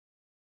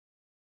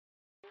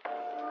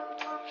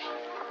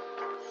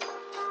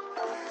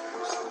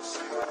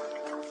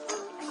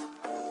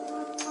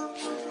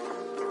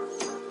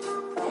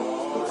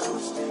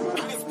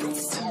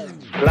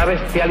la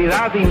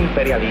bestialidad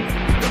imperialista.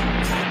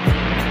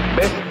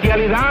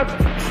 Bestialidad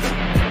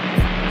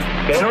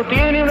que no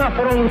tiene una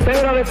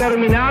frontera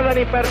determinada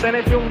ni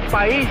pertenece a un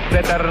país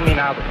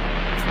determinado.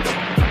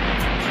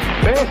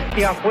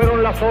 Bestias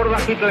fueron las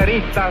hordas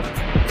hitleristas,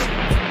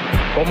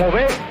 como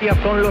bestias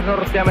son los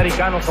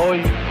norteamericanos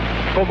hoy,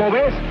 como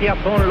bestias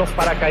son los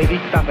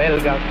paracaidistas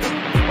belgas,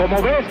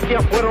 como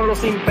bestias fueron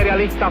los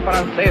imperialistas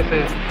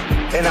franceses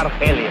en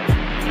Argelia.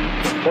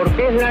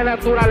 Porque es la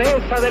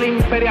naturaleza del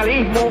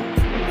imperialismo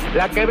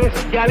la que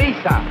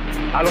bestializa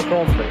a los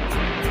hombres,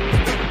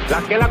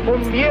 la que la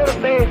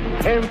convierte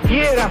en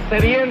fieras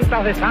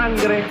sedientas de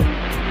sangre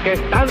que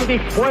están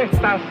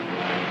dispuestas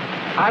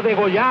a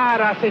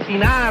degollar, a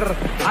asesinar,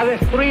 a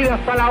destruir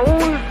hasta la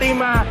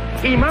última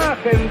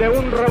imagen de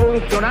un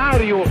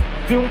revolucionario,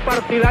 de un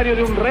partidario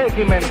de un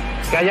régimen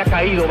que haya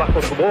caído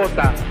bajo su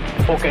bota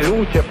o que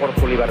luche por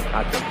su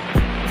libertad.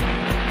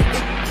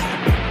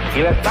 Y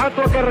la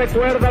estatua que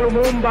recuerda a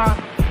Lumumba,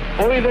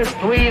 hoy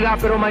destruida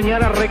pero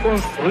mañana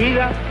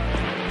reconstruida,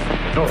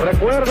 nos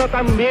recuerda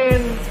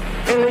también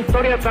en la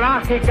historia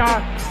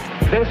trágica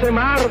de ese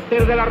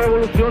mártir de la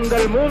revolución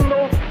del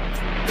mundo,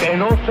 que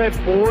no se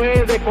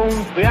puede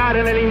confiar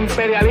en el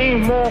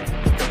imperialismo,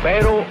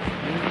 pero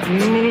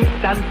ni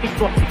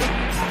tantito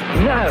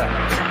así, nada.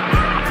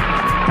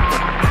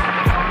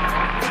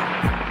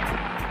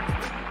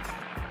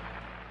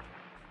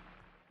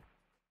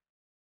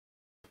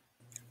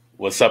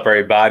 What's up,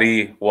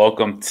 everybody?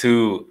 Welcome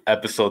to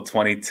episode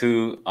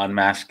 22,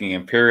 Unmasking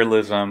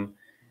Imperialism,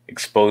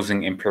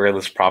 Exposing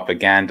Imperialist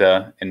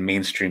Propaganda in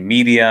Mainstream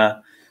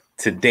Media.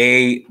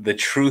 Today, the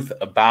truth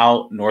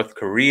about North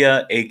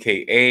Korea,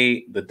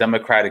 aka the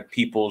Democratic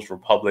People's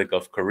Republic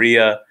of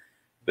Korea,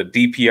 the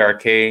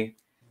DPRK.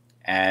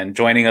 And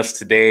joining us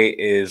today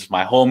is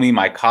my homie,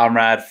 my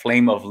comrade,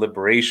 Flame of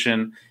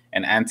Liberation,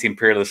 an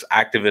anti-imperialist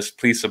activist.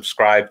 Please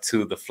subscribe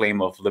to the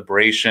Flame of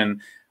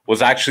Liberation.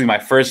 Was actually my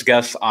first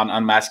guest on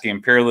Unmasking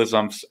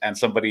Imperialism and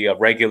somebody a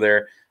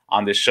regular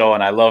on this show.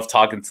 And I love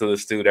talking to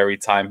this dude every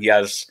time.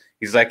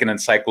 He's like an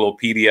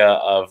encyclopedia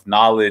of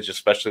knowledge,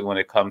 especially when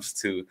it comes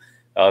to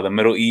the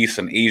Middle East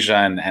and Asia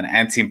and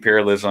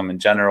anti-imperialism in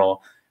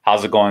general.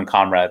 How's it going,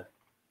 comrade?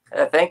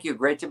 Thank you.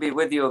 Great to be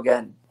with you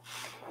again.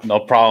 No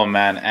problem,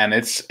 man. And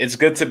it's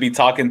good to be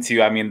talking to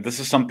you. I mean, this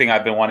is something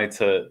I've been wanting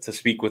to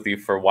speak with you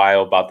for a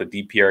while about the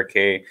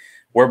DPRK.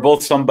 We're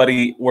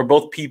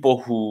both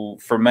people who,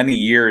 for many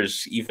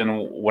years,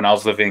 even when I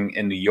was living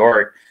in New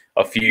York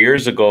a few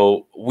years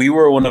ago, we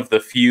were one of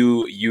the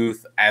few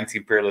youth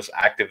anti-imperialist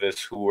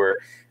activists who were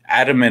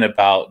adamant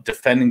about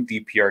defending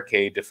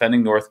DPRK,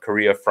 defending North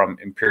Korea from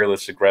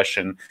imperialist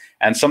aggression.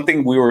 And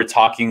something we were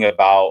talking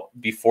about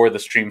before the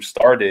stream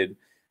started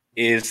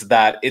is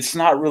that it's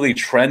not really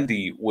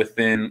trendy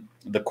within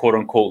the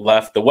quote-unquote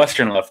left, the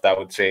Western left, I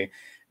would say,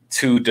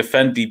 to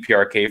defend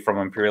DPRK from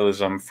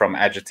imperialism, from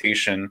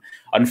agitation.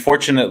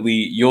 Unfortunately,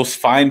 you'll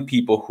find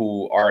people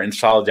who are in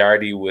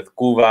solidarity with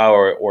Cuba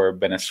or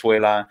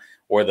Venezuela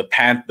or the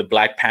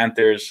Black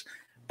Panthers.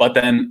 But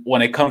then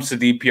when it comes to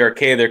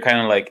DPRK, they're kind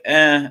of like,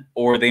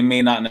 or they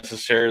may not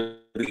necessarily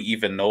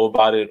even know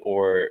about it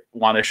or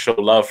want to show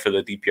love for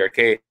the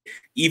DPRK,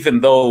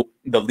 even though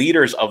the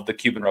leaders of the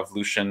Cuban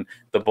Revolution,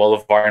 the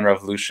Bolivarian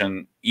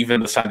Revolution, even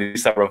the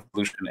Sandinista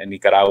Revolution in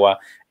Nicaragua,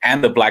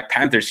 and the Black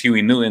Panthers,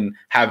 Huey Newton,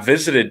 have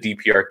visited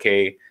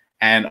DPRK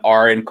and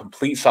are in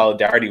complete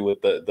solidarity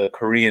with the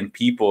Korean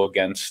people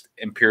against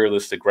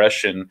imperialist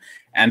aggression.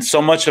 And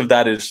so much of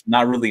that is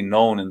not really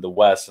known in the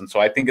West. And so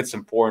I think it's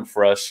important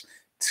for us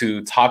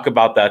to talk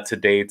about that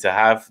today, to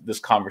have this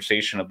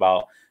conversation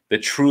about the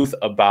truth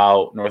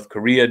about North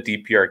Korea,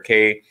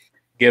 DPRK,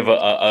 give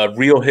a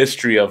real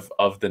history of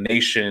the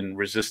nation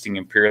resisting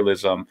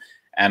imperialism.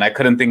 And I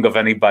couldn't think of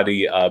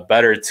anybody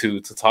better to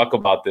talk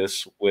about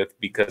this with,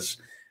 because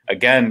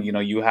again, you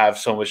know, you have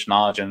so much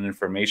knowledge and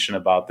information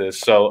about this.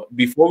 So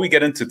before we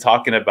get into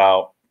talking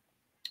about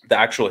the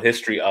actual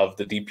history of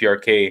the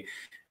DPRK,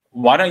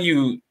 why don't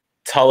you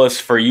tell us,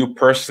 for you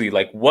personally,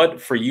 like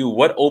what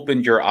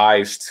opened your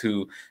eyes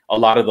to a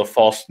lot of the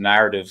false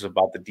narratives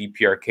about the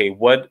DPRK?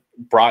 What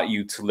brought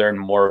you to learn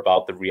more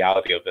about the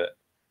reality of it?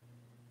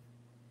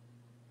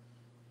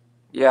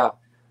 Yeah,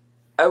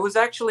 I was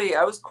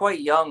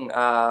quite young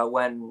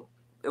when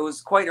it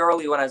was quite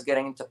early when I was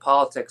getting into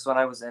politics, when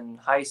I was in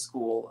high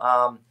school.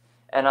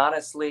 And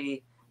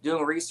honestly,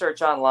 doing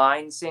research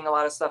online, seeing a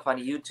lot of stuff on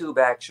YouTube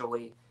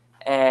actually,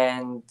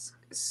 and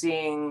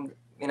seeing,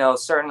 you know,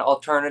 certain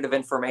alternative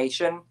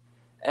information,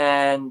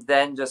 and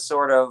then just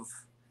sort of,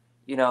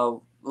 you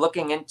know,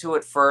 looking into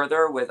it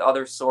further with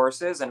other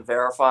sources and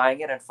verifying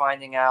it and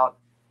finding out,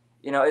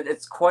 you know,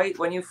 it's quite,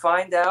 when you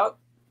find out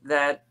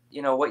that,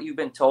 you know, what you've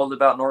been told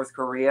about North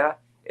Korea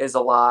is a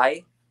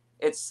lie,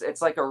 it's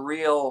like a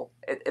real,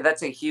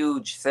 that's a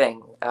huge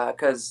thing,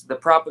 because the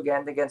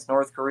propaganda against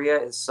North Korea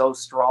is so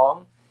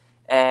strong.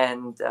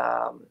 And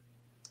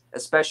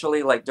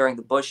especially like during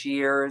the Bush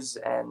years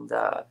and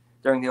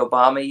during the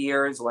Obama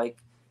years, like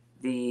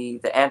the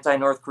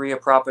anti-North Korea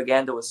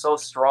propaganda was so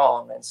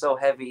strong and so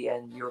heavy,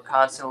 and you were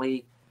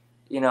constantly,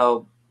 you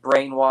know,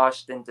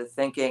 brainwashed into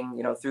thinking,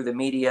 you know, through the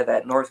media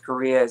that North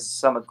Korea is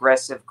some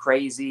aggressive,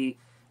 crazy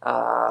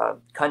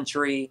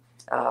country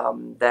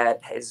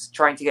that is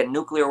trying to get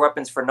nuclear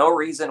weapons for no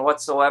reason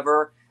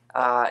whatsoever,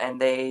 and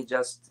they're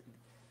just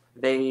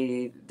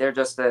a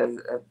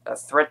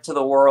threat to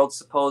the world,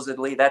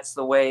 supposedly. That's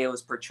the way it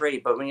was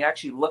portrayed. But when you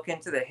actually look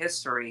into the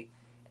history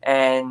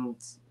and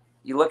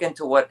you look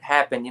into what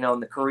happened, you know, in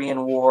the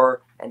Korean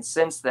War and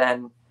since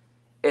then,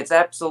 it's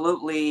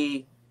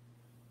absolutely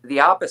the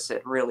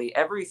opposite, really.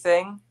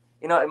 Everything,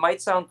 you know, it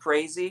might sound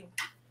crazy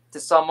to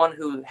someone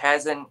who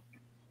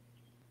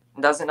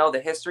doesn't know the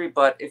history,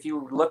 but if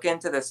you look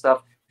into this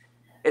stuff,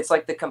 it's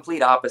like the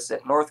complete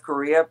opposite. North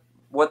Korea,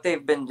 what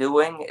they've been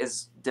doing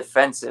is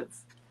defensive.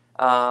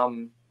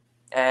 And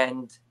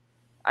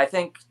I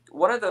think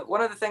one of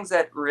the things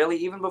that really,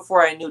 even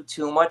before I knew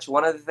too much,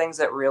 one of the things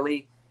that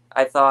really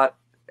I thought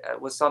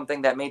was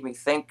something that made me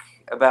think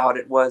about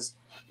it was,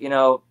 you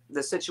know,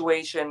 the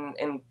situation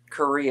in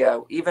Korea,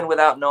 even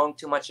without knowing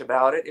too much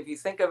about it. If you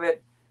think of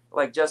it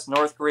like just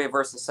North Korea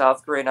versus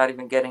South Korea, not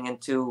even getting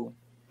into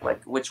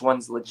like which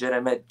one's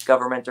legitimate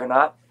government or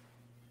not,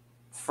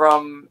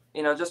 from,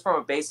 you know, just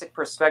from a basic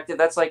perspective,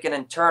 that's like an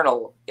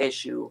internal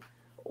issue.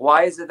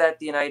 Why is it that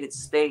the United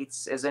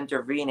States is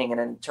intervening in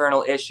an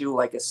internal issue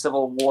like a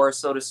civil war,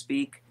 so to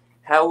speak?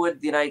 How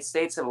would the United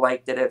States have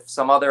liked it if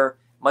some other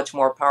much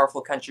more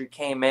powerful country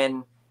came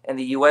in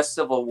the U.S.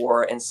 Civil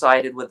War and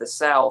sided with the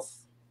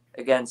South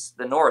against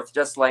the North,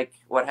 just like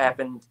what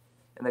happened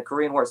in the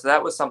Korean War? So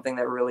that was something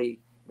that really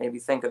made me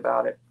think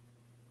about it.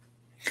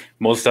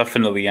 Most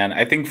definitely. And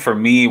I think for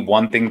me,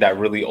 one thing that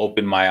really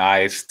opened my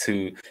eyes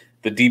to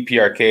the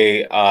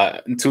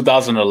DPRK in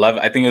 2011,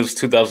 I think it was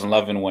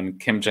 2011 when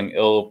Kim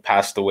Jong-il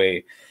passed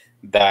away,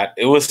 that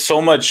it was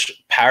so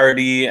much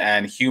parody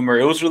and humor.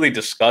 It was really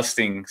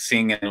disgusting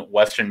seeing in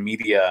Western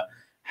media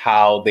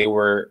how they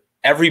were,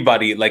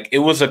 everybody, like it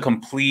was a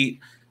complete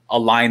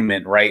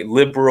alignment, right?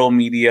 Liberal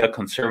media,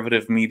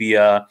 conservative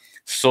media,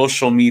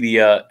 social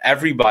media,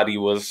 everybody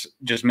was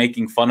just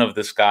making fun of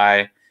this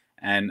guy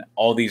and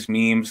all these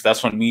memes.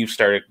 That's when memes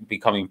started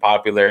becoming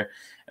popular.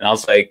 And I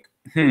was like,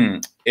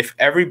 if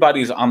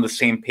everybody's on the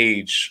same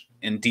page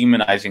in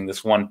demonizing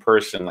this one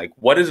person, like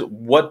what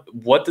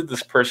did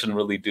this person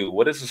really do?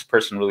 What is this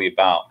person really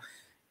about?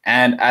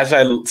 And as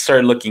I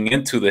started looking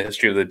into the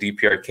history of the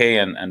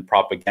DPRK and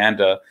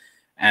propaganda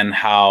and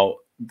how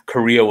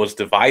Korea was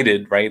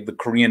divided, right? The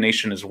Korean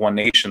nation is one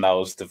nation that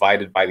was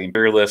divided by the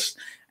imperialists,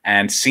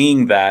 and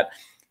seeing that,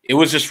 it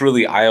was just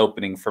really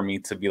eye-opening for me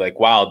to be like,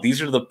 wow,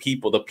 these are the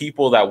people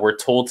that we're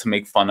told to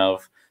make fun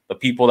of, the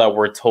people that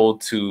we're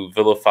told to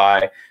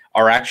vilify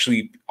are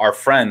actually our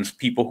friends,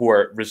 people who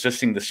are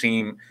resisting the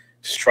same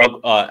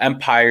struggle,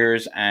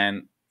 empires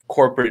and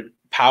corporate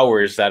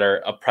powers that are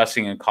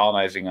oppressing and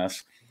colonizing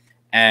us.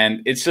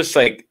 And it's just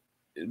like,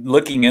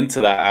 looking into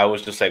that, I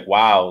was just like,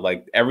 wow,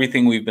 like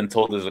everything we've been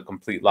told is a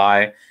complete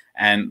lie.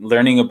 And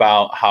learning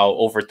about how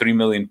over 3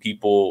 million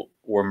people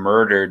were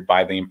murdered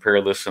by the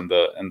imperialists in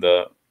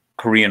the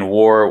Korean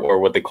War, or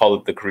what they call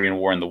it, the Korean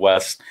War in the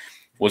West,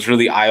 was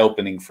really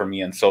eye-opening for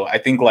me. And so I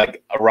think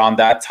like around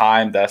that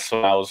time, that's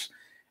when I was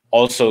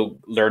also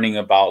learning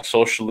about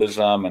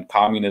socialism and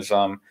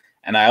communism.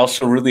 And I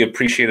also really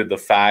appreciated the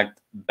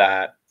fact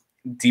that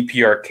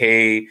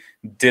DPRK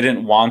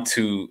didn't want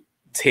to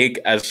take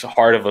as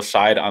hard of a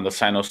side on the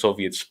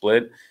Sino-Soviet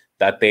split,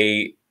 that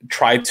they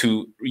tried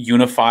to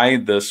unify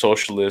the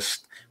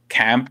socialist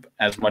camp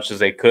as much as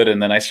they could.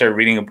 And then I started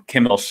reading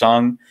Kim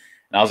Il-sung,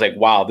 and I was like,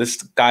 wow, this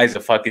guy's a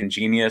fucking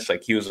genius.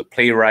 Like, he was a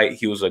playwright,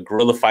 he was a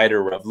guerrilla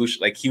fighter,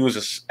 revolution, like he was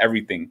just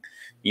everything,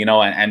 you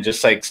know, and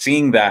just like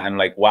seeing that and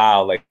like,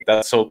 wow, like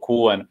that's so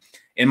cool. And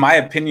in my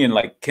opinion,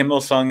 like Kim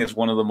Il-sung is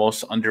one of the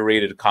most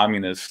underrated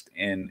communists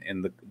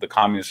in the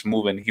communist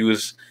movement. He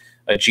was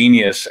a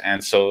genius.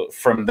 And so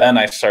from then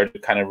I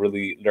started kind of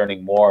really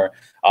learning more.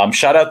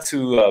 Shout out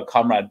to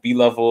Comrade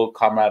B-Level,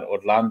 Comrade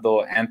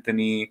Orlando,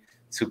 Anthony,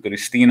 to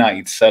Christina,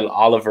 Itzel,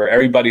 Oliver,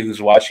 everybody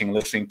who's watching,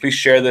 listening. Please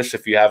share this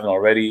if you haven't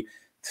already,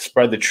 to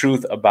spread the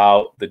truth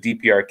about the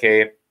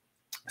DPRK.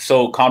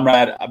 So,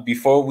 Comrade,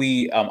 before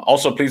we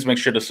also, please make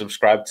sure to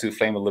subscribe to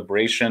Flame of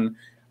Liberation.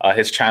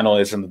 His channel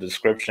is in the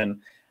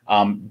description.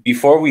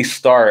 Before we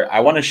start,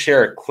 I want to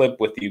share a clip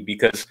with you,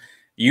 because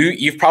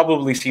you've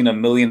probably seen a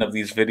million of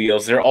these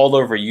videos. They're all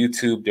over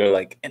YouTube. They're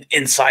like an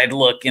inside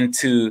look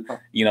into,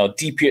 you know,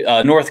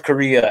 North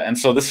Korea. And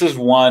so this is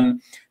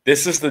one.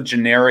 This is the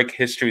generic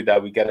history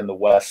that we get in the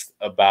West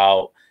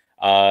about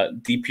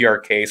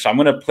DPRK. So I'm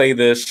going to play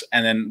this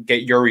and then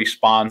get your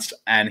response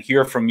and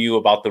hear from you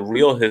about the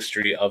real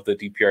history of the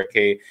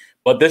DPRK.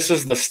 But this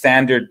is the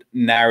standard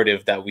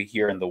narrative that we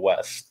hear in the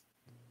West.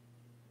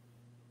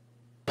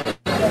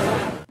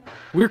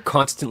 We're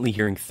constantly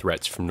hearing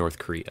threats from North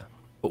Korea.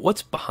 But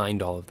what's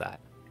behind all of that?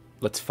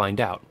 Let's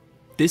find out.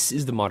 This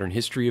is the modern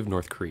history of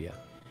North Korea.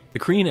 The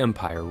Korean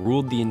Empire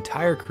ruled the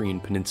entire Korean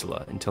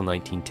peninsula until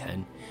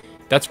 1910.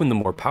 That's when the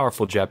more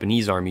powerful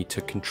Japanese army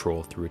took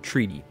control through a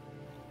treaty.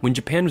 When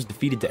Japan was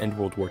defeated to end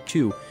World War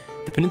II,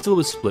 the peninsula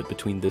was split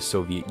between the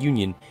Soviet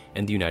Union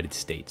and the United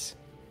States.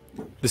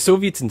 The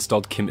Soviets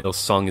installed Kim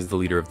Il-sung as the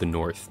leader of the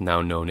North,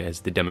 now known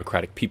as the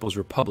Democratic People's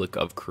Republic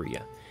of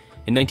Korea.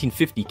 In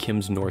 1950,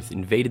 Kim's North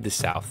invaded the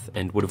South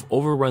and would have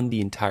overrun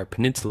the entire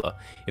peninsula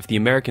if the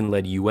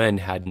American-led UN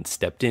hadn't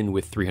stepped in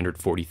with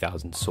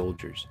 340,000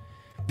 soldiers.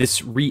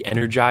 This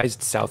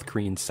re-energized South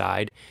Korean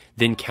side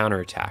then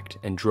counterattacked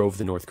and drove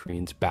the North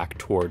Koreans back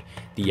toward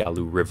the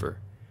Yalu River.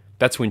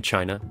 That's when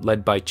China,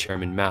 led by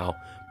Chairman Mao,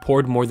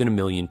 poured more than 1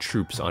 million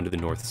troops onto the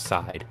north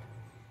side.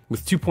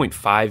 With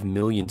 2.5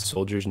 million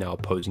soldiers now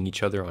opposing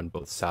each other on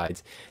both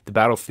sides, the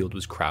battlefield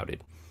was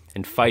crowded,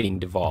 and fighting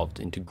devolved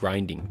into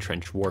grinding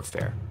trench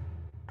warfare.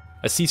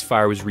 A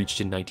ceasefire was reached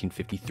in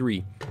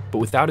 1953, but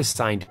without a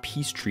signed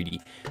peace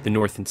treaty, the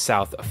North and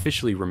South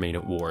officially remain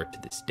at war to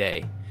this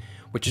day,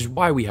 which is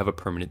why we have a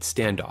permanent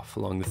standoff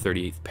along the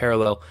 38th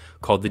parallel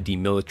called the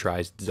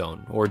Demilitarized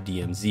Zone, or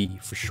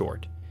DMZ for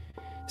short.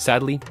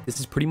 Sadly, this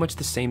is pretty much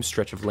the same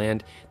stretch of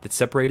land that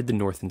separated the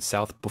North and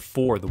South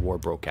before the war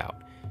broke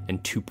out,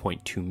 and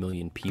 2.2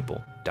 million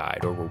people died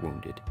or were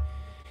wounded.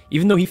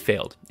 Even though he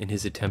failed in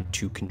his attempt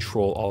to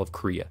control all of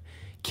Korea,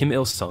 Kim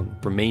Il-sung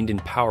remained in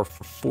power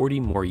for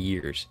 40 more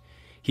years.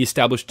 He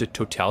established a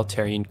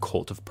totalitarian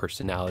cult of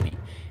personality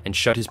and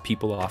shut his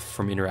people off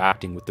from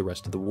interacting with the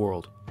rest of the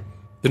world.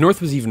 The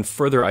North was even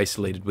further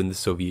isolated when the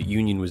Soviet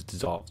Union was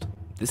dissolved.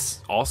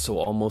 This also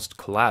almost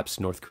collapsed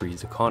North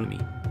Korea's economy.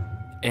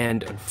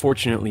 And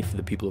unfortunately for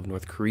the people of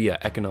North Korea,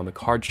 economic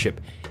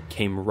hardship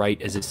came right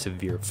as a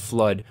severe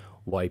flood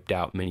wiped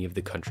out many of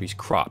the country's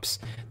crops.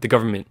 The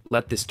government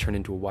let this turn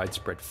into a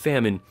widespread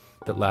famine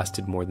that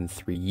lasted more than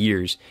 3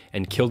 years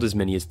and killed as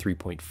many as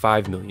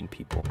 3.5 million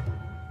people.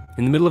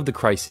 In the middle of the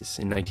crisis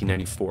in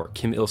 1994,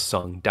 Kim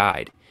Il-sung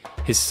died.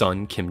 His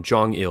son, Kim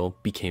Jong-il,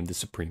 became the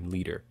supreme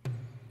leader.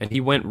 And he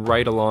went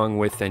right along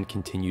with and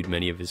continued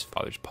many of his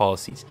father's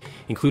policies,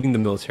 including the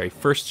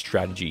military-first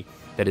strategy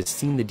that has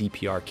seen the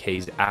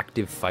DPRK's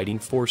active fighting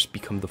force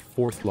become the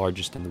 4th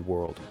largest in the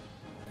world.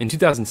 In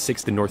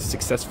 2006, the North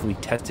successfully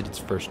tested its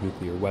first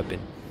nuclear weapon,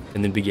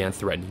 and then began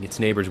threatening its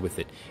neighbors with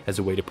it as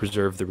a way to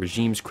preserve the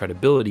regime's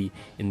credibility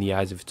in the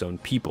eyes of its own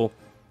people,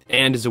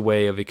 and as a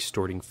way of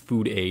extorting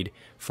food aid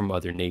from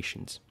other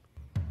nations.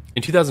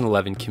 In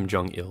 2011, Kim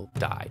Jong-il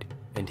died,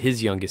 and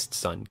his youngest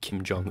son,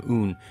 Kim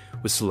Jong-un,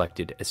 was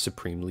selected as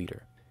supreme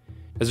leader.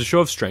 As a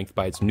show of strength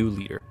by its new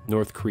leader,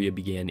 North Korea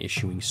began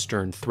issuing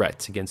stern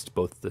threats against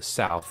both the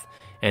South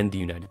and the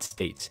United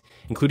States,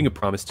 including a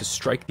promise to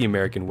strike the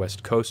American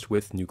West Coast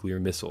with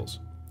nuclear missiles.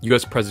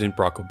 US President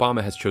Barack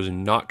Obama has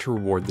chosen not to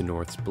reward the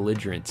North's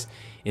belligerents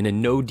in a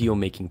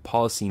no-deal-making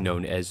policy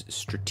known as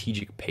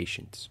strategic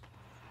patience.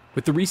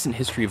 With the recent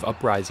history of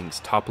uprisings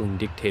toppling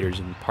dictators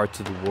in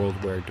parts of the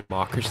world where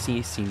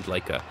democracy seemed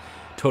like a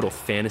total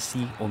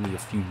fantasy only a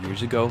few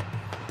years ago,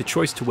 the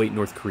choice to wait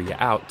North Korea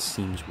out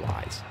seems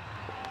wise.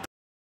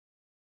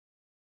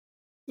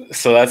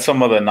 So that's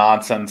some of the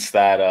nonsense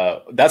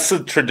that that's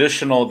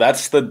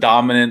the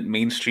dominant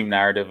mainstream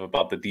narrative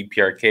about the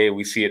DPRK.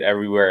 We see it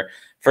everywhere.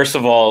 First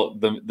of all,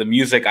 the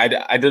music. I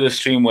did a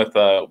stream with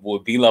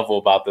B-Level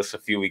about this a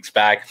few weeks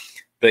back.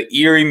 The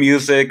eerie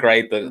music,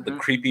 right? The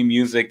creepy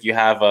music. You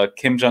have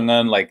Kim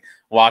Jong-un like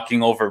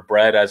walking over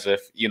bread as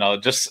if,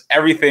 just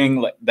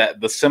everything like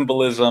that. The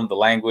symbolism, the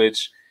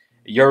language.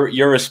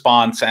 Your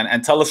response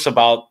and tell us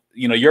about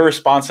your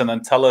response, and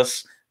then tell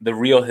us the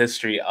real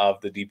history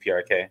of the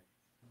DPRK.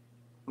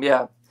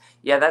 Yeah,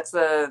 that's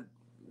the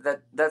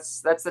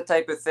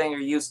type of thing you're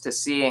used to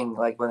seeing,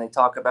 like when they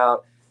talk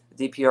about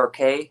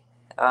DPRK.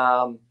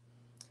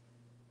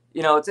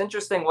 It's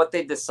interesting what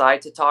they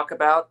decide to talk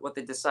about, what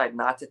they decide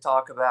not to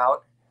talk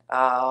about.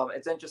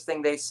 It's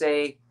interesting they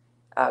say,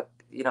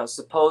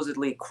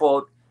 supposedly,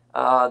 quote,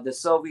 the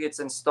Soviets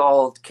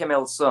installed Kim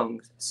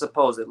Il-sung,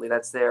 supposedly,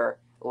 that's their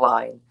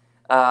line.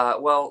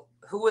 Well,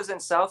 who was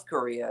in South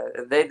Korea?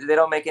 They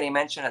don't make any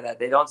mention of that.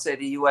 They don't say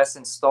the U.S.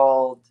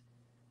 installed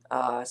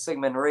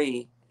Syngman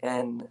Rhee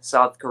in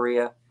South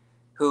Korea,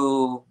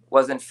 who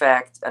was in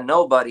fact a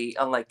nobody,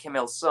 unlike Kim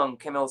Il-sung.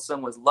 Kim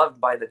Il-sung was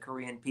loved by the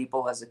Korean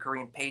people as a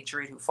Korean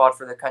patriot who fought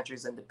for the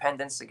country's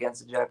independence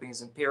against the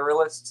Japanese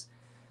imperialists.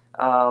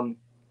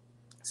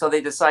 So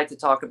they decide to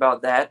talk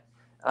about that.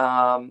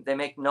 They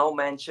make no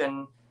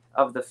mention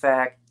of the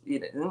fact,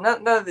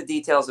 none of the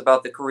details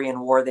about the Korean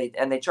War. They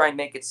try and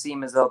make it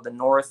seem as though the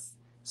North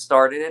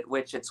started it,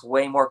 which it's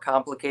way more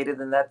complicated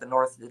than that. The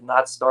North did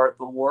not start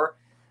the war.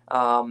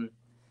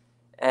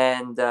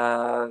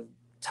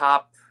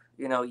 Top,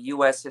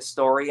 U.S.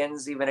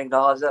 historians even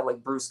acknowledge that,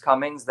 like Bruce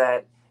Cummings,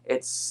 that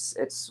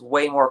it's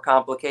way more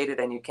complicated,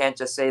 and you can't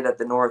just say that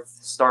the North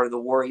started the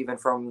war, even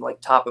from like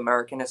top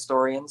American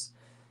historians.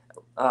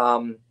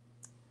 What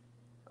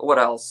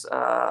else?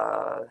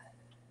 The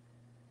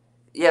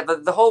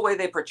whole way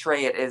they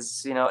portray it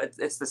is,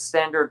 it's the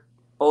standard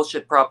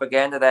bullshit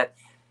propaganda that,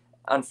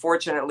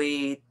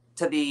 unfortunately,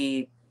 to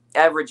the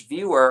average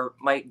viewer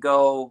might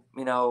go,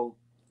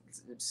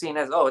 seen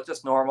as, oh, it's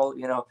just normal,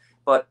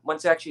 but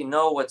once you actually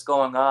know what's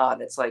going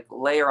on, it's like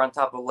layer on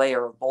top of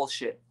layer of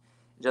bullshit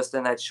just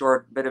in that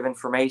short bit of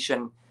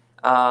information.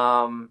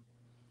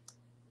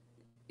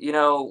 You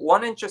know,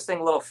 one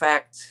interesting little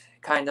fact,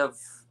 kind of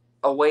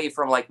away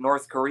from like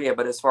North Korea,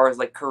 but as far as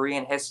like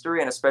Korean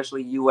history and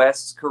especially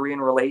U.S. Korean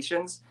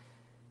relations,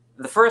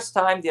 the first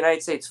time the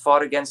United States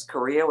fought against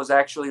Korea was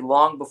actually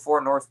long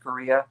before North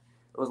Korea.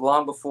 It was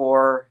long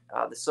before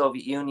the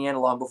Soviet Union,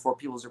 long before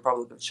People's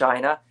Republic of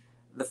China.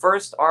 The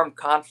first armed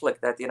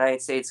conflict that the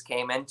United States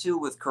came into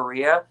with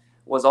Korea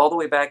was all the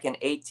way back in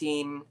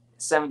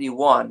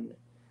 1871,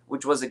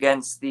 which was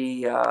against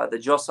the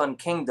Joseon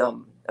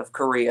Kingdom of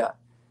Korea.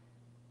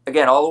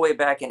 Again, all the way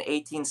back in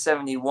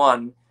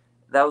 1871,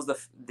 that was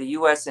the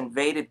U.S.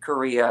 invaded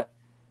Korea,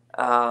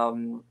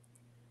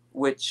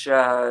 which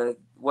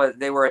was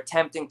they were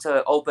attempting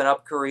to open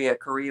up Korea.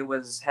 Korea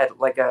had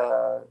like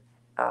a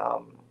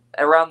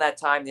around that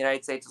time the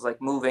United States was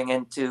like moving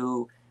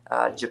into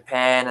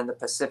Japan and the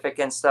Pacific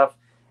and stuff,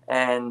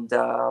 and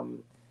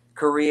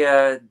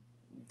Korea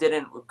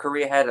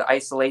had an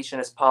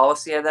isolationist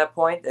policy at that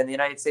point, and the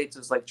United States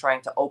was like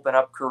trying to open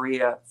up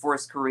Korea,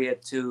 force Korea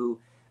to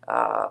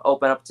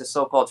open up to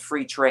so-called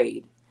free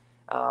trade,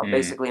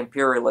 basically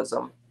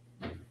imperialism.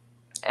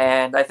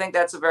 And I think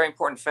that's a very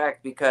important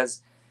fact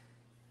because,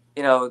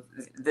 you know,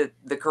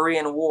 the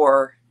Korean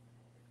War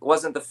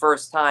wasn't the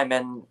first time,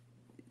 and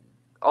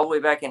all the way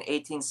back in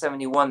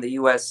 1871, the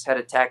U.S. had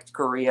attacked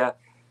Korea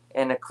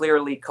in a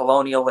clearly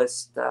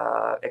colonialist,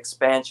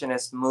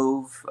 expansionist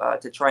move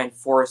to try and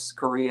force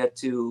Korea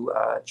to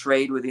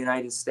trade with the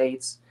United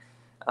States.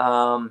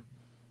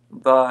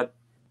 But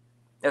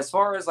as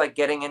far as like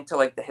getting into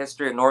like the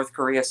history of North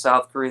Korea,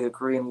 South Korea, the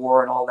Korean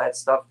War, and all that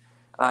stuff,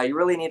 you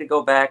really need to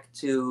go back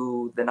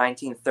to the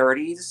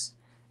 1930s.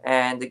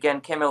 And again,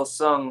 Kim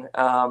Il-sung,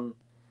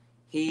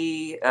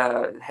 he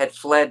had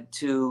fled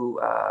to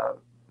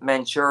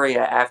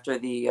Manchuria after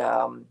the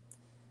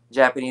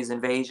Japanese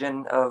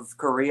invasion of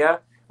Korea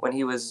when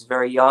he was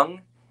very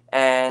young.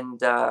 And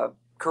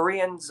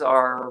Koreans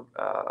are,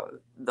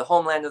 the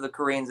homeland of the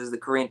Koreans is the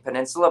Korean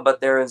Peninsula,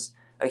 but there is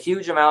a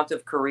huge amount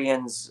of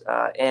Koreans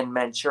in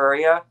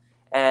Manchuria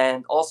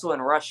and also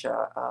in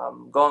Russia.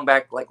 Going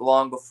back like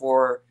long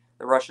before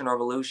the Russian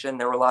Revolution,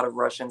 there were a lot of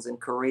Russians in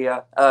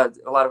Korea.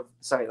 The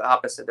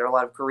opposite. There were a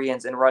lot of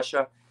Koreans in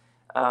Russia,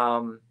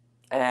 and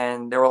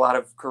there were a lot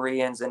of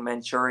Koreans in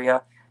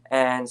Manchuria.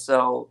 And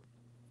so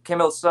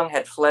Kim Il-sung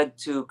had fled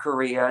to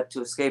Korea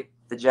to escape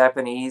the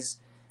Japanese,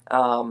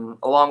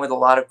 along with a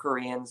lot of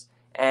Koreans,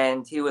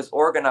 and he was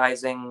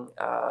organizing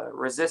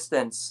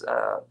resistance,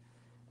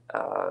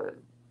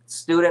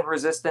 student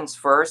resistance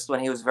first when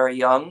he was very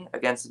young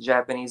against the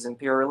Japanese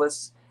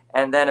imperialists,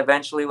 and then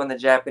eventually when the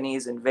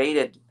Japanese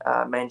invaded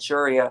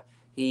Manchuria,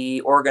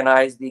 he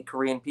organized the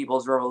Korean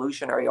People's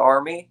Revolutionary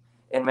Army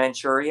in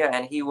Manchuria,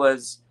 and he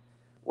was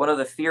one of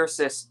the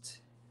fiercest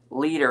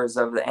leaders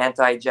of the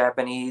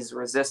anti-Japanese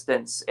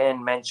resistance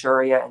in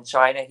Manchuria and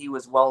China. He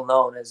was well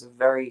known as a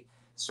very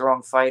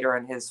strong fighter,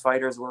 and his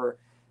fighters were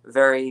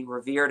very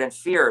revered and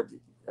feared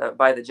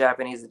by the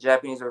Japanese. The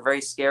Japanese were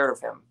very scared of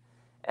him,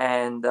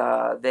 and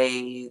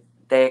they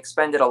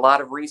expended a lot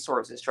of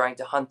resources trying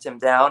to hunt him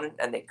down,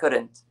 and they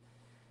couldn't.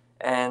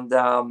 And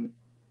that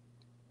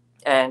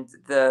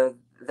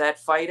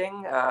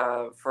fighting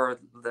for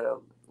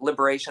the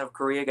liberation of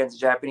Korea against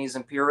Japanese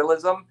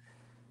imperialism,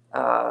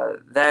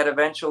 that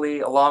eventually,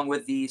 along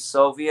with the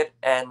Soviet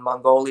and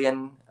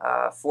Mongolian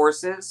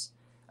forces,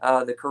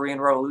 the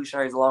Korean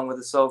revolutionaries, along with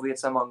the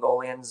Soviets and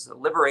Mongolians,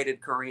 liberated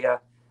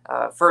Korea,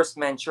 first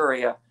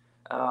Manchuria,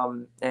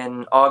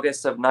 in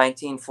August of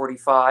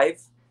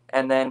 1945,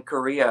 and then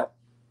Korea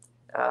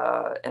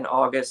in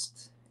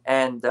August.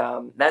 And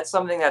that's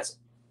something that's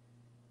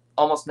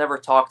almost never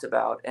talked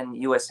about in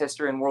U.S.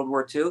 history in World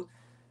War II.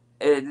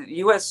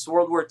 U.S.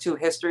 World War II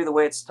history, the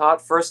way it's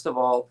taught, first of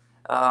all,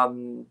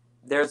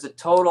 there's a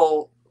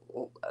total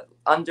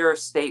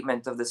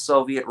understatement of the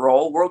Soviet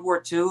role. World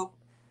War II,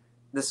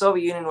 the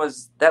Soviet Union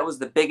was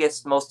the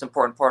biggest, most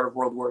important part of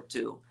World War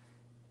II.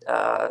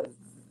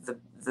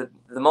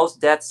 The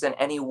most deaths in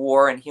any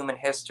war in human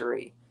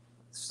history,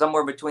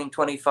 somewhere between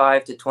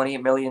 25 to 28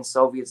 million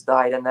Soviets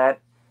died in that.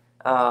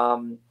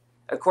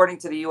 According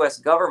to the U.S.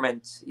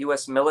 government,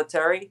 U.S.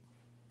 military,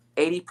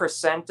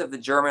 80% of the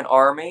German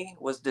army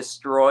was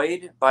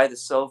destroyed by the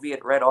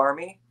Soviet Red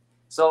Army.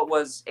 So it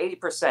was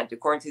 80%,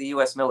 according to the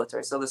U.S.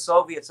 military. So the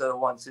Soviets are the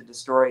ones who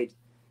destroyed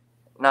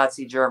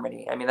Nazi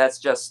Germany. I mean,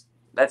 that's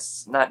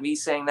not me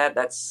saying that.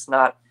 That's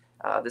not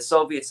the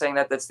Soviets saying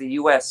that. That's the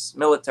U.S.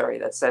 military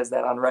that says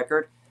that on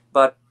record.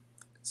 But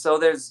so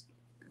the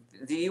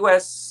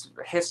U.S.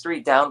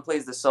 history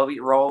downplays the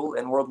Soviet role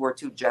in World War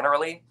II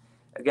generally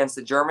against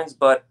the Germans,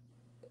 but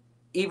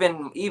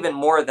even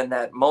more than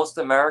that, most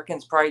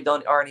Americans probably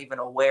aren't even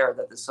aware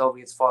that the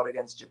Soviets fought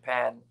against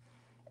Japan.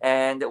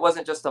 And it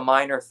wasn't just a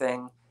minor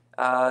thing.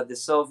 The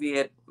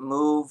Soviet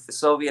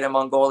and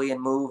Mongolian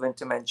move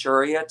into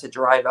Manchuria to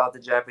drive out the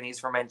Japanese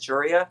from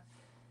Manchuria.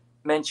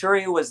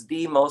 Manchuria was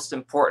the most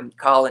important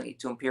colony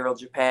to Imperial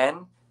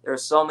Japan. There are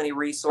so many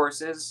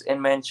resources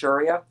in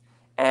Manchuria.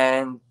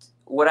 And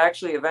what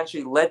actually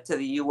eventually led to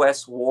the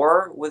U.S.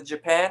 war with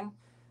Japan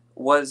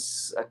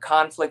was a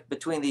conflict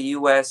between the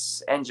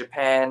U.S. and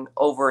Japan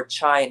over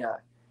China.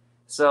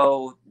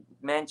 So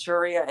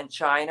Manchuria and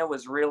China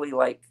was really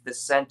like the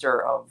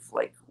center of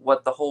like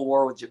what the whole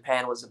war with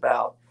Japan was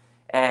about.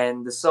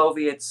 And the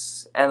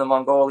Soviets and the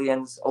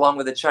Mongolians, along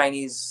with the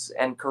Chinese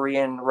and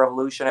Korean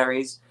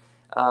revolutionaries,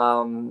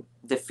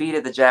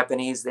 defeated the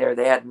Japanese there.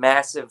 They had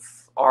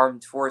massive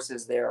armed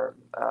forces there,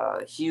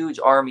 huge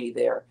army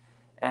there.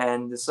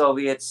 And the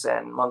Soviets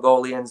and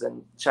Mongolians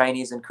and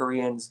Chinese and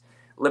Koreans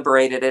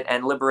liberated it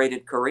and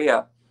liberated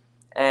Korea.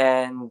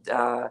 And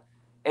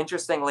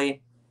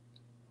interestingly,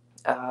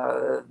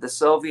 the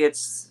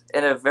Soviets,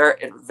 in a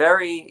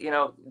very, you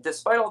know,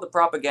 despite all the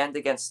propaganda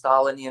against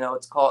Stalin, you know,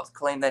 it's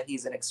claimed that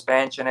he's an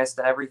expansionist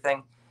and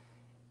everything.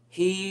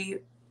 He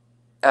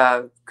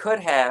could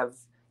have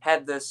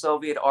had the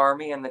Soviet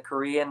army and the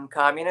Korean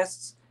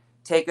communists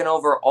taken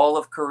over all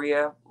of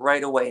Korea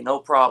right away, no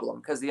problem,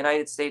 because the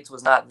United States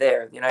was not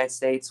there. The United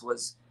States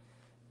wasn't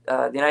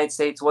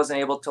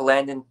able to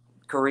land in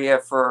Korea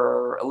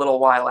for a little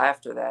while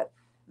after that.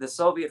 The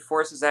Soviet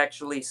forces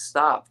actually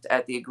stopped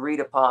at the agreed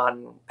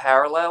upon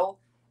parallel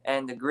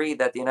and agreed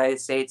that the United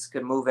States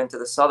could move into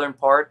the southern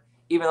part,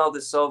 even though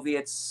the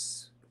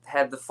Soviets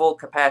had the full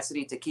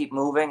capacity to keep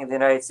moving, and the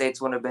United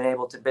States wouldn't have been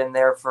able to been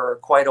there for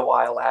quite a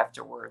while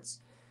afterwards.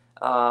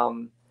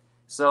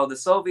 So the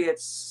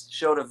Soviets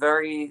showed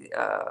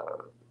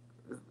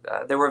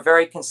they were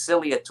very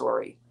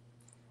conciliatory.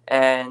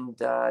 And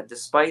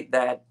despite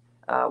that,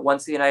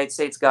 once the United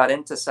States got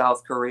into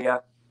South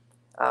Korea,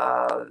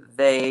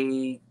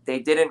 they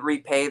didn't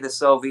repay the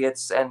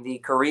Soviets and the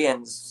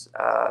Koreans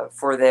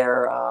for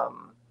their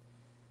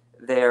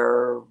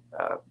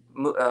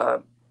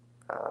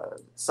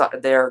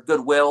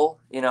goodwill,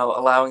 you know,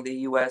 allowing the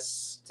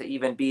U.S. to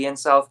even be in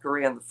South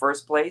Korea in the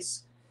first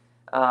place.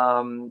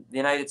 The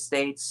United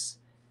States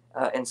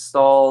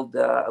installed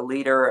a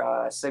leader,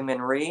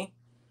 Syngman Rhee,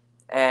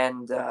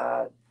 and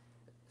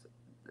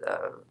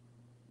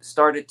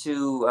started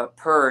to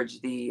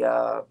purge the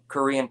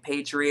Korean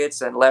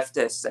patriots and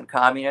leftists and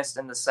communists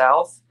in the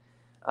South.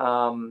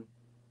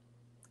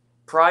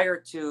 Prior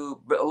to,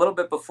 a little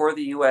bit before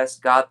the U.S.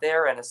 got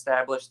there and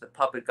established the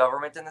puppet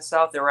government in the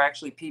South, there were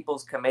actually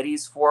people's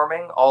committees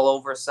forming all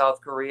over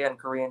South Korea and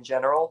Korea in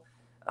general,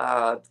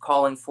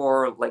 calling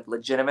for like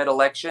legitimate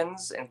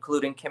elections,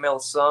 including Kim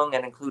Il-sung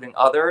and including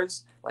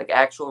others, like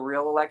actual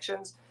real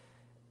elections.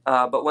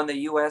 But when the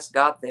U.S.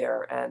 got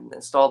there and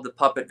installed the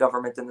puppet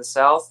government in the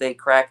South, they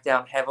cracked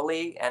down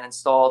heavily and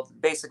installed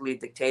basically a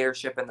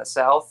dictatorship in the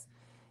South.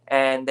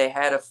 And they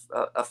had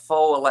a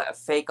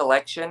fake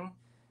election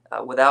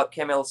without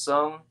Kim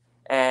Il-sung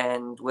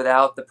and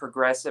without the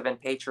progressive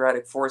and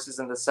patriotic forces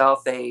in the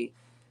South. They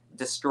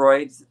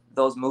destroyed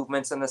those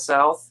movements in the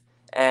South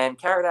and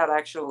carried out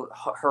actual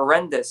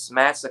horrendous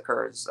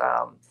massacres.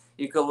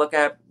 You could look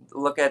at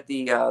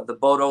the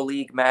Bodo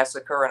League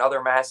massacre and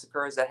other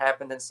massacres that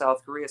happened in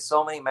South Korea.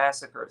 So many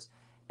massacres.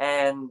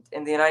 And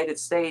in the United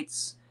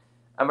States,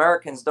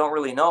 Americans don't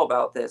really know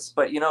about this.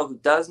 But you know who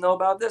does know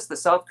about this? The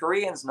South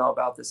Koreans know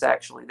about this,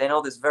 actually. They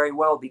know this very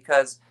well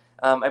because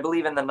I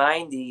believe in the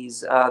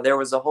 90s, there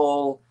was a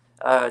whole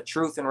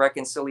truth and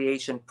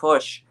reconciliation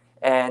push.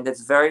 And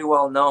it's very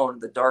well known,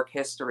 the dark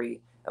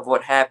history of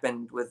what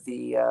happened with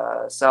the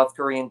South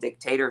Korean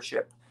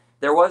dictatorship.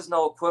 There was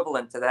no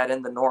equivalent to that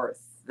in the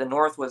North. The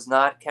North was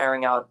not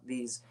carrying out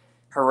these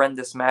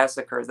horrendous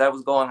massacres. That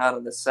was going on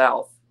in the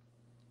South.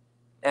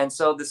 And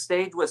so the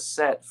stage was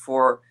set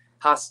for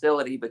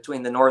hostility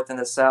between the North and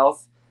the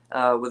South,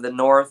 with the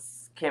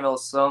North, Kim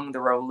Il-sung,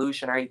 the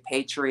revolutionary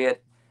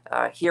patriot,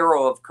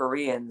 hero of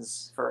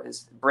Koreans for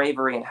his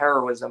bravery and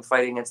heroism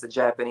fighting against the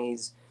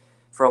Japanese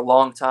for a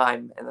long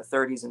time in the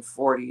 30s and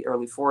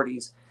early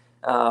 40s.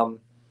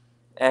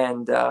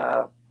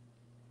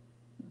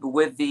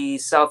 With the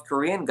South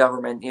Korean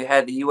government, you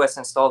had the U.S.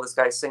 install this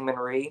guy Syngman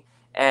Rhee,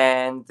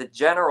 and the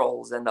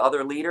generals and the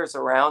other leaders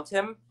around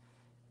him.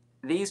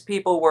 These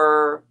people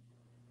were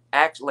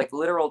actually like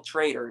literal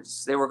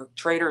traitors. They were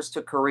traitors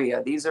to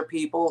Korea. These are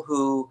people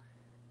who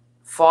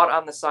fought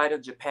on the side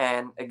of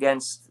Japan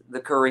against the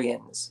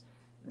Koreans.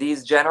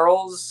 These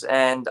generals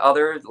and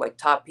other like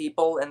top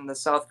people in the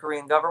South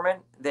Korean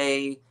government,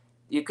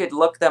 you could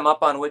look them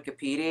up on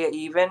Wikipedia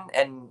even,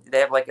 and they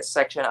have like a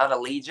section on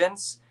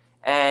allegiance.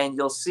 And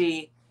you'll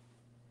see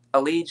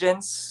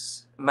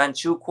allegiance,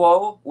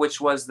 Manchukuo, which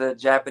was the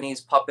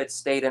Japanese puppet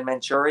state in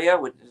Manchuria,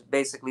 which is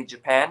basically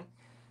Japan,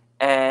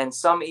 and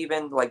some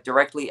even like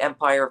directly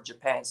Empire of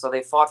Japan. So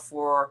they fought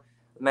for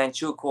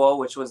Manchukuo,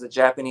 which was the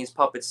Japanese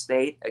puppet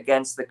state,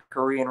 against the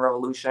Korean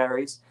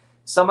revolutionaries.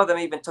 Some of them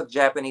even took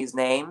Japanese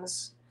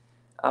names,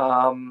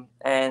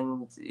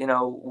 and you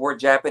know, wore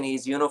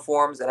Japanese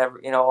uniforms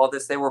and all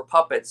this. They were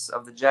puppets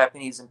of the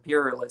Japanese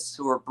imperialists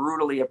who were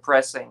brutally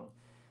oppressing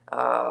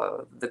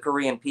the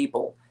Korean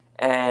people.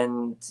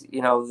 And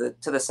you know,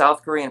 to the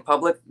South Korean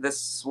public,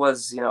 this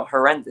was, you know,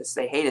 horrendous.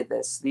 They hated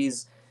this.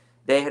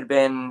 They had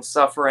been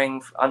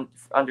suffering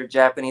under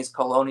Japanese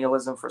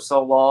colonialism for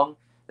so long.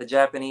 The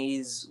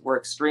Japanese were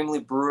extremely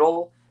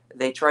brutal.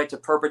 They tried to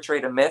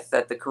perpetrate a myth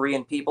that the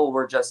Korean people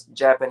were just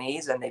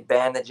Japanese, and they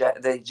banned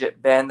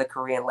banned the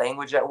Korean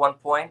language at one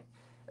point.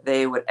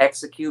 They would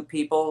execute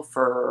people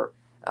for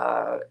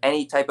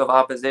any type of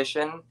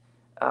opposition.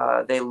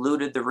 They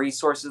looted the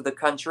resources of the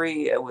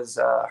country. It was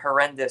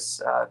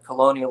horrendous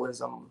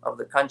colonialism of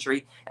the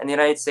country, and the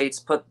United States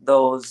put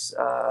those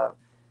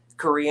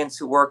Koreans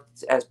who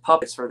worked as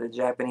puppets for the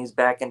Japanese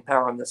back in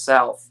power in the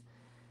South.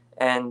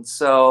 And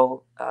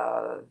so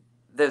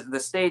the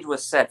stage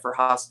was set for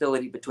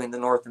hostility between the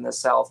North and the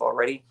South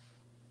already.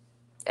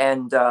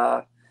 And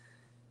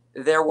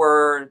there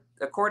were,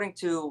 according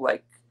to,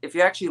 like, if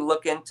you actually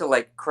look into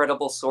like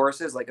credible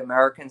sources, like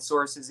American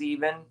sources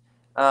even,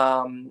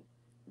 it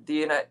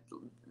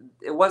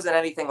wasn't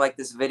anything like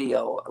this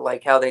video,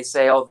 like how they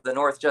say, oh, the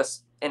North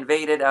just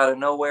invaded out of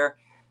nowhere.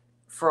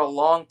 For a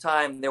long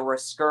time, there were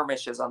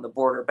skirmishes on the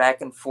border,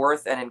 back and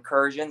forth, and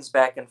incursions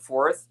back and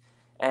forth.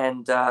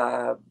 And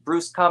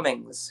Bruce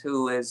Cummings,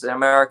 who is an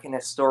American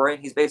historian,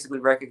 he's basically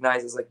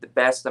recognized as like the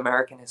best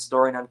American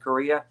historian on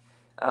Korea.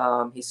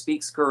 He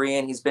speaks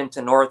Korean. He's been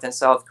to North and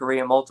South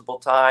Korea multiple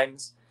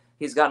times.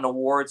 He's gotten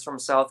awards from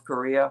South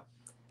Korea.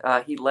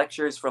 He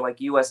lectures for like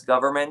U.S.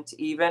 government,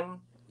 even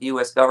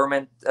U.S.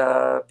 government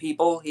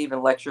people. He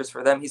even lectures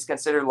for them. He's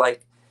considered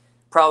like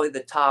probably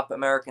the top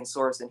American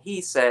source, and he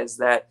says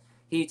that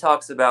he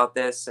talks about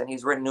this, and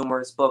he's written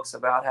numerous books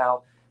about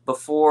how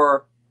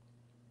before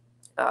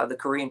the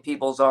Korean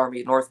People's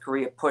Army, North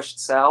Korea, pushed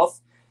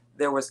south,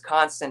 there was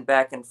constant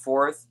back and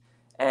forth,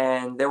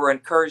 and there were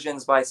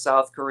incursions by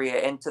South Korea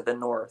into the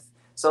North.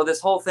 So this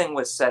whole thing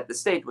was set. The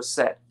stage was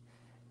set.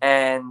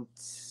 And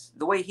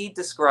the way he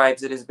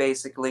describes it is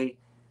basically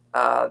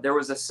there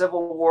was a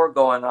civil war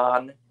going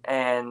on,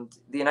 and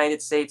the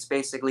United States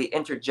basically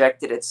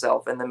interjected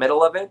itself in the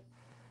middle of it.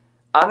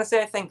 Honestly,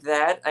 I think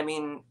that, I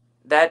mean,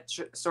 that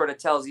sort of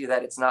tells you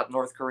that it's not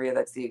North Korea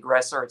that's the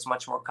aggressor. It's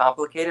much more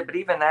complicated. But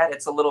even that,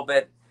 it's a little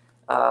bit,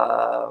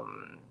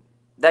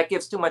 that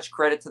gives too much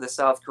credit to the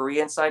South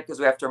Korean side, because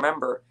we have to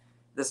remember,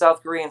 the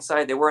South Korean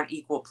side, they weren't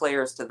equal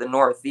players to the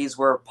North. These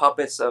were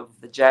puppets of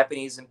the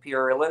Japanese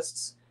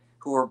imperialists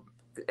who were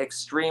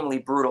extremely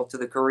brutal to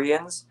the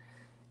Koreans.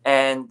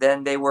 And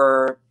then they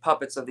were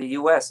puppets of the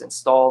U.S.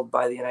 installed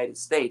by the United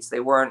States. They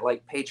weren't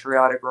like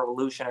patriotic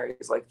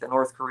revolutionaries like the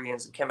North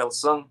Koreans and Kim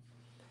Il-sung.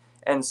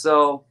 And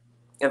so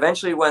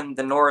eventually when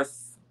the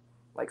North,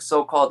 like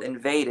so-called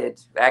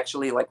invaded,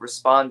 actually like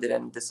responded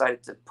and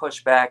decided to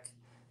push back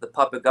the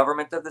puppet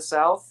government of the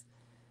South,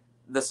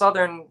 the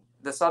Southern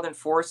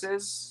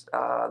forces,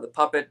 the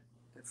puppet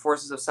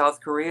forces of South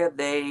Korea,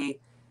 they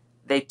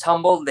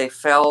tumbled, they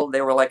fell,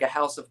 they were like a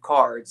house of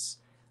cards.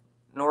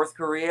 North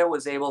Korea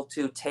was able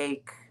to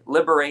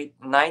liberate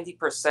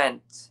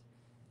 90%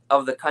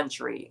 of the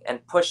country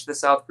and push the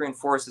South Korean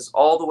forces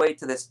all the way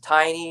to this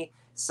tiny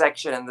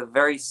section in the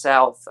very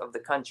south of the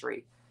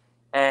country.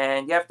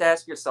 And you have to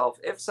ask yourself,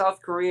 if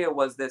South Korea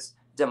was this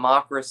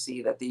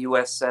democracy that the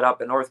U.S. set up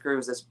and North Korea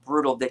was this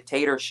brutal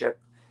dictatorship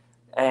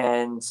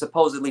and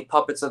supposedly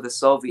puppets of the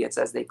Soviets,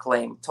 as they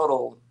claim,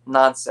 total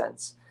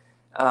nonsense.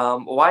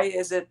 Why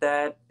is it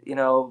that,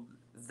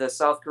 the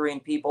South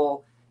Korean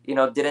people,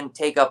 didn't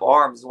take up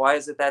arms? Why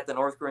is it that the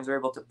North Koreans were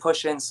able to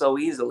push in so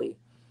easily?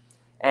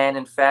 And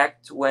in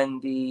fact, when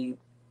the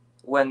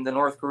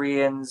North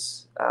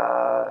Koreans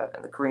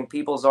and the Korean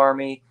People's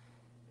Army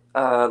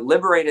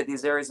liberated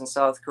these areas in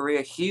South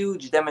Korea,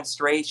 huge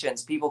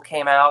demonstrations, people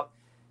came out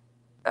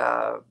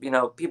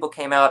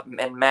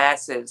in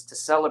masses to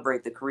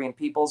celebrate the Korean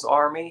People's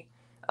Army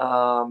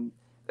and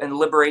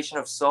liberation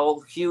of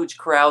Seoul. Huge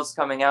crowds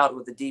coming out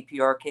with the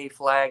DPRK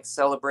flag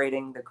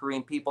celebrating the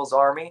Korean People's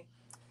Army.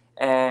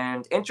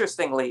 And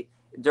interestingly,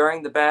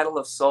 during the Battle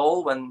of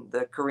Seoul, when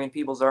the Korean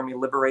People's Army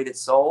liberated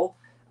Seoul,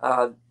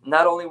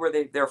 not only were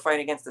they were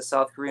fighting against the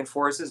South Korean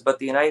forces, but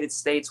the United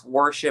States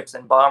warships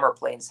and bomber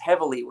planes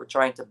heavily were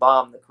trying to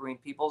bomb the Korean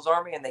People's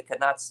Army, and they could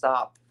not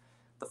stop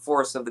the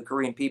force of the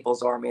Korean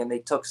People's Army. And they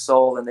took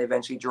Seoul, and they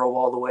eventually drove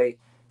all the way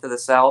to the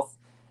south.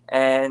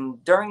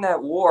 And during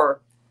that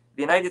war,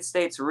 the United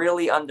States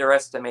really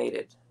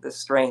underestimated the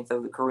strength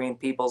of the Korean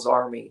People's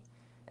Army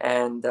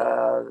and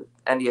the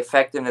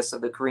effectiveness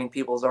of the Korean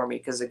People's Army,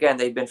 because again,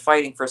 they've been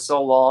fighting for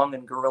so long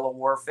in guerrilla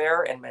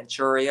warfare in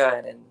Manchuria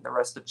and in the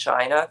rest of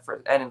China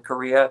and in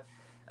Korea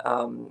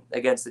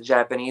against the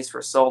Japanese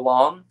for so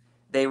long.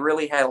 They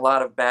really had a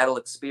lot of battle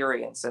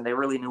experience, and they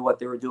really knew what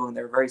they were doing.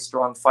 They're very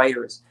strong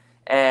fighters.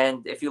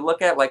 And if you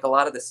look at like a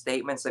lot of the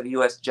statements of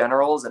U.S.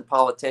 generals and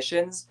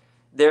politicians,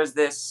 there's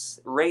this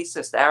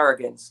racist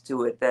arrogance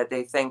to it that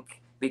they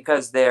think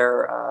because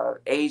they're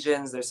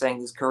Asians, they're saying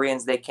these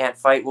Koreans, they can't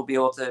fight. We'll be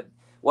able to,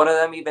 one of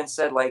them even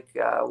said like,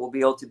 we'll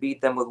be able to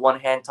beat them with one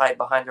hand tied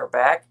behind our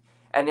back.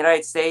 And the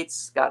United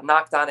States got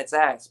knocked on its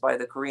ass by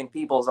the Korean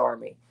People's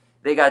Army.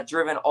 They got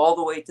driven all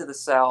the way to the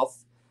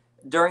south.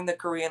 During the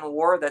Korean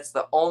War, that's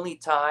the only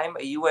time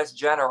a U.S.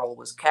 general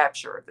was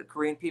captured. The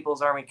Korean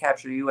People's Army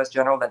captured a U.S.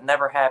 general. That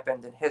never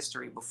happened in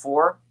history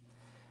before.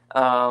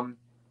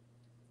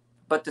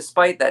 But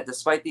despite that,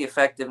 despite the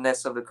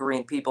effectiveness of the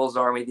Korean People's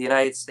Army, the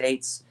United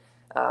States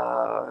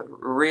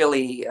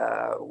really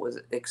was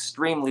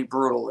extremely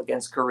brutal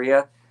against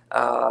Korea.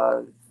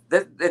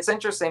 It's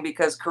interesting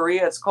because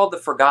Korea, it's called the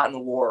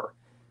Forgotten War,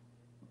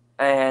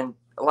 and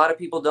a lot of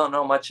people don't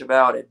know much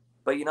about it.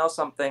 But you know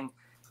something?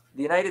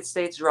 The United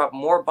States dropped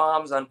more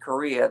bombs on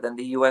Korea than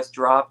the U.S.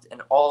 dropped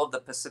in all of the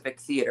Pacific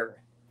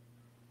Theater.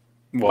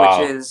 Wow.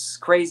 Which is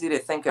crazy to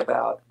think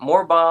about.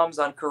 More bombs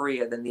on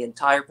Korea than the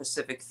entire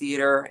Pacific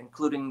Theater,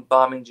 including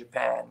bombing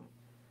Japan.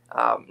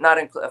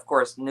 Of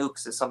course,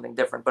 nukes is something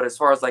different, but as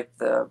far as like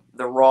the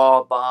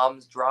raw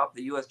bombs dropped,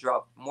 the U.S.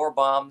 dropped more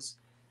bombs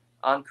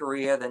on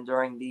Korea than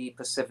during the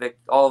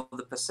all of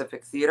the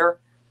Pacific Theater.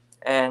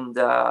 And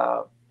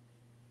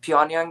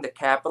Pyongyang, the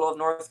capital of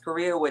North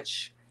Korea,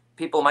 which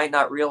people might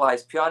not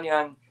realize,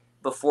 Pyongyang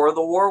before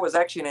the war was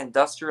actually an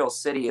industrial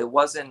city. It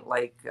wasn't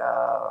like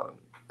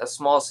a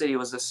small city. It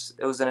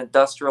was an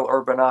industrial,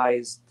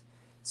 urbanized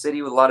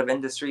city with a lot of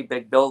industry,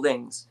 big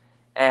buildings.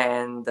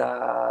 And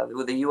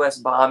with the U.S.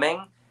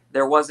 bombing,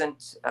 there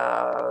wasn't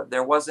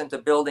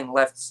a building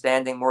left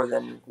standing more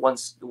than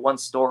one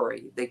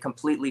story. They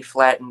completely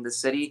flattened the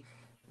city.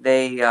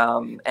 They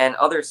and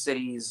other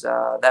cities.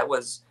 That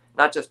was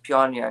not just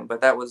Pyongyang,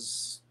 but that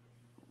was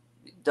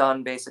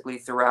done basically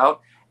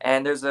throughout.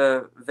 And there's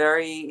a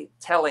very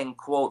telling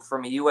quote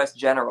from a U.S.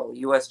 General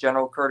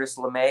Curtis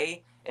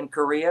LeMay in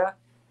Korea.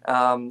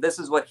 This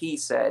is what he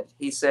said.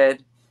 He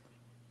said,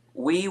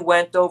 "We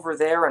went over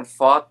there and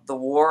fought the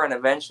war and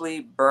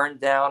eventually burned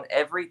down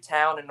every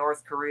town in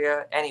North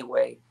Korea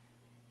anyway,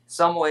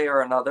 some way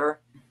or another.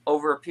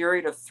 Over a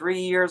period of 3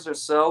 years or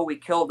so, we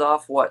killed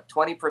off,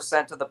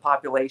 20% of the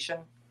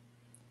population?"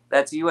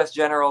 That's U.S.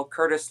 General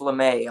Curtis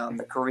LeMay on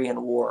the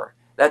Korean War.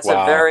 That's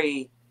wow. A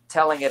very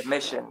telling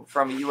admission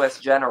from a U.S.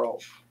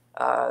 general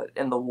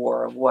in the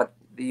war of what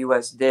the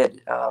U.S.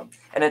 did.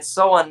 And it's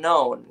so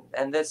unknown.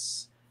 And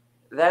that's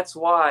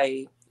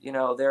why,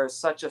 there's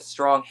such a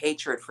strong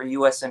hatred for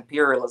U.S.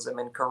 imperialism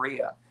in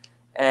Korea.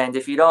 And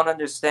if you don't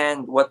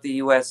understand what the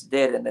U.S.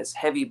 did in this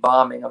heavy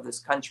bombing of this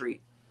country,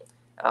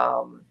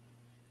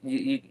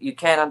 you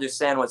can't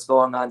understand what's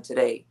going on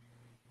today.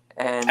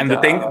 And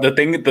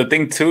the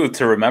thing too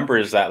to remember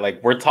is that,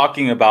 like, we're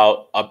talking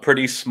about a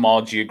pretty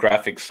small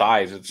geographic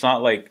size. It's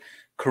not like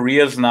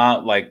Korea's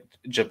not like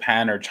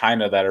Japan or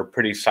China that are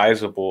pretty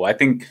sizable. I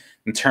think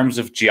in terms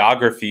of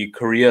geography,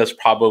 Korea is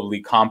probably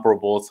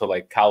comparable to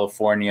like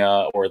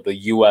California or the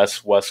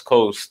US West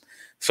Coast.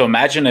 So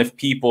imagine if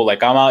people,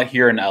 like, I'm out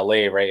here in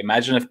LA, right?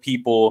 Imagine if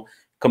people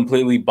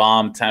completely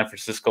bombed San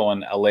Francisco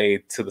and LA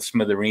to the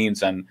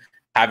smithereens and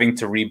having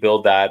to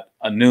rebuild that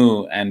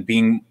anew and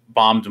being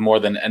bombed more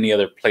than any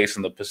other place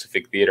in the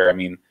Pacific Theater. I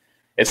mean,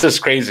 it's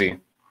just crazy.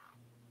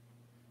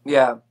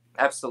 Yeah,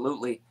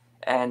 absolutely.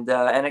 And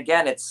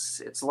again,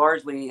 it's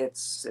largely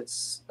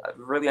it's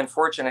really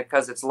unfortunate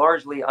because it's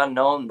largely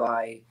unknown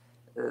by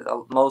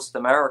most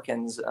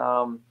Americans.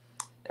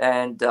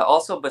 And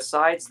also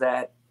besides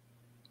that,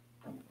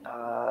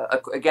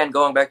 again,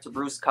 going back to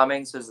Bruce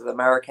Cummings, who's the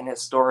American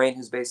historian,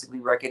 who's basically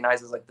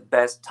recognized as like the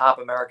best top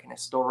American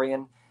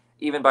historian,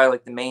 even by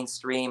like the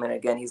mainstream. And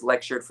again, he's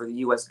lectured for the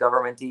U.S.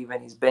 government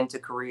even. He's been to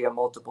Korea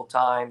multiple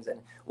times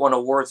and won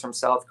awards from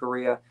South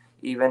Korea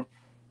even.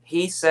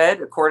 He said,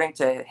 according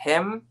to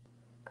him,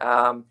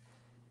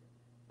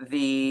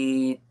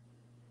 the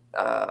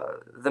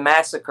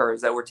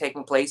massacres that were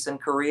taking place in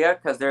Korea,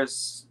 because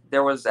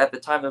there was at the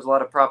time there's a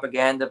lot of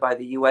propaganda by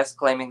the U.S.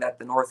 claiming that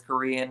the North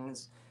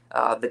Koreans,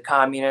 the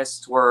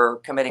communists,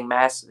 were committing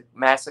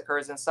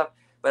massacres and stuff.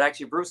 But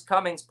actually, Bruce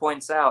Cummings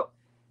points out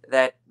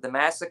that the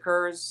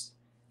massacres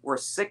were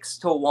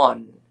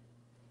 6-1,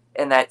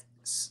 and that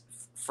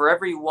for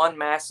every one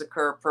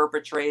massacre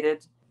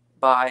perpetrated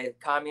by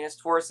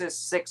communist forces,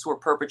 6 were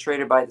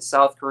perpetrated by the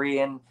South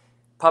Korean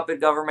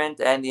puppet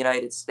government and the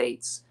United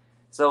States.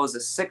 So it was a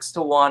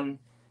 6-1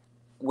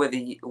 with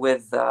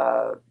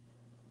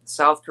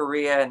South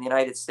Korea and the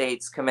United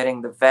States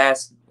committing the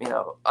vast,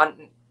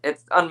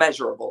 it's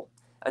unmeasurable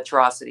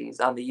atrocities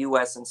on the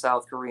U.S. and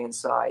South Korean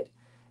side.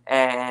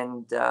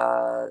 And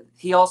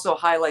he also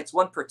highlights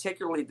one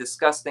particularly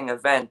disgusting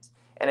event,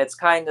 and it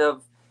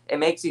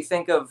makes you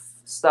think of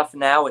stuff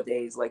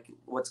nowadays, like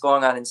what's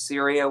going on in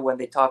Syria when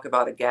they talk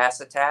about a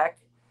gas attack,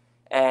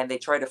 and they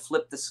try to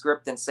flip the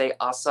script and say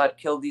Assad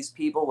killed these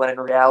people, when in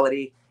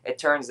reality, it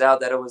turns out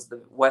that it was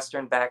the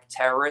Western-backed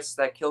terrorists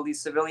that killed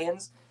these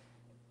civilians.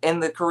 In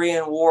the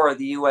Korean War,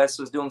 the U.S.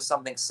 was doing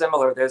something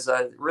similar. There's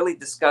a really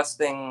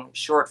disgusting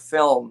short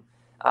film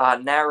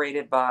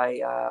narrated by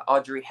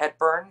Audrey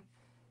Hepburn,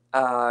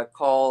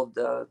 called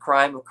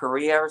Crime of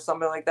Korea or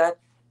something like that.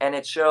 And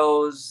it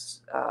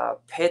shows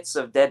pits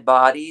of dead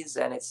bodies,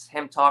 and it's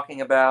him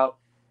talking about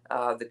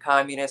the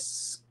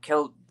communists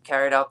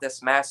carried out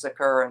this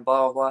massacre and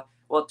blah, blah, blah.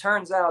 Well, it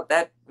turns out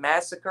that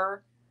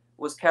massacre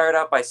was carried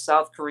out by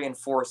South Korean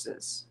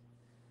forces.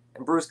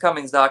 And Bruce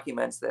Cummings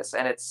documents this,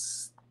 and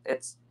it's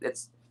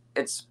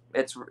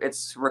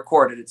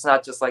recorded. It's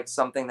not just like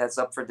something that's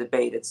up for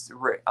debate. It's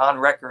on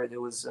record. It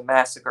was a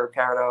massacre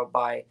carried out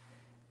by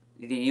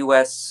the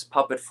U.S.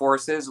 puppet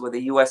forces with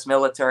the U.S.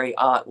 military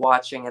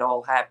watching it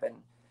all happen.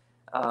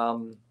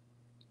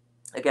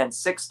 Again,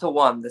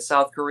 6-1. The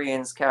South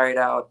Koreans carried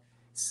out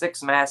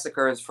 6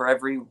 massacres for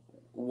every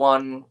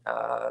one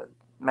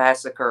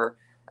massacre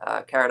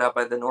carried out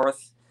by the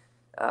North.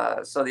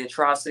 So the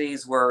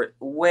atrocities were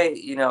way,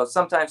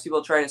 sometimes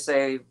people try to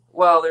say,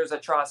 well, there's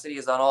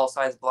atrocities on all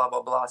sides, blah,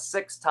 blah, blah.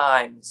 6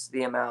 times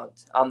the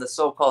amount on the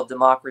so-called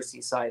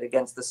democracy side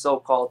against the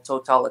so-called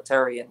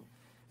totalitarian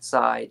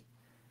side.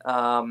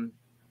 And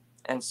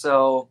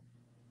so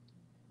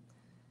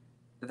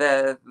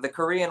the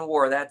Korean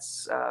War,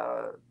 that's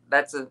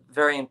a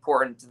very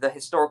important, the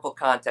historical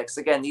context.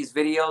 Again, these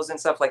videos and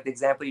stuff, like the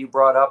example you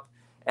brought up,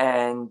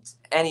 and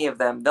any of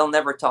them, they'll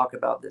never talk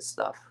about this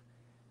stuff.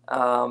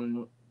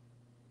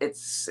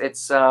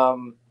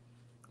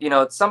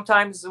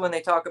 Sometimes when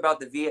they talk about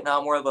the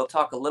Vietnam War, they'll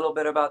talk a little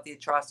bit about the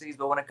atrocities,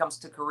 but when it comes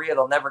to Korea,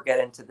 they'll never get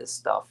into this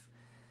stuff.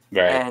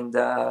 Right. And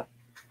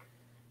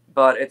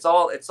but it's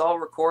all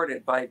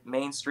recorded by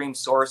mainstream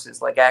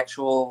sources, like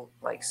actual,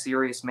 like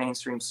serious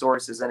mainstream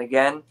sources. And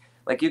again,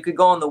 like you could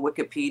go on the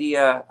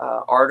Wikipedia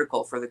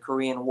article for the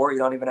Korean War. You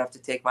don't even have to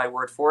take my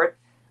word for it.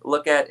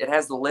 It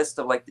has the list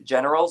of like the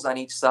generals on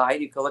each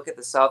side. You can look at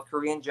the South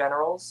Korean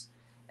generals,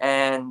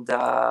 and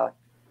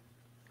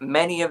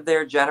many of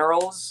their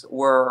generals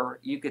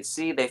you could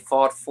see they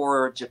fought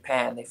for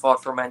Japan. They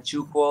fought for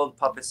Manchukuo, the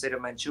puppet state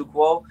of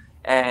Manchukuo,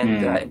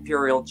 and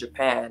Imperial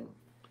Japan.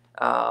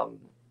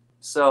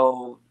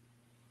 So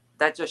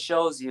that just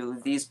shows you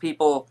these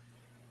people,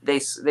 they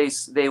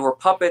were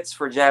puppets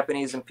for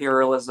Japanese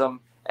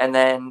imperialism, and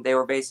then they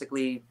were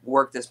basically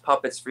worked as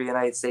puppets for the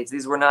United States.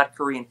 These were not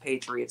Korean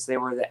patriots. They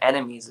were the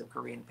enemies of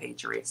Korean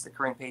patriots. The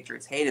Korean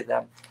patriots hated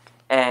them.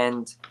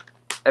 And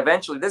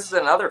eventually, this is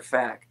another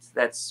fact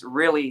that's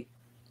really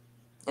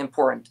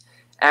important.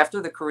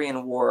 After the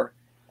Korean War,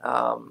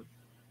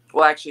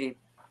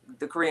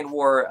 the Korean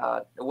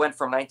War went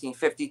from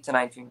 1950 to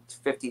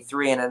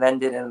 1953, and it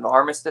ended in an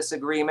armistice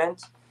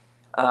agreement.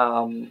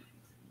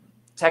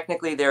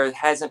 Technically, there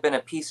hasn't been a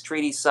peace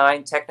treaty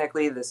signed.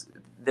 Technically,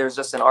 there's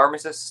just an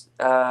armistice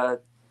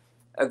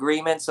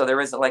agreement, so there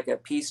isn't like a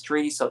peace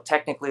treaty. So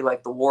technically,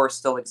 like the war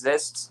still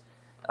exists.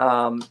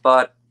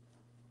 But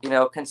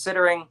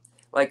considering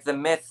like the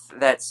myth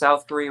that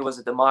South Korea was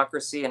a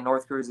democracy and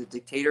North Korea was a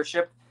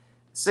dictatorship,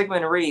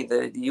 Syngman Rhee,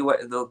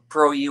 the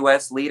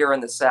pro-U.S. leader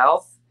in the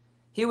South,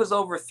 he was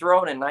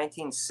overthrown in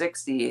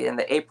 1960 in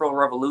the April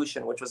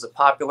Revolution, which was a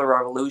popular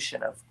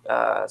revolution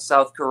of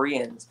South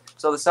Koreans.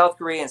 So the South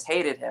Koreans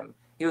hated him.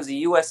 He was a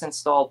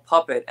U.S.-installed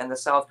puppet, and the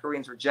South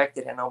Koreans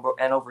rejected him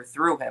and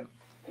overthrew him.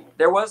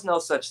 There was no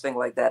such thing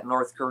like that in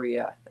North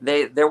Korea.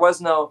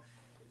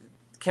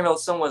 Kim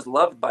Il-sung was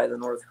loved by the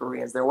North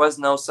Koreans. There was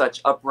no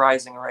such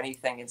uprising or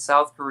anything. In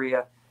South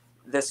Korea,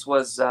 this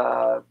was,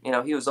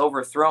 he was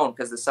overthrown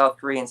because the South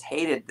Koreans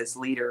hated this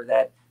leader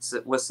that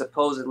was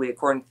supposedly,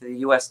 according to the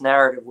U.S.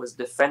 narrative, was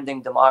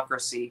defending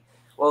democracy.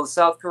 Well, the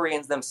South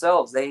Koreans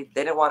themselves, they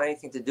didn't want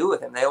anything to do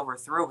with him. They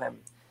overthrew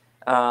him.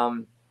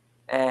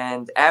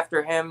 And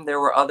after him, there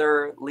were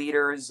other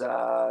leaders,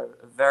 a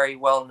very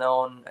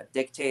well-known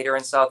dictator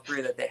in South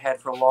Korea that they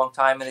had for a long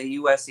time, and the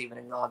U.S. even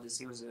acknowledges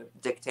he was a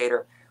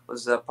dictator,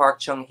 was Park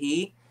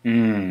Chung-hee.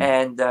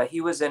 And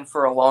he was in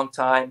for a long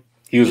time.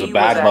 He was a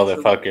bad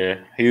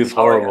motherfucker. He was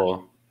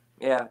horrible.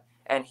 Yeah.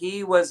 And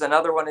he was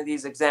another one of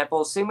these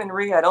examples. Syngman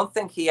Rhee, I don't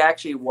think he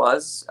actually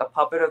was a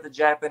puppet of the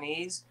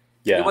Japanese.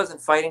 Yeah. He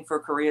wasn't fighting for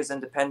Korea's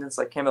independence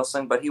like Kim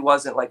Il-sung, but he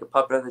wasn't like a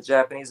puppet of the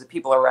Japanese. The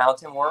people around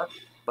him were.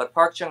 But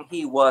Park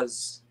Chung-hee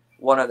was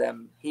one of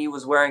them. He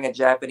was wearing a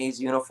Japanese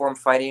uniform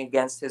fighting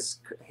against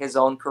his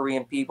own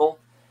Korean people.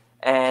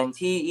 And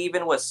he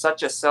even was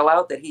such a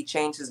sellout that he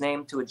changed his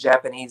name to a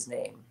Japanese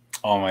name.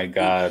 Oh my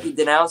God. He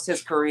denounced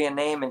his Korean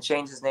name and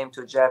changed his name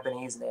to a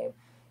Japanese name.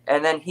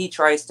 And then he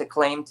tries to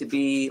claim to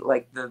be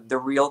like the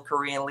real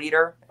Korean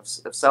leader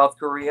of South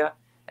Korea,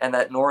 and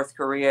that North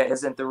Korea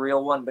isn't the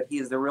real one, but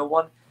he's the real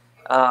one.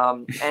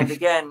 And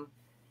again,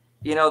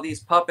 these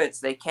puppets,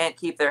 they can't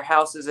keep their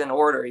houses in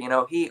order.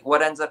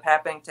 What ends up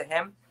happening to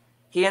him?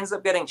 He ends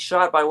up getting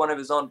shot by one of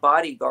his own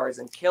bodyguards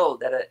and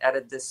killed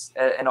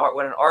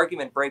when an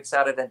argument breaks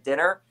out at a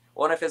dinner.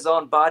 One of his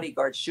own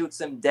bodyguards shoots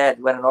him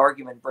dead when an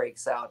argument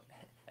breaks out.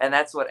 And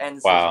that's what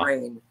ends his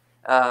reign.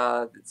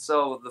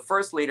 So the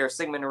first leader,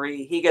 Syngman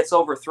Rhee, he gets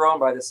overthrown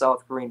by the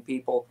South Korean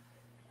people.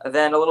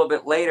 Then a little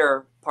bit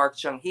later, Park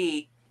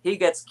Chung-hee, he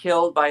gets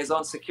killed by his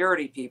own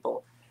security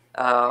people.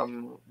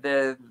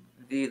 The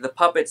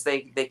puppets,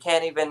 they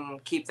can't even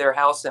keep their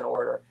house in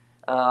order.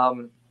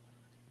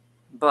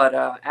 But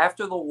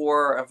after the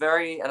war,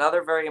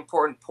 another very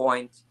important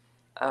point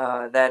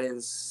that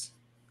is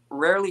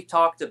rarely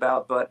talked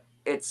about, but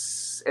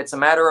it's a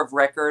matter of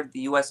record.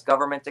 The U.S.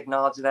 government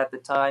acknowledged it at the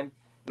time.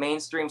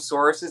 Mainstream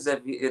sources,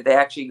 if they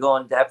actually go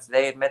in depth,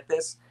 they admit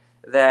this,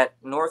 that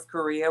North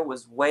Korea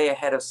was way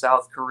ahead of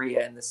South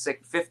Korea in the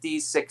 50s,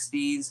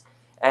 60s,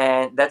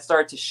 and that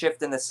started to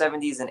shift in the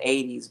 70s and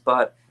 80s.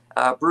 But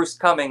Bruce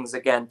Cummings,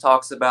 again,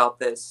 talks about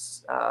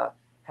this,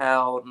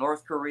 how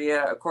North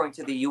Korea, according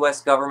to the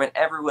U.S. government,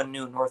 everyone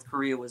knew North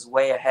Korea was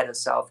way ahead of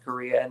South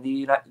Korea, and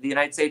the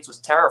United States was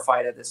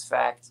terrified of this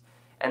fact.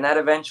 and that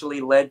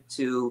eventually led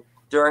to,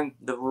 during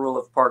the rule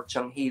of Park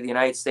Chung-hee, the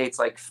United States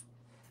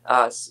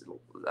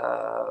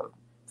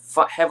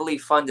heavily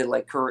funded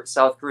like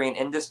South Korean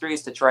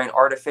industries to try and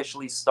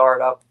artificially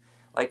start up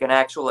like an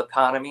actual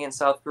economy in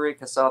South Korea,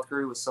 because South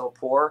Korea was so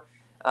poor,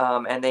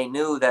 and they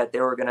knew that they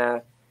were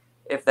gonna,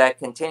 if that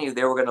continued,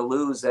 they were gonna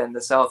lose, and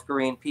the South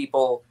Korean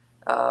people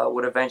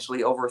would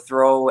eventually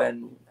overthrow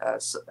and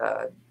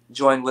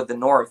join with the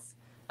North.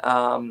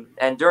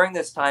 And during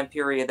this time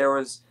period,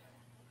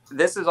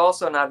 this is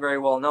also not very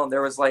well known.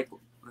 There was like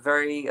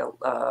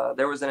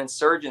there was an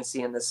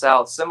insurgency in the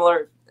South,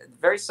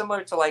 very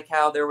similar to like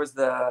how there was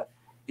the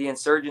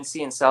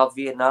insurgency in South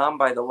Vietnam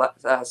by the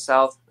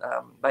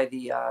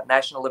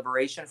National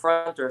Liberation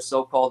Front, or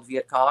so-called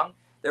Viet Cong.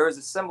 There was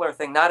a similar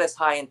thing, not as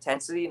high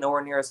intensity,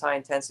 nowhere near as high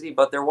intensity,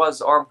 but there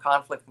was armed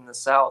conflict in the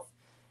South.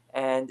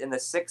 And in the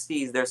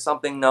 60s, there's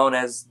something known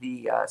as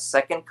the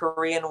Second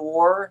Korean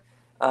War,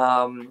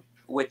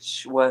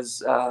 which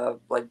was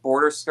like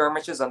border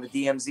skirmishes on the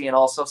DMZ, and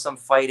also some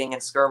fighting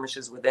and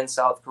skirmishes within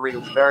South Korea.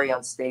 It was very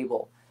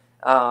unstable.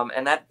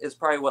 And that is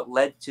probably what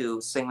led to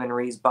Syngman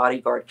Rhee's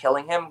bodyguard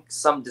killing him.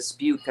 Some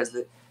dispute, because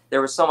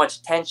there was so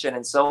much tension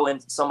and so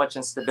much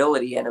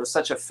instability, and it was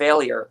such a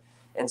failure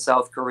in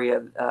South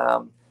Korea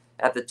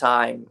at the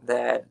time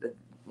that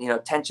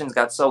tensions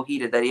got so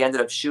heated that he ended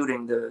up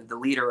shooting the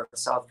leader of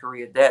South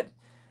Korea dead.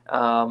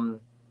 Yeah,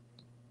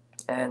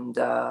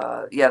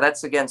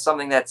 that's again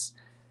something that's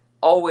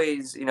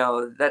always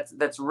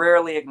that's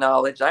rarely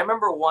acknowledged. I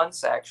remember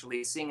once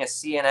actually seeing a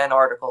CNN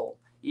article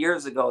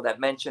years ago that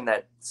mentioned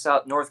that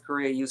North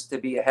Korea used to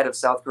be ahead of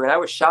South Korea. And I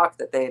was shocked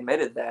that they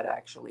admitted that,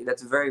 actually.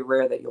 That's very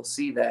rare that you'll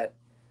see that.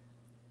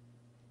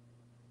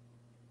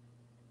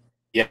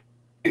 Yeah.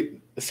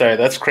 Sorry,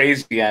 that's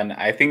crazy. And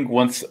I think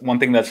one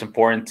thing that's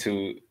important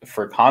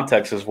for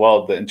context as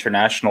well, the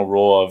international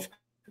role of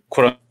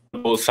quote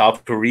unquote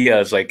South Korea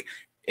is like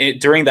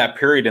during that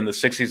period in the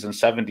 60s and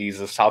 70s,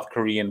 the South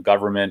Korean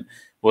government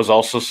was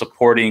also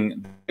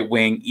supporting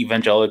right-wing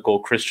evangelical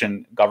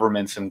Christian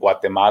governments in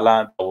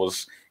Guatemala that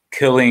was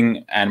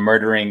killing and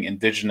murdering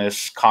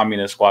indigenous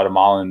communist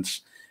Guatemalans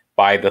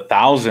by the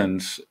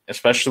thousands,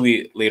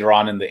 especially later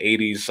on in the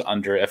 80s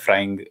under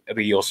Efraín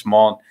Ríos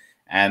Montt.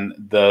 And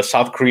the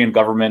South Korean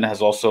government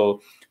has also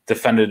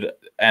defended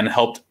and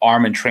helped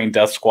arm and train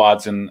death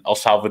squads in El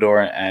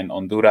Salvador and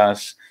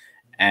Honduras.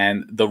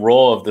 And the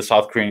role of the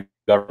South Korean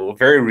government was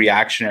very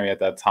reactionary at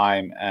that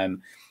time.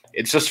 And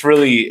it's just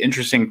really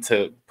interesting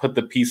to put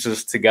the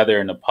pieces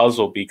together in a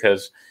puzzle,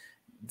 because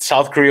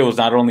South Korea was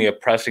not only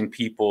oppressing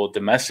people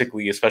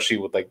domestically, especially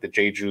with like the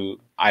Jeju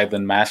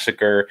Island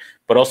massacre,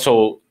 but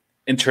also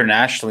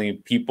internationally,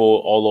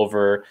 people all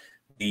over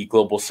the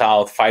global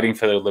South fighting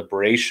for their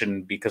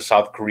liberation, because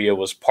South Korea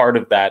was part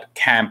of that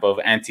camp of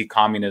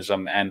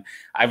anti-communism. And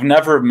I've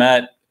never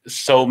met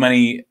so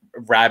many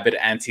rabid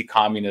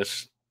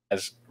anti-communists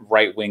as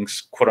right-wing,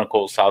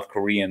 quote-unquote, South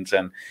Koreans.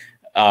 And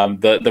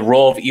the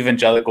role of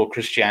evangelical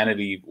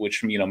Christianity,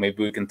 which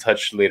maybe we can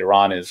touch later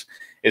on, is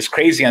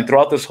crazy. And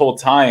throughout this whole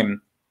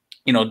time,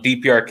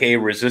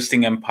 DPRK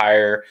resisting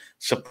empire,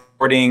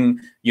 supporting,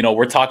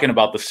 we're talking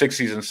about the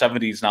 60s and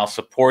 70s now,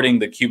 supporting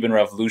the Cuban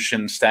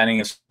Revolution, standing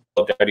in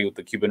solidarity with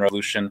the Cuban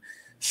Revolution,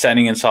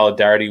 standing in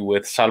solidarity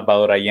with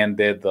Salvador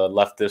Allende, the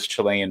leftist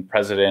Chilean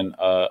president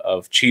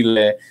of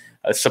Chile,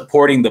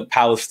 supporting the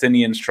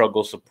Palestinian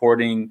struggle,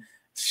 supporting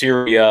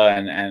Syria.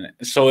 And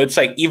so it's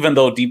like, even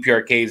though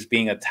DPRK is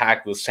being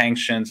attacked with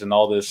sanctions and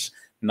all this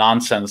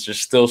nonsense, they're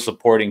still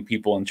supporting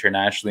people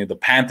internationally. The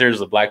Panthers,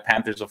 the Black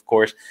Panthers, of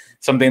course,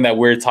 something that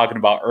we were talking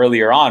about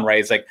earlier on, right?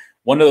 It's like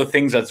one of the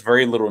things that's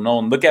very little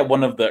known. Look at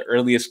one of the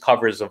earliest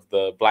covers of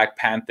the Black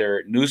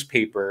Panther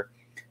newspaper,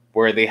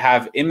 where they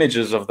have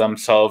images of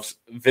themselves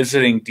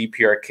visiting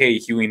DPRK,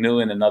 Huey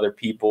Newton and other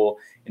people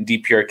in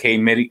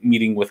DPRK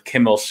meeting with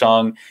Kim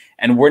Il-sung.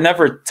 And we're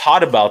never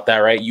taught about that,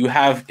 right? You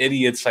have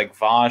idiots like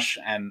Vosh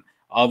and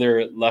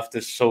other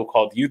leftist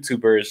so-called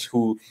YouTubers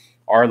who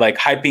are like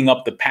hyping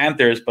up the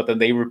Panthers, but then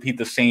they repeat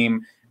the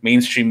same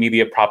mainstream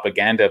media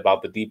propaganda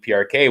about the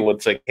DPRK. Well,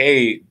 it's like,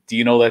 hey, do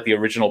you know that the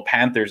original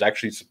Panthers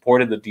actually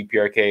supported the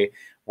DPRK,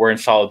 were in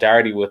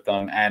solidarity with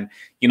them? And,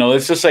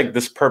 it's just like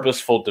this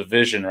purposeful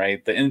division,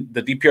 right? The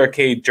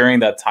DPRK during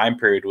that time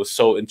period was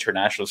so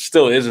international,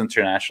 still is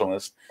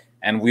internationalist,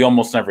 and we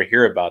almost never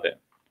hear about it.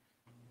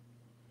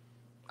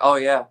 Oh,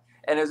 yeah.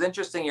 And it was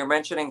interesting you're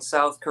mentioning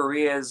South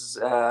Korea's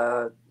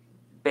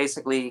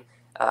basically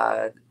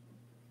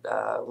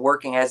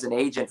working as an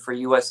agent for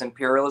U.S.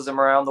 imperialism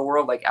around the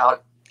world, like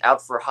out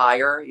for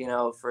hire,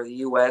 for the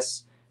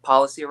U.S.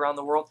 policy around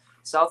the world.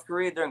 South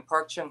Korea during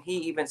Park Chung-hee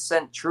even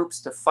sent troops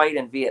to fight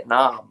in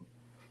Vietnam.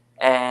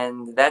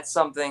 And that's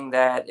something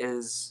that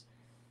is,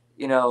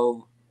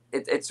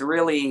 it's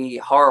really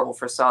horrible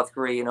for South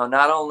Korea.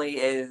 Not only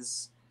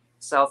is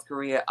South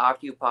Korea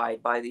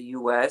occupied by the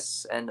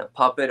U.S. and a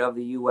puppet of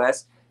the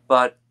U.S.,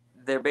 but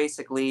they're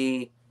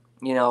basically,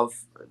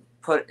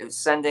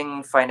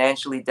 sending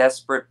financially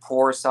desperate,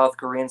 poor South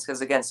Koreans,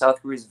 because again,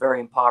 South Korea is very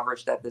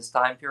impoverished at this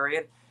time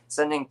period,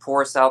 sending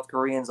poor South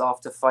Koreans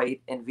off to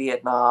fight in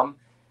Vietnam.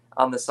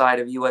 on the side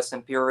of U.S.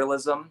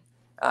 imperialism.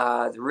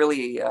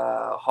 Really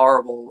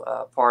horrible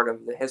part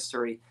of the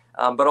history.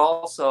 But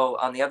also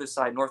on the other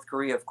side, North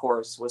Korea, of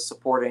course, was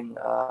supporting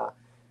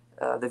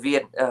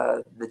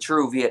the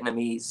true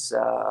Vietnamese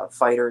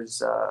fighters,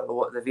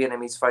 the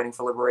Vietnamese fighting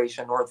for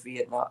liberation, North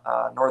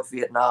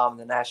Vietnam,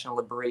 the National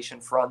Liberation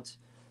Front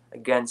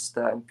against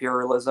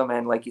imperialism,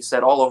 and like you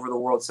said, all over the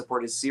world,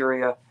 supported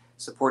Syria,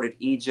 supported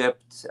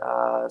Egypt,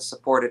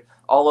 supported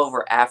all over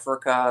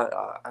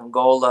Africa,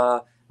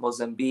 Angola,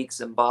 Mozambique,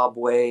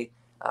 Zimbabwe,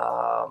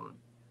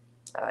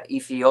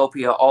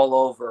 Ethiopia, all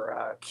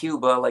over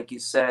Cuba, like you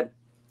said,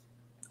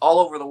 all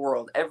over the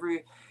world.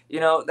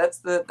 That's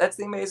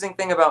the amazing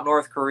thing about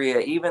North Korea.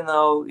 Even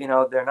though,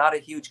 they're not a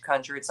huge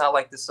country, it's not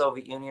like the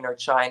Soviet Union or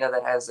China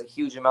that has a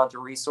huge amount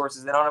of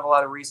resources. They don't have a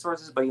lot of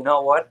resources, but you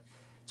know what?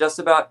 Just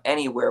about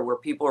anywhere where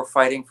people are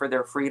fighting for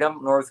their freedom,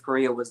 North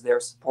Korea was there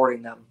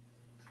supporting them.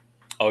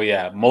 Oh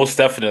yeah, most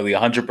definitely,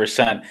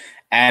 100%.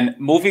 And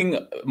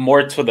moving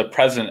more to the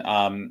present,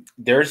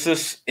 there's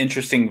this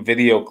interesting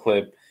video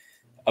clip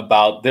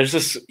there's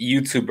this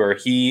YouTuber.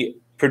 He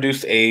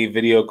produced a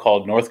video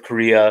called North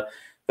Korea,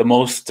 the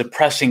most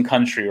depressing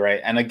country,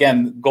 right? And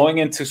again, going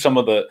into some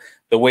of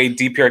the way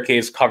DPRK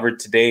is covered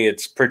today,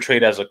 it's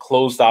portrayed as a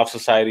closed off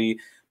society,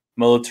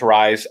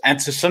 militarized, and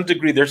to some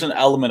degree, there's an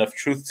element of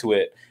truth to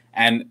it.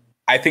 And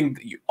I think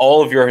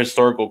all of your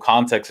historical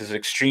context is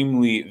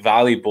extremely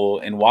valuable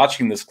in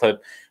watching this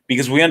clip,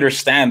 because we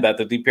understand that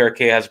the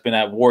DPRK has been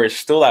at war, is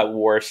still at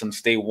war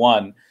since day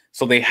one.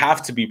 So they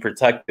have to be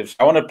protective. So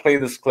I want to play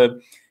this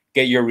clip,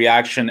 get your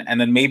reaction, and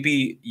then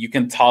maybe you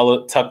can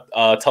tell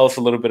us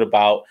a little bit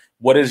about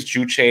what is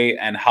Juche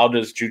and how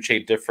does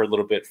Juche differ a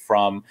little bit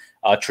from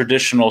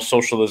traditional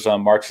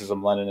socialism,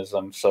 Marxism,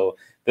 Leninism. So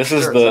this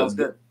is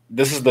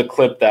the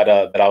clip that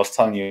I was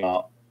telling you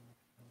about.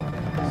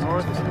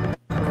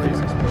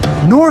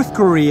 North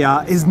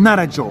Korea is not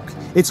a joke.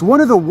 It's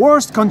one of the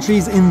worst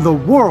countries in the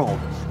world.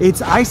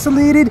 It's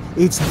isolated,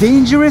 it's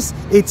dangerous,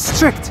 it's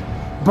strict.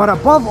 But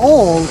above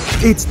all,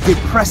 it's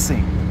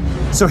depressing.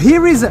 So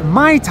here is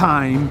my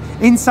time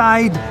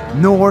inside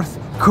North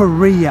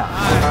Korea.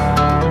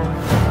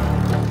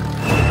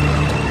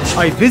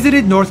 I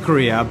visited North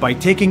Korea by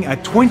taking a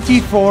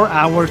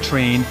 24-hour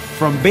train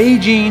from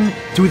Beijing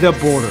to the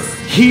border.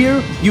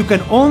 Here, you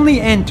can only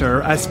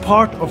enter as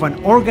part of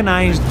an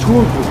organized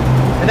tour group.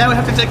 And now we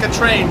have to take a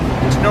train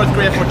to North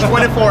Korea for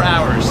 24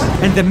 hours.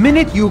 And the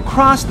minute you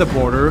cross the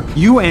border,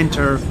 you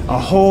enter a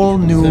whole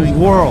new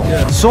world.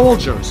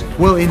 Soldiers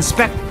will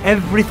inspect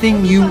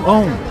everything you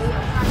own.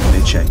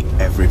 They check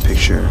every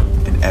picture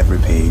and every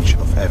page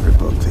of every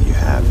book that you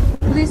have.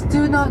 Please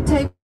do not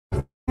take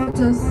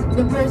photos of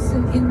the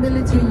person in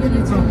military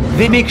uniform.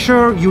 They make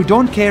sure you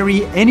don't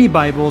carry any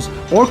Bibles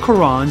or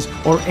Qurans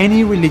or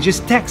any religious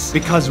texts,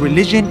 because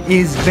religion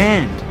is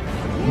banned.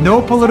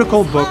 No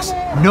political books,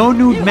 no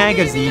nude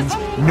magazines,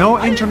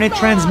 no internet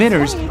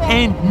transmitters,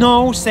 and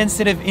no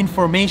sensitive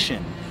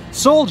information.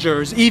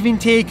 Soldiers even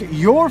take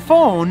your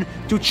phone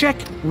to check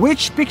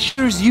which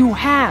pictures you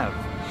have.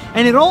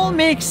 And it all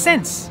makes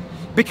sense,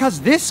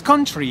 because this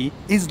country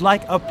is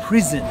like a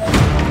prison.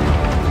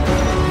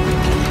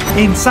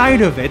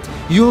 Inside of it,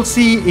 you'll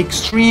see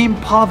extreme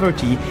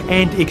poverty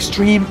and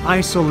extreme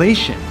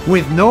isolation,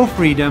 with no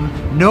freedom,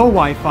 no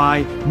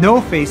Wi-Fi, no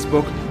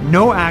Facebook,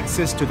 no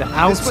access to the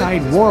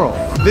outside world.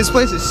 This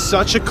place is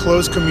such a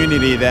closed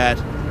community that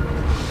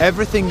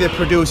everything they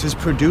produce is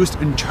produced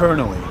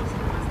internally,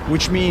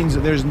 which means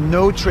there's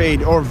no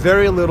trade or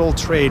very little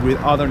trade with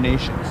other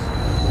nations.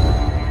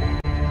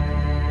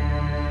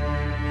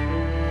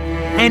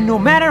 And no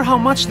matter how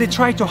much they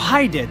try to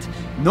hide it,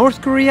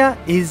 North Korea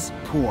is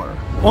poor.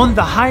 On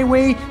the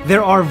highway,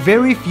 there are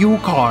very few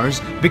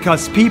cars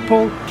because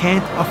people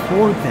can't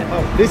afford them.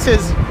 Oh, this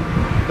is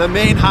the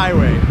main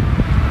highway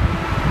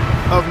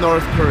of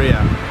North Korea,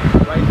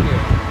 right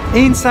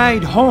here.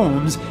 Inside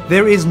homes,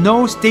 there is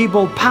no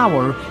stable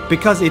power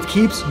because it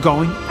keeps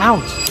going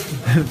out.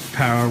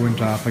 Power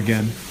went off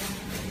again.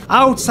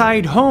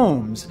 Outside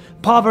homes,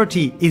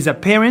 poverty is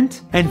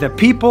apparent and the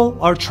people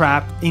are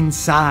trapped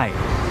inside.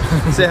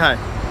 Say hi.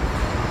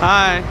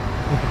 Hi.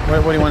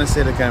 What do you want to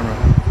say to the camera?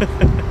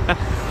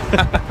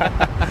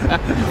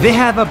 They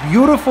have a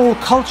beautiful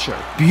culture,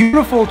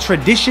 beautiful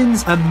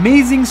traditions,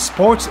 amazing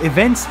sports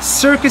events,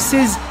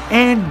 circuses,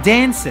 and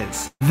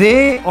dances.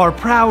 They are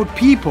proud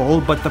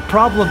people, but the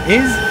problem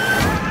is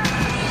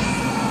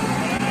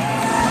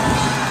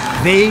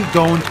they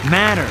don't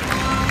matter.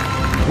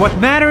 What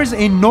matters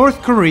in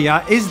North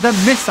Korea is the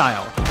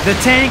missile, the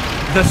tank,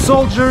 the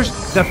soldiers,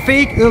 the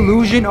fake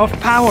illusion of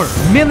power.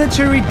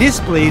 Military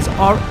displays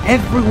are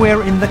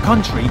everywhere in the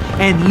country,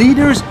 and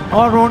leaders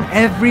are on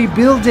every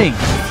building.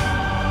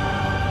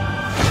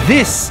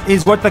 This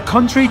is what the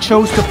country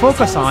chose to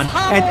focus on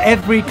at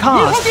every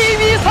cost.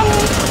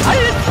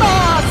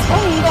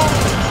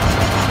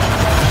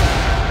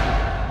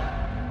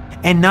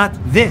 And not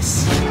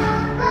this.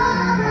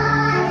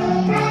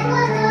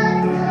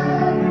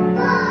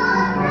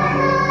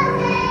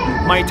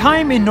 My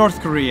time in North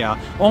Korea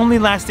only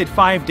lasted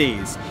 5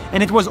 days,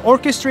 and it was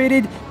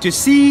orchestrated to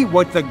see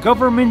what the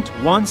government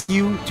wants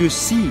you to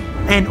see.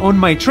 And on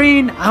my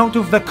train out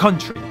of the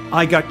country,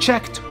 I got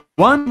checked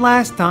one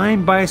last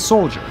time by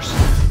soldiers.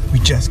 We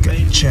just got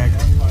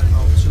checked.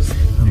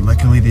 And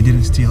luckily they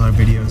didn't steal our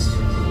videos.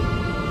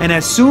 And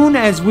as soon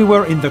as we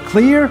were in the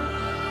clear,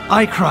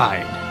 I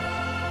cried.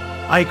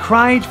 I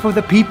cried for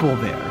the people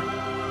there.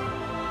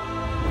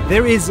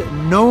 There is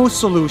no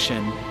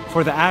solution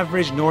for the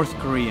average North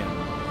Korean.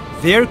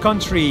 Their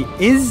country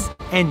is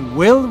and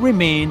will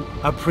remain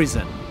a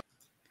prison.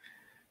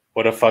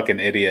 What a fucking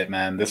idiot,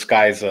 man. This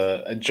guy's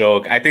a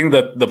joke. I think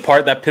the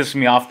part that pissed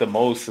me off the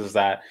most is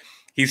that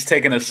he's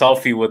taking a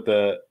selfie with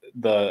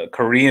the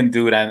Korean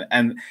dude,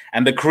 and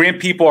the Korean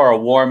people are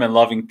warm and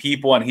loving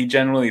people, and he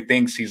generally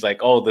thinks he's like,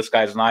 oh, this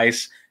guy's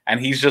nice, and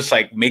he's just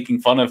like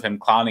making fun of him,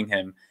 clowning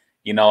him.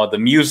 You know, the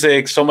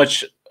music, so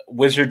much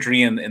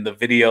wizardry in the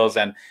videos,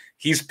 and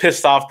he's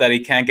pissed off that he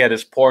can't get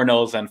his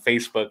pornos and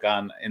Facebook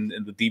on in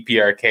the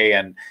DPRK,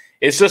 and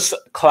it's just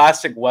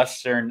classic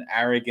Western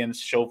arrogance,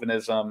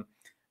 chauvinism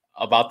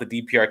about the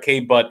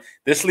DPRK. But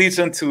this leads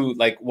into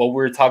like what we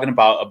were talking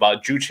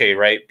about Juche,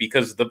 right?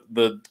 Because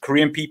the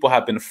Korean people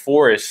have been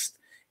forced,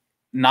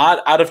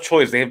 not out of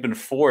choice, they have been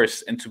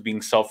forced into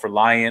being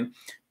self-reliant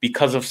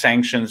because of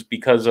sanctions,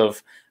 because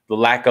of the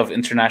lack of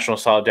international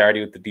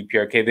solidarity with the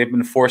DPRK. They've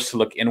been forced to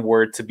look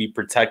inward to be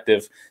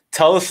protective.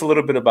 Tell us a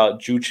little bit about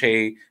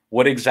Juche,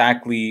 what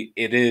exactly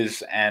it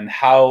is, and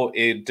how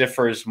it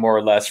differs more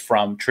or less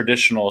from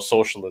traditional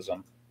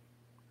socialism.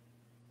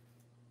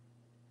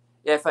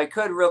 Yeah, if I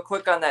could, real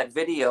quick on that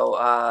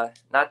video,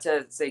 not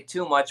to say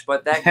too much,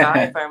 but that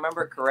guy, if I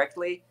remember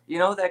correctly, you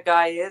know who that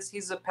guy is?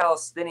 He's a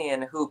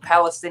Palestinian who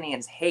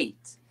Palestinians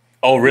hate.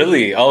 Oh,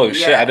 really? Oh,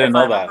 shit, I didn't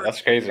know that. Remember,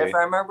 that's crazy. If I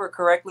remember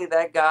correctly,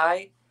 that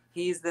guy,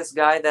 he's this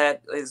guy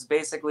that is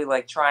basically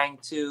like trying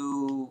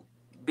to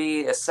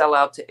be a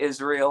sellout to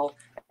Israel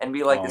and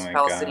be like this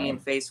Palestinian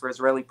face for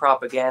Israeli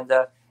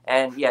propaganda.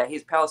 And yeah,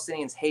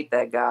 Palestinians hate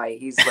that guy.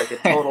 He's like a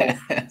total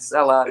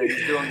sellout. And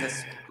he's doing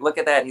this. Look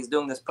at that. He's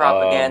doing this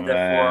propaganda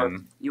for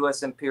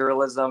U.S.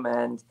 imperialism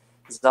and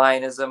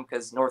Zionism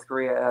because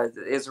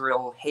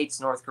Israel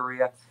hates North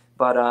Korea.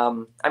 But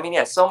I mean,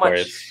 yeah, so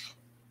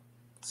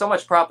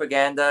much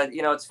propaganda.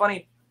 You know, it's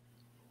funny.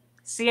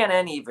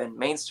 CNN, even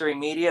mainstream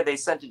media, they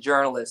sent a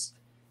journalist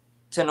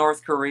to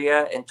North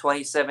Korea in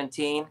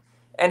 2017,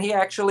 and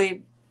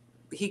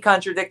he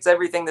contradicts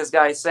everything this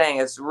guy is saying.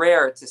 It's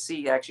rare to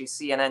see actually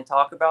CNN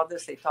talk about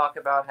this. They talk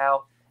about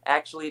how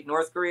actually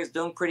North Korea is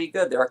doing pretty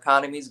good. Their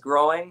economy is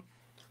growing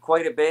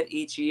quite a bit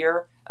each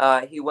year.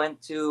 He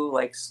went to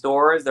like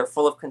stores, they're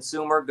full of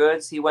consumer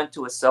goods. He went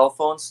to a cell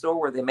phone store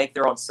where they make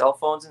their own cell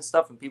phones and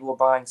stuff, and people are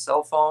buying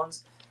cell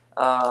phones.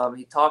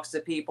 He talks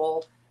to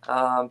people.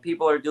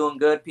 People are doing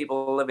good.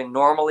 People are living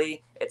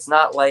normally. It's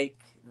not like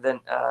they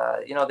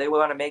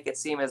want to make it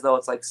seem as though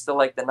it's like still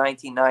like the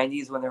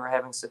 1990s when they were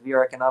having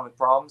severe economic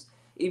problems.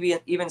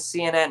 Even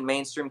CNN,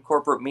 mainstream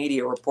corporate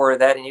media,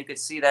 reported that, and you could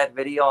see that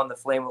video on the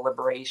Flame of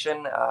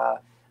Liberation.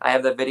 I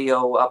have the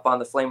video up on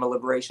the Flame of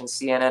Liberation.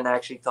 CNN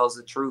actually tells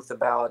the truth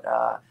about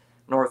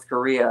North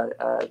Korea.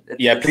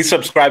 Please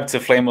subscribe to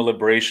Flame of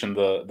Liberation.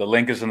 The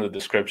link is in the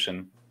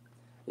description.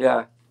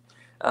 Yeah,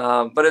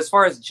 but as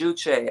far as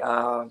Juche,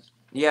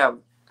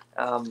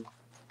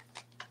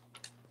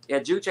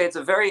 Juche, it's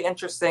a very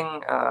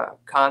interesting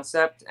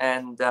concept,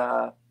 and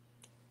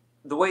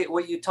the way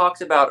what you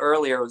talked about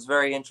earlier was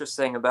very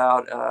interesting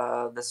about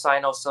the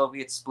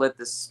Sino-Soviet split,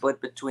 the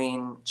split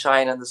between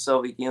China and the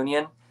Soviet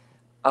Union.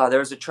 There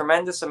was a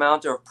tremendous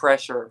amount of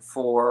pressure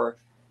for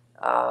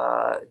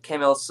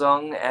Kim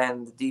Il-sung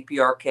and the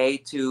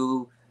DPRK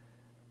to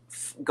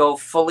go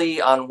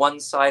fully on one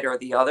side or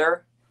the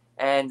other,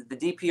 and the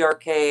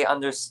DPRK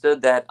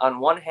understood that on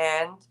one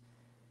hand,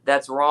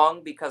 that's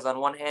wrong because on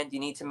one hand you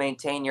need to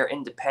maintain your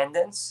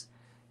independence,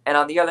 and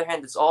on the other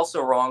hand it's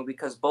also wrong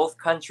because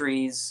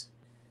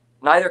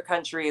neither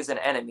country is an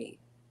enemy.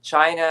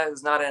 China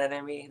is not an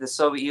enemy, the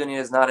Soviet Union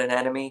is not an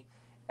enemy,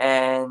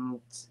 and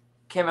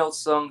Kim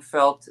Il-sung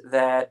felt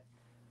that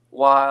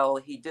while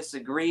he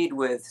disagreed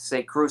with,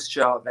 say,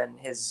 Khrushchev and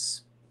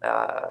his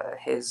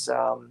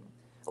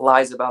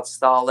lies about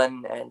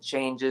Stalin and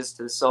changes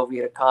to the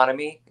Soviet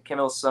economy, Kim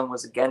Il-sung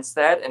was against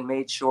that and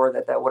made sure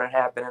that that wouldn't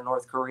happen in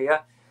North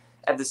Korea.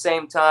 At the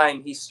same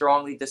time, he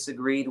strongly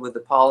disagreed with the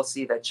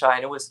policy that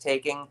China was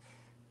taking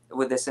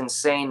with this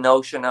insane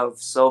notion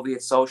of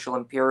Soviet social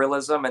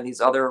imperialism and these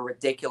other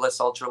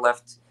ridiculous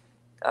ultra-left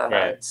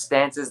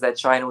stances that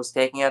China was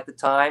taking at the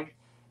time.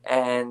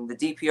 And the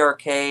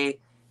DPRK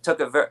took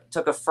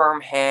a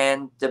firm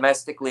hand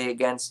domestically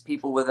against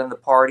people within the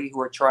party who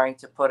were trying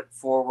to put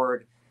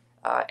forward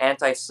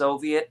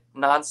anti-Soviet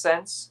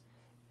nonsense.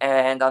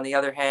 And on the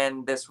other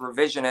hand, this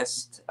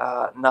revisionist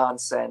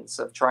nonsense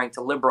of trying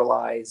to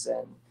liberalize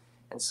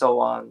and so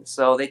on.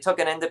 So they took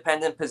an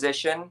independent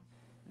position.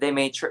 They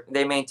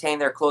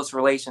maintained their close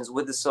relations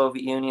with the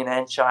Soviet Union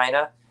and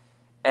China.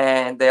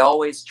 And they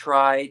always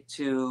tried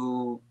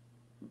to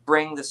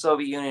bring the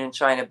Soviet Union and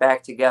China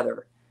back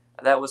together.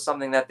 That was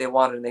something that they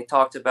wanted. And they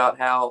talked about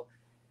how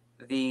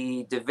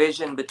the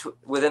division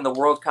within the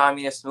world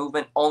communist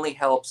movement only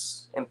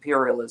helps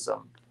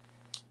imperialism.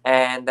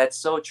 And that's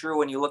so true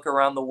when you look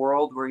around the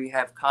world where you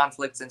have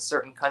conflicts in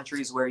certain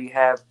countries where you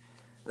have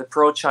the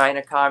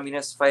pro-China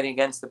communists fighting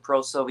against the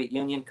pro-Soviet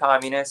Union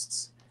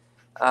communists,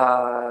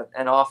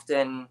 and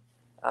often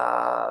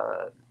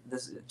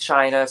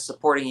China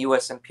supporting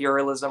U.S.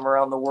 imperialism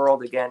around the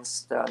world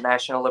against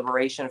national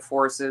liberation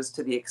forces,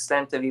 to the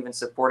extent of even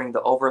supporting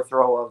the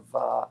overthrow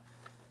of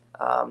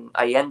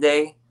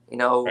Allende. You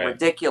know, Right.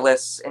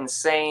 ridiculous,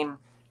 insane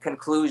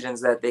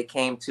conclusions that they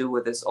came to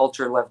with this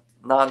ultra-left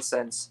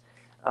nonsense.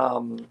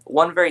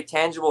 One very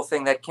tangible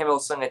thing that Kim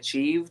Il-sung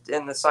achieved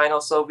in the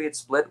Sino-Soviet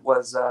split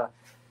was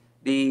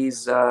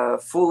these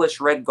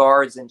foolish Red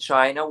Guards in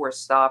China were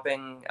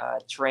stopping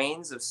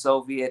trains of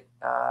Soviet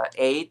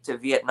aid to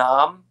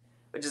Vietnam,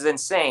 which is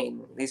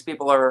insane. These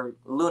people are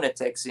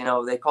lunatics. You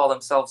know, they call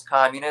themselves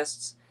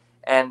communists,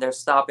 and they're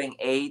stopping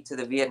aid to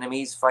the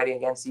Vietnamese fighting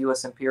against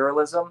U.S.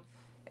 imperialism.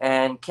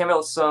 And Kim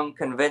Il-sung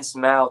convinced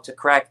Mao to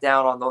crack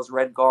down on those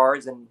Red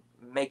Guards and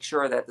make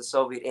sure that the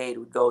Soviet aid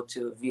would go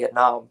to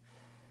Vietnam.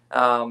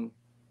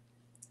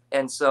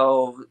 And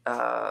so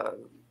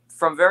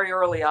from very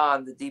early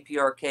on, the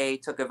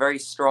DPRK took a very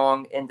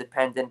strong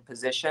independent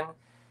position.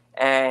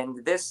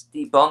 And this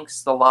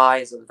debunks the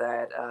lies of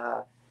that.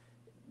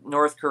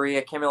 North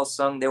Korea, Kim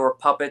Il-sung, they were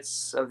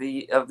puppets of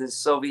the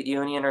Soviet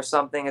Union or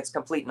something. It's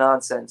complete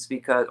nonsense,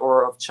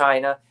 or of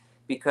China,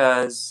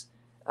 because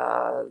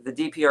the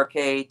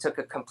DPRK took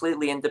a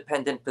completely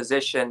independent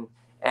position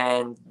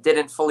and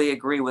didn't fully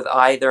agree with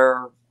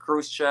either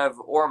Khrushchev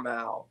or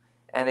Mao,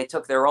 and they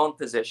took their own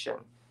position.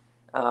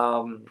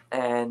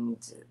 And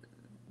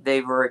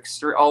they were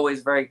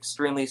always very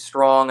extremely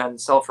strong on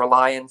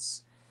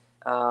self-reliance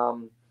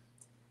and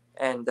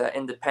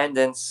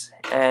independence.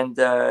 And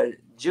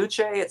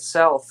Juche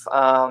itself,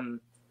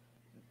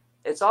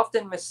 it's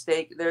often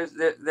mistaken.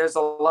 There's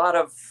a lot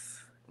of,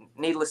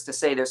 needless to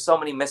say, there's so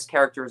many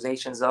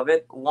mischaracterizations of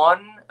it.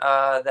 One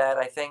that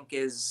I think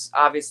is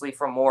obviously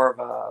from more of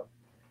a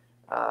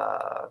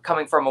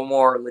coming from a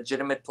more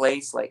legitimate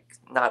place, like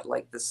not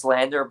like the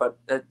slander, but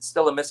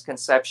still a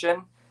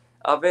misconception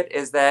of it,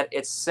 is that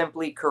it's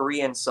simply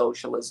Korean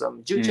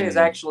socialism. Juche is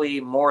actually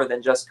more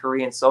than just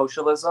Korean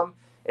socialism.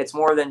 It's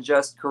more than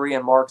just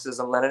Korean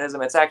Marxism,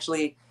 Leninism. It's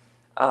actually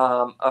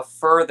a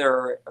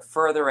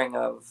furthering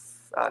of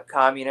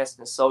communist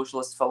and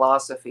socialist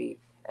philosophy,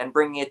 and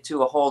bringing it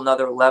to a whole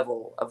nother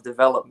level of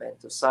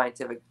development, of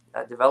scientific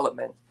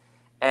development.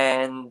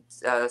 And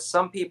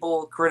some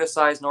people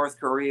criticize North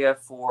Korea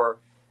for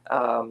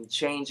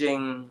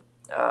changing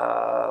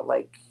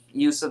like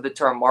use of the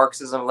term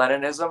Marxism,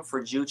 Leninism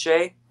for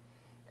Juche.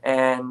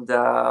 And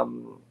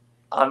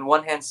on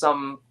one hand,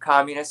 some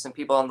communists and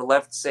people on the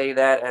left say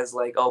that as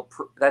like, oh,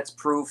 that's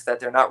proof that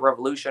they're not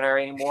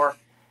revolutionary anymore.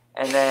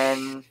 And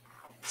then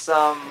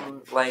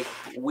some like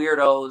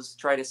weirdos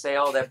try to say,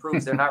 oh, that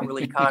proves they're not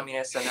really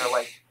communists and they're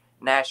like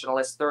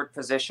nationalist, third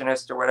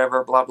positionist or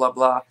whatever, blah, blah,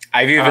 blah.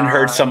 I've even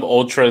heard some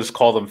ultras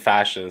call them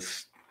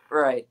fascists.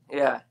 Right,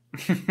 yeah.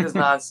 It's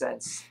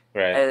nonsense.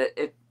 Right.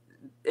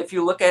 If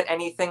you look at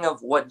anything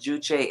of what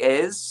Juche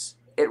is,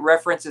 it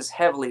references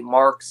heavily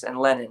Marx and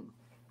Lenin.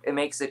 It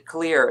makes it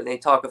clear. They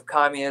talk of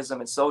communism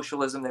and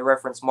socialism. They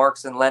reference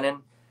Marx and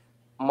Lenin.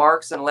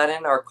 Marx and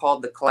Lenin are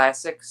called the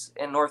classics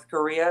in North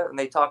Korea. And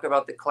they talk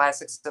about the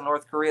classics in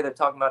North Korea. They're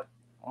talking about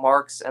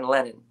Marx and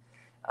Lenin.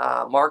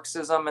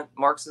 Marxism,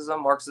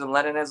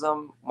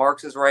 Leninism,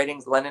 Marx's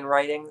writings,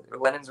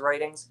 Lenin's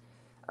writings,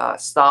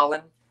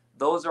 Stalin.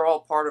 Those are all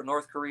part of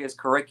North Korea's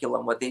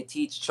curriculum, what they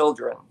teach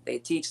children. They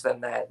teach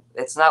them that.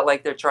 It's not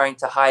like they're trying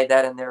to hide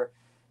that in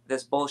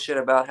this bullshit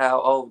about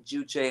how, oh,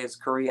 Juche is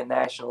Korean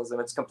nationalism.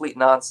 It's complete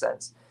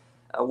nonsense.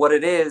 What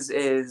it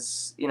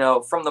is, you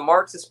know, from the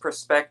Marxist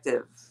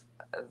perspective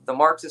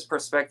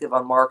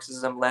on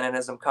Marxism,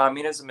 Leninism,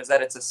 communism is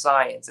that it's a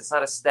science. It's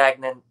not a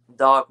stagnant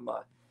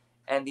dogma.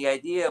 And the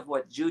idea of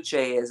what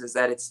Juche is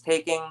that it's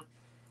taking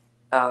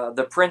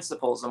the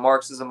principles of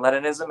Marxism,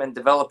 Leninism and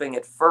developing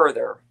it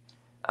further.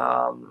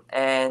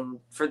 And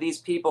for these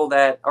people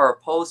that are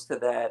opposed to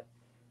that,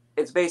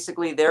 it's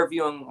basically they're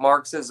viewing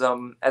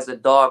Marxism as a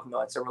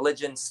dogma. It's a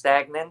religion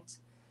stagnant.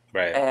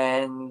 Right.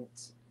 And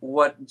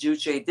what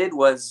Juche did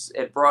was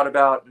it brought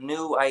about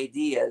new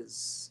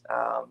ideas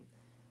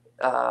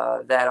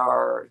that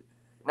are...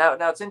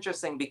 Now it's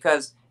interesting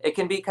because it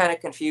can be kind of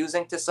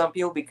confusing to some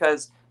people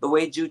because the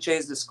way Juche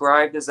is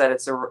described is that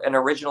it's an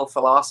original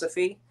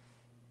philosophy.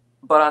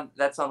 But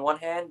that's on one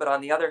hand, but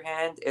on the other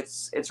hand,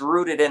 it's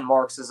rooted in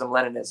Marxism,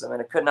 Leninism, and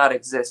it could not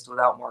exist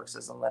without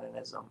Marxism,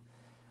 Leninism.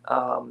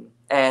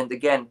 And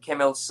again, Kim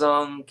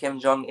Il-sung, Kim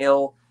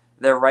Jong-il,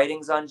 their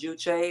writings on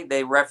Juche,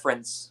 they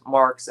reference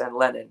Marx and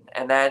Lenin,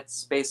 and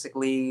that's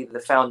basically the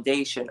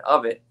foundation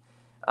of it.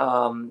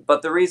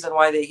 But the reason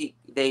why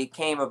they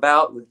came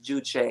about with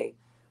Juche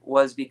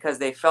was because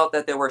they felt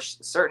that there were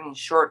certain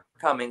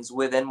shortcomings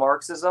within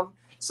Marxism,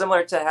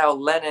 similar to how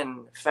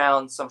Lenin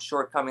found some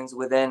shortcomings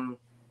within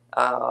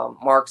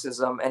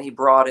Marxism, and he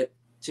brought it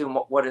to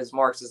what is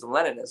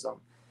Marxism-Leninism.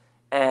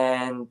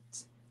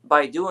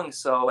 by doing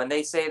so, and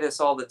they say this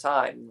all the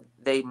time,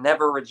 they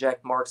never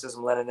reject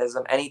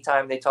Marxism-Leninism.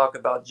 Anytime they talk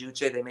about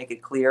Juche, they make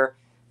it clear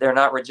they're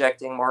not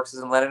rejecting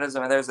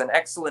Marxism-Leninism. And there's an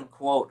excellent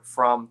quote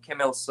from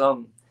Kim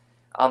Il-sung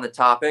on the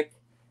topic.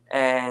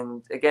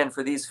 And again,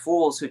 for these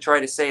fools who try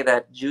to say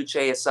that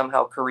Juche is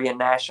somehow Korean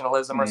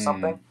nationalism or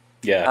something,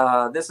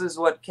 this is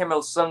what Kim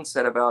Il-sung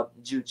said about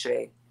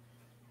Juche.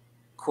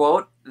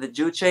 Quote, "The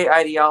Juche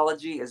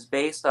ideology is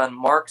based on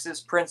Marx's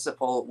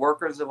principle,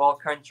 workers of all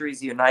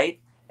countries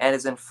unite, and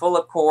is in full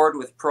accord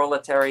with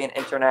proletarian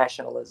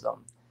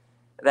internationalism."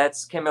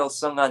 That's Kim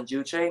Il-sung on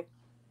Juche.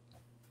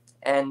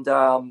 And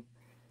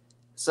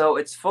so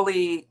it's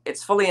fully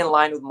in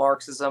line with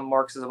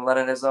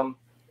Marxism-Leninism.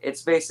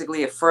 It's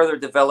basically a further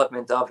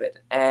development of it.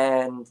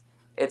 And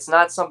it's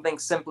not something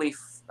simply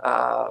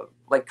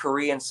like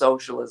Korean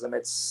socialism.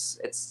 It's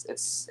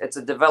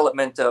a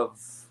development of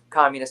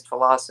communist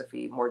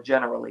philosophy more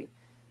generally.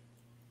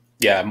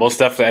 Yeah, most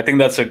definitely. I think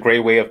that's a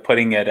great way of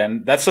putting it.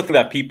 And that's something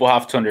that people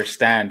have to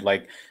understand.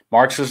 Like,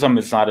 Marxism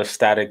is not a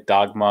static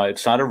dogma.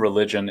 It's not a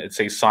religion. It's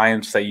a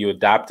science that you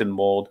adapt and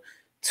mold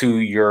to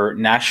your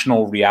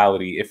national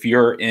reality. If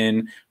you're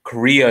in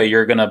Korea,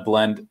 you're going to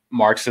blend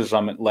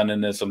Marxism and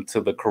Leninism to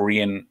the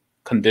Korean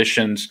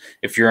conditions.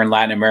 If you're in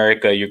Latin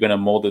America, you're going to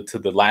mold it to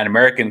the Latin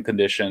American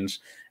conditions,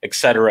 et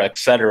cetera, et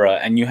cetera.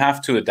 And you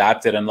have to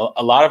adapt it. And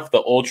a lot of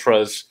the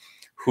ultras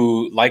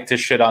who like to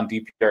shit on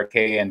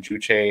DPRK and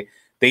Juche,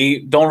 they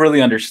don't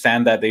really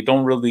understand that. They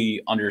don't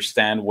really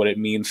understand what it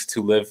means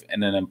to live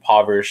in an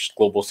impoverished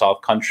global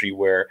South country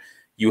where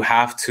you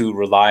have to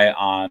rely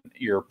on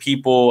your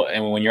people.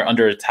 And when you're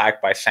under attack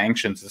by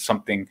sanctions, it's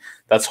something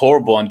that's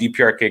horrible. And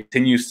DPRK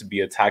continues to be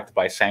attacked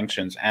by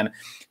sanctions. And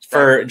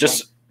for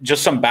just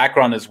some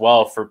background as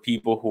well, for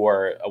people who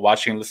are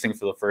watching and listening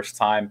for the first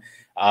time,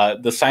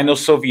 the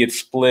Sino-Soviet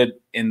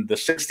split in the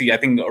 60s, I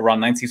think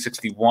around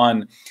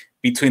 1961,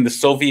 between the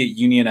Soviet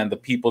Union and the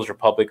People's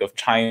Republic of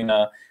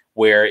China,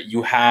 where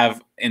you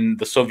have in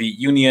the Soviet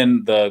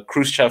Union the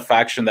Khrushchev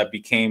faction that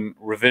became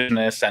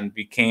revisionist and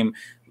became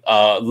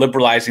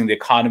liberalizing the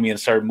economy and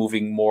started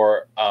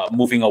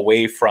moving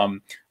away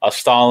from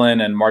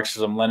Stalin and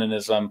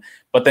Marxism-Leninism.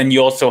 But then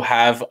you also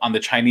have on the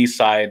Chinese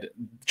side,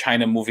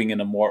 China moving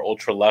in a more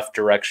ultra-left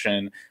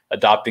direction,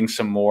 adopting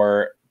some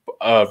more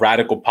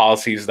radical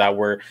policies that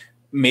were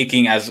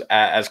making, as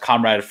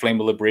Comrade Flame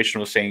of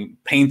Liberation was saying,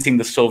 painting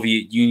the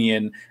Soviet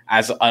Union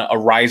as a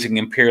rising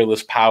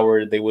imperialist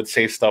power. They would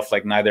say stuff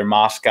like neither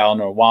Moscow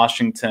nor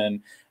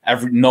Washington,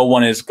 no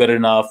one is good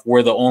enough,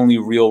 we're the only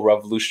real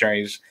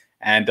revolutionaries.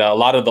 And a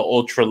lot of the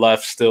ultra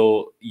left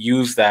still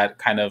use that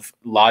kind of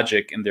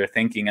logic in their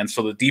thinking. And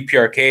so the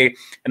DPRK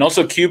and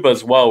also Cuba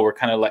as well were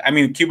kind of like, I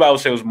mean, Cuba, I would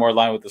say, was more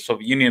aligned with the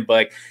Soviet Union, but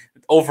like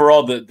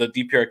overall, the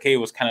DPRK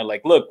was kind of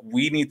like, look,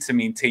 we need to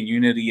maintain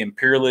unity.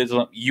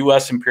 Imperialism,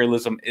 U.S.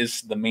 imperialism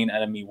is the main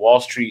enemy.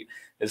 Wall Street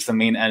is the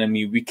main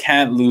enemy. We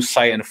can't lose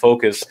sight and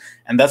focus.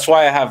 And that's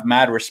why I have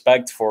mad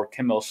respect for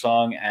Kim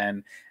Il-sung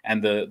and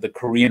the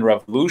Korean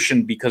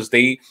Revolution, because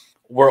they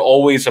were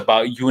always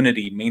about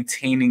unity,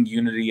 maintaining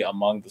unity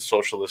among the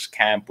socialist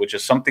camp, which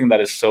is something that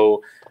is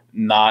so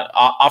not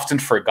often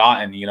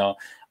forgotten, you know.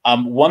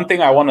 One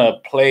thing I want to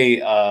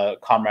play,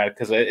 Comrade,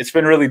 because it's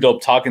been really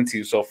dope talking to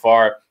you so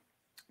far.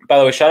 By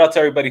the way, shout out to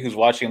everybody who's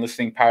watching and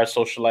listening,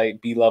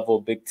 Parasocialite,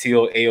 B-Level, Big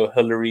Teal, AO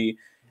Hillary,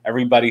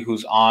 everybody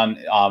who's on.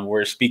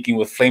 We're speaking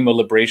with Flame of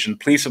Liberation.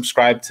 Please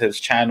subscribe to his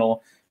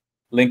channel.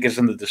 Link is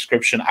in the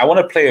description. I want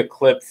to play a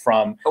clip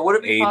from. But would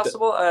it be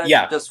possible,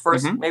 just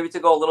first maybe to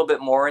go a little bit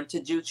more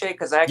into Juche,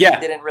 because I actually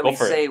didn't really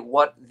say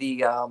what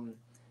the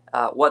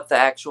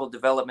actual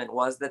development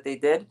was that they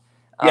did.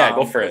 Yeah,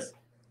 go for it.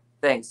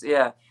 Thanks.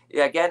 Yeah.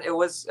 Again, it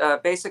was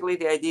basically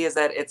the idea is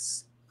that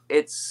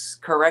it's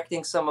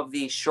correcting some of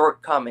the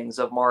shortcomings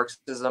of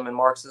Marxism and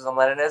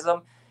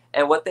Marxism-Leninism.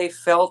 And what they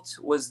felt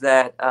was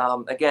that,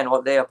 again,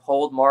 what they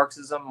uphold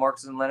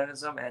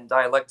Marxism-Leninism, and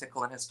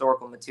dialectical and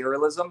historical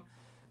materialism.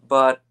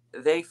 But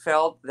they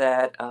felt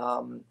that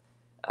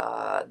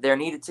there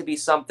needed to be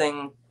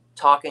something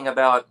talking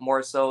about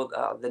more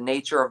so the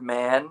nature of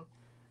man.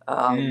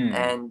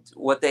 And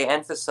what they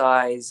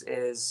emphasize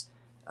is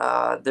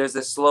there's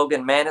this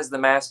slogan, man is the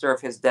master of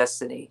his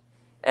destiny.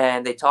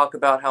 And they talk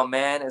about how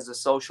man is a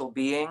social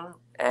being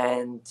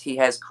and he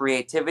has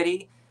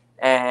creativity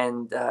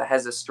and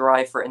has a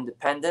strive for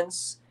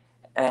independence.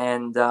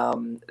 And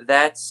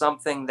that's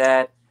something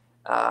that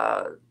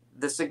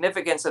the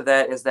significance of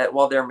that is that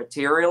while they're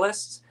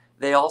materialists,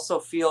 they also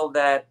feel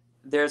that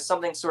there's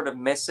something sort of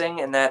missing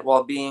in that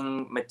while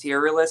being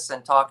materialists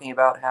and talking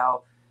about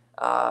how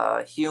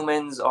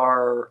humans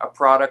are a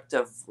product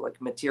of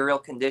like material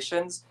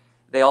conditions,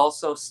 they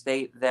also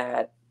state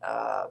that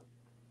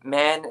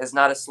man is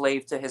not a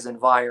slave to his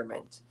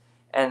environment,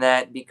 and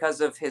that because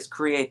of his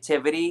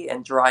creativity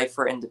and drive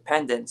for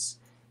independence,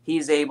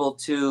 he's able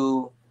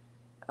to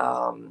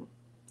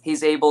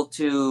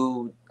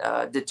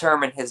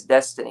determine his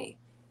destiny,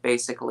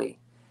 basically.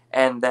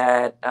 And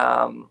that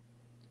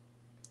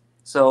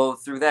so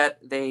through that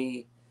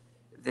they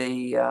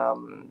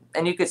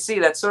and you could see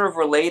that's sort of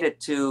related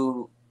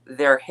to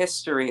their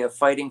history of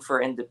fighting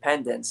for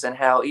independence, and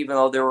how even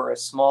though they were a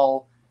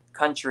small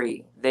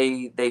country,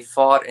 they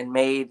fought and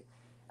made.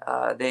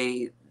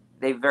 They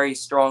very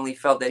strongly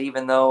felt that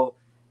even though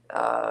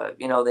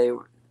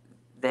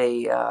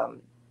they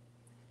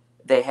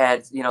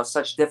had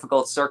such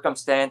difficult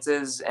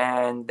circumstances,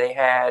 and they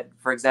had,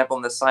 for example,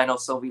 in the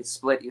Sino-Soviet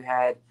split, you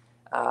had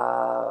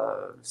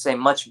say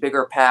much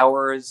bigger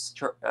powers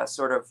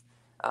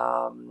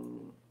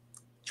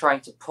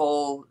trying to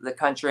pull the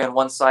country on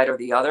one side or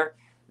the other.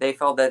 They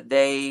felt that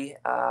they're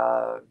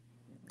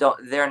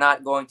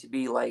not going to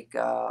be like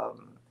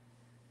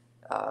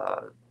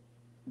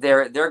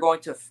they're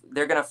going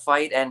to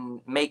fight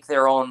and make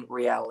their own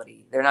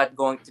reality. They're not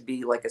going to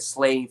be like a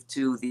slave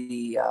to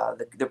the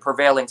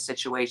prevailing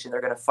situation.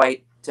 They're going to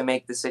fight to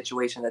make the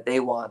situation that they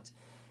want.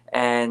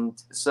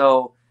 And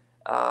so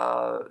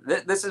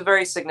this is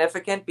very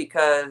significant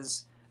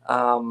because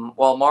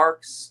while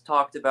Marx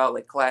talked about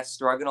like class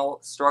struggle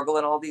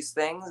and all these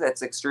things,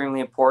 that's extremely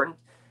important.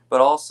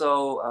 But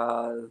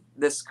also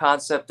this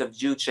concept of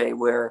Juche,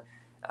 where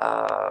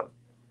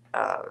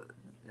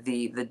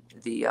the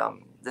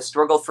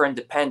struggle for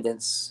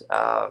independence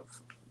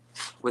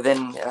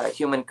within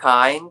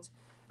humankind,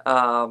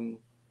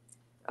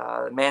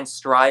 man's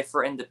strive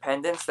for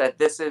independence, that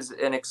this is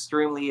an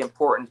extremely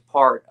important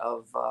part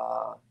of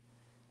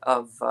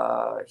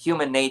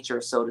human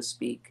nature, so to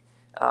speak,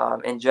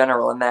 in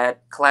general, and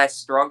that class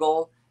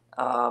struggle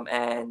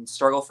and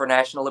struggle for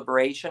national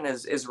liberation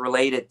is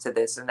related to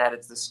this, and that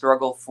it's the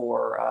struggle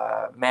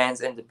for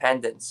man's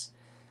independence,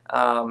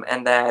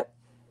 and that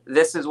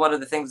this is one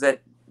of the things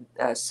that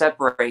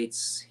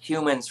separates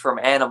humans from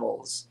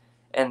animals,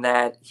 and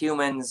that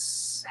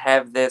humans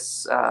have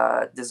this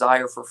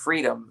desire for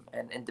freedom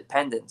and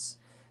independence.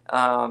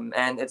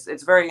 And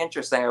it's very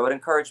interesting. I would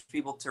encourage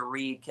people to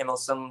read Kim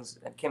Il-sung's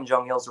and Kim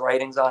Jong-il's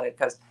writings on it,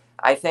 because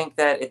I think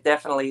that it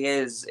definitely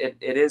is. It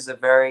is a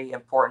very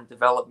important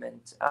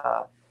development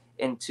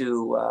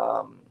into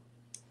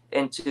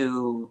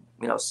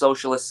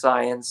socialist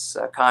science,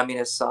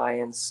 communist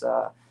science,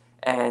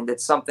 and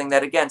it's something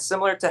that, again,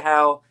 similar to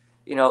how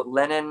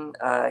Lenin,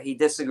 he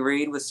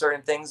disagreed with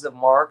certain things of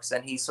Marx,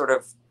 and he sort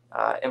of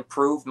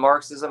improved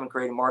Marxism and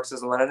created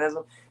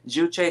Marxism-Leninism.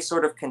 Juche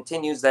sort of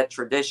continues that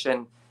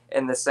tradition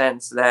in the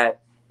sense that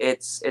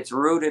it's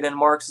rooted in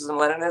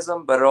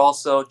Marxism-Leninism, but it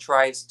also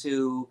tries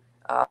to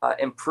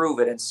improve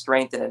it and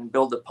strengthen it and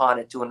build upon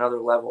it to another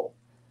level.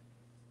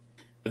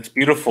 It's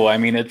beautiful. I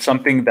mean, it's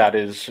something that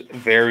is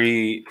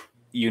very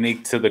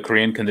unique to the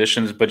Korean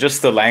conditions, but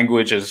just the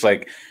language is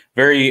like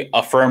very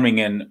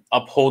affirming and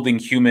upholding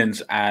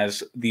humans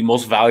as the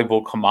most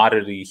valuable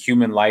commodity,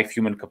 human life,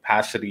 human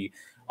capacity.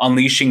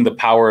 Unleashing the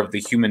power of the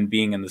human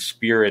being and the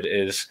spirit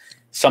is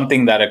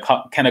something that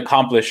can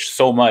accomplish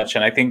so much.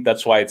 And I think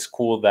that's why it's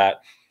cool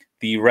that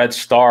the red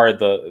star,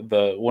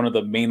 the one of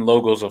the main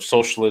logos of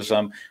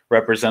socialism,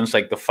 represents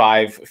like the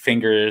 5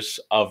 fingers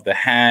of the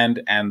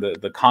hand and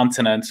the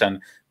continents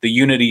and the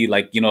unity.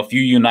 Like, if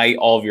you unite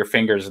all of your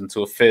fingers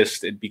into a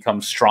fist, it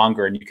becomes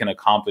stronger and you can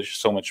accomplish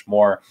so much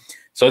more.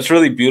 So it's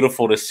really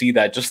beautiful to see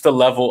that, just the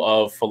level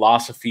of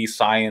philosophy,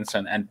 science,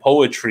 and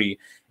poetry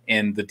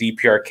in the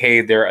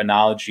DPRK, their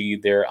analogy,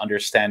 their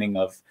understanding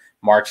of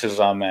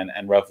Marxism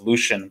and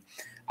revolution.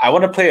 I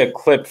want to play a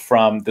clip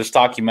from this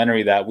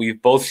documentary that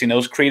we've both seen. It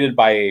was created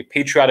by a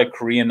patriotic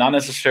Korean, not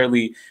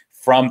necessarily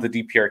from the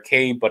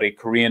DPRK, but a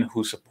Korean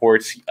who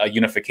supports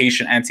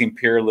unification,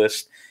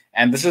 anti-imperialist.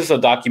 And this is a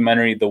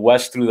documentary, The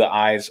West Through the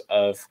Eyes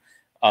of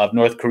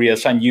North Korea.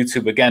 It's on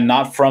YouTube, again,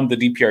 not from the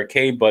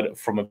DPRK, but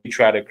from a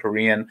patriotic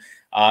Korean.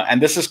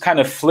 And this is kind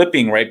of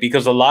flipping, right?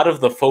 Because a lot of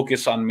the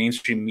focus on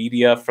mainstream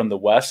media from the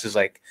West is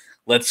like,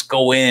 let's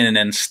go in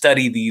and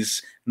study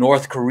these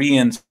North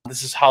Koreans.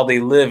 This is how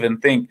they live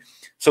and think.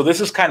 So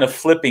this is kind of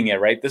flipping it,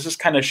 right? This is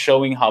kind of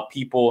showing how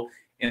people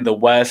in the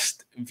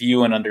West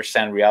view and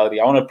understand reality.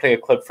 I want to play a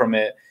clip from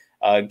it.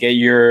 Get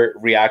your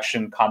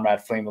reaction,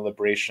 Comrade Flame of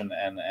Liberation,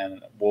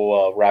 and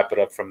we'll wrap it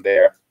up from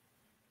there.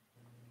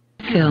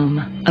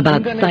 Film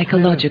about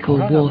psychological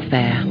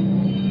warfare.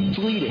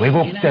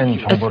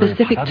 A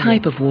specific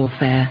type of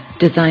warfare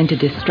designed to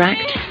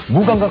distract,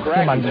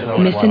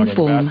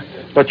 misinform,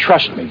 but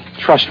trust me,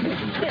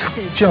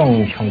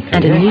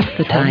 and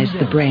anesthetize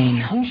the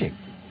brain.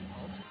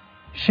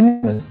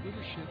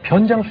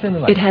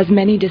 It has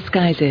many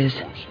disguises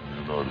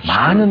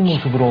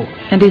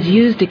and is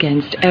used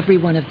against every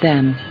one of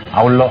them.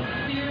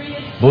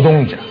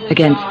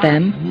 Against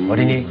them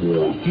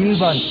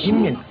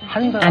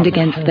and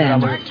against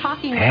them.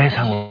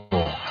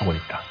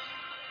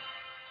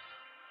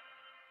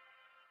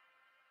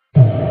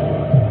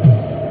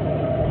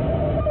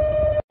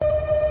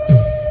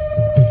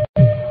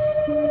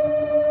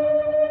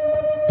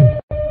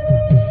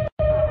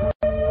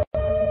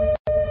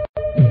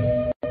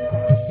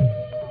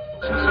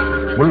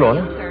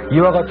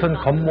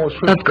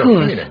 Of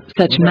course,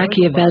 such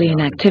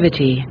Machiavellian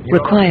activity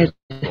requires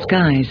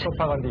disguise,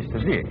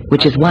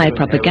 which is why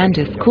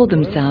propagandists call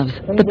themselves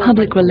the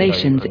public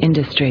relations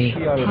industry.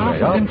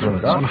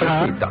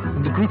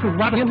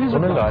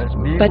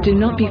 But do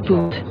not be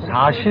fooled.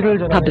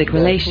 Public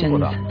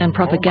relations and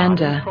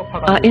propaganda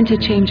are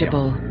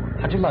interchangeable.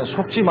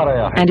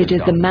 And it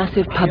is the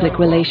massive public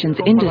relations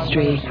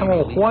industry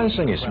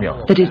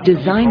that is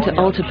designed to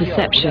alter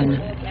perception,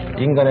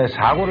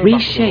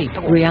 reshape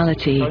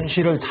reality,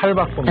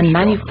 and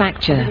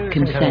manufacture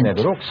consent.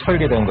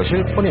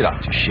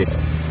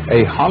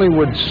 A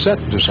Hollywood set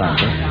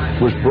designer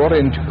was brought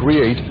in to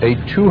create a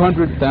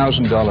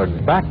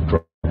 $200,000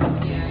 backdrop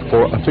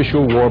for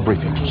official war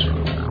briefings.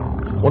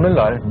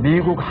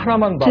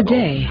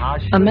 Today,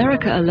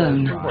 America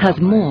alone has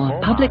more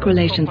public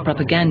relations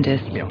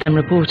propagandists and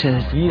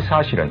reporters,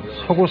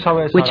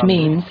 which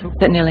means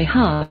that nearly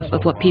half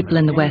of what people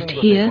in the West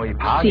hear,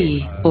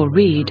 see, or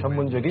read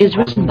is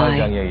written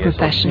by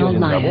professional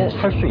liars.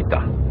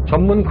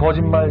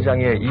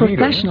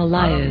 Professional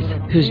liars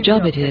whose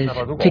job it is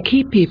to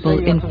keep people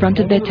in front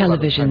of their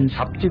televisions,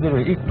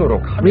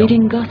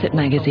 reading gossip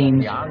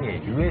magazines,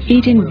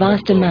 eating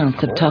vast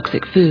amounts of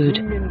toxic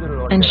food,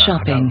 and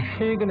shopping,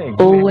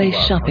 always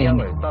shopping,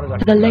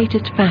 for the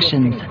latest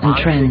fashions and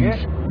trends.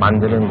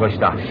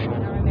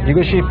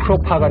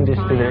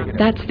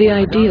 That's the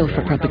ideal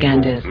for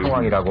propagandists.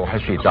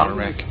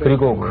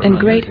 And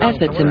great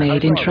efforts are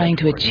made in trying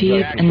to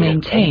achieve and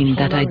maintain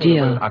that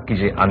ideal.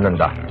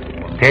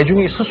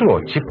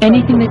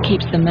 Anything that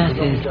keeps the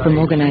masses from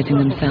organizing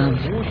themselves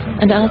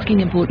and asking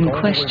important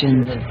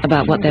questions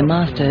about what their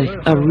masters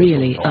are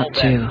really up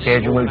to. The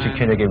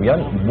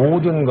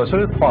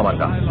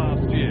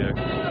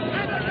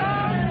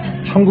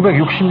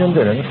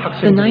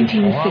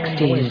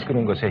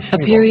 1960s, a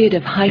period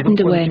of heightened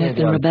awareness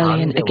and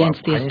rebellion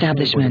against the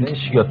establishment,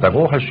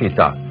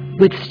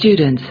 with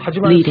students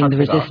leading the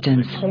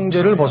resistance.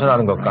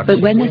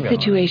 But when the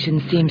situation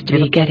seems to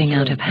be getting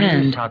out of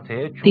hand,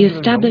 the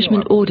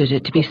establishment ordered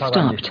it to be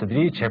stopped,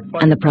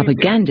 and the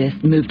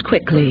propagandists moved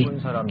quickly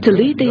to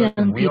lead the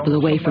young people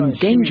away from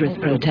dangerous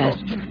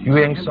protests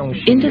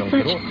into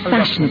such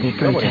fashionable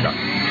protests.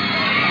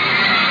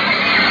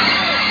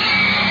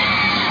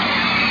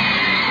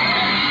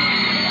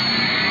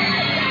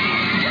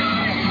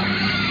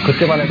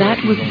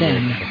 That was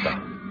then.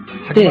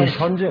 This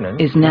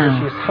is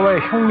now.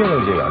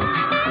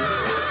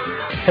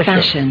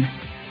 Fashion,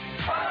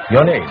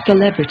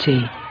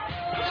 celebrity,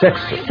 sex,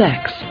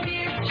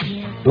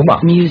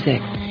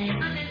 music,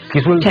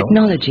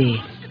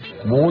 technology,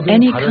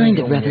 any kind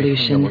of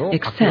revolution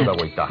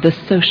except the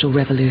social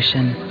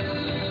revolution.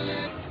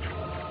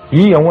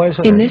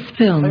 In this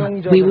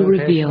film, we will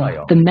reveal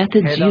the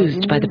methods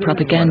used by the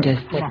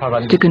propagandists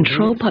to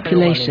control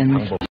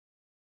populations.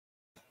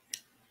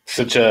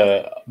 Such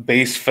a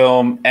base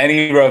film.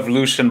 Any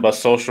revolution but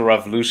social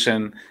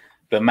revolution,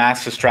 the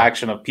mass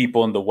distraction of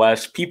people in the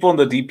West. People in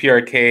the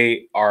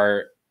DPRK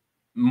are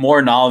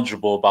more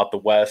knowledgeable about the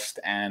West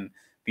and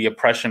the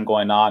oppression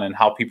going on and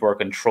how people are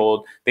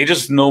controlled. They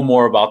just know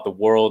more about the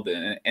world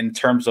in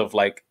terms of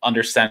like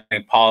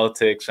understanding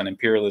politics and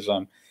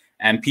imperialism.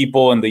 And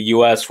people in the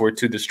US were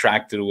too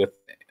distracted with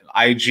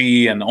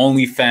IG and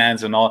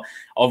OnlyFans and all.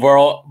 We're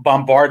all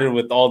bombarded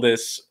with all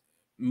this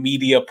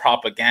media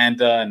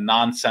propaganda and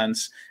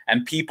nonsense,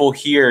 and people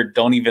here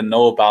don't even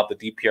know about the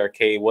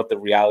DPRK, what the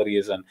reality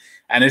is, and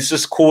it's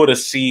just cool to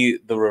see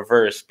the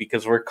reverse,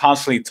 because we're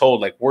constantly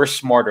told like we're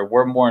smarter,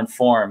 we're more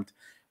informed,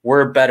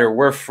 we're better,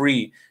 we're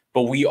free,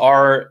 but we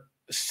are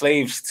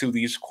slaves to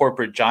these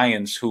corporate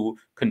giants who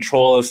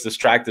control us,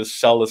 distract us,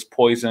 sell us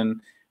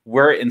poison.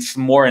 We're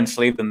more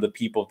enslaved than the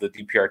people of the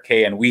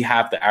DPRK, and we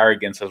have the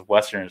arrogance as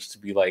Westerners to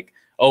be like,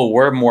 oh,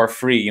 we're more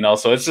free, you know.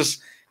 So it's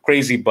just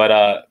crazy.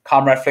 But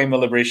Comrade Flame of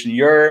Liberation,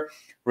 your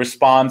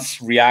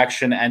response,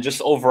 reaction, and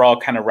just overall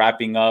kind of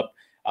wrapping up,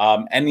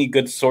 any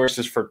good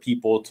sources for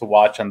people to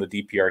watch on the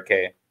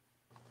DPRK?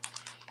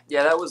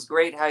 Yeah, that was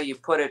great how you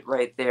put it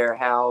right there,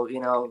 how, you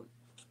know,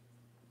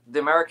 the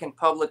American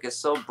public is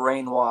so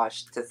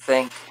brainwashed to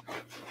think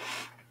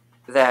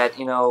that,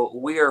 you know,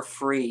 we are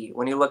free.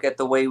 When you look at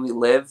the way we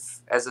live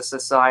as a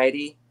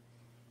society,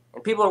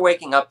 and people are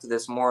waking up to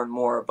this more and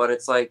more, but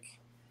it's like,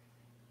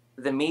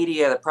 the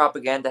media, the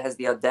propaganda has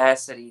the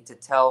audacity to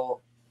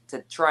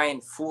try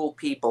and fool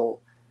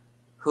people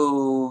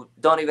who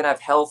don't even have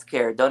health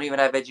care, don't even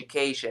have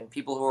education,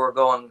 people who are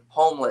going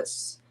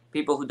homeless,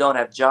 people who don't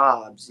have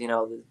jobs. You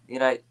know,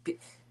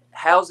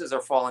 houses are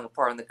falling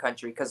apart in the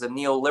country because of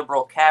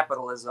neoliberal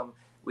capitalism.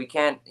 We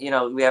can't, you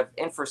know, we have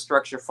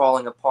infrastructure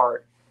falling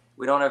apart.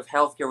 We don't have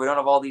health care. We don't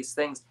have all these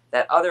things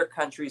that other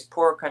countries,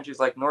 poorer countries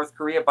like North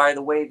Korea, by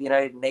the way, the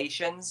United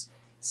Nations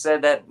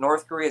said that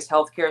North Korea's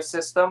healthcare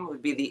system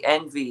would be the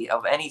envy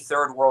of any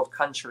third world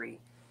country.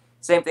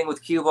 Same thing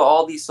with Cuba,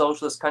 all these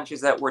socialist countries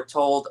that we're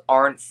told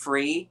aren't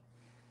free.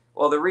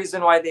 Well, the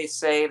reason why they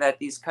say that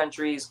these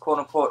countries, quote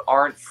unquote,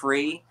 aren't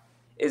free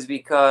is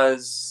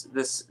because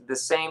the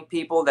same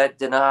people that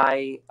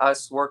deny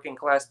us working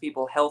class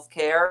people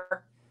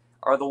healthcare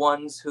are the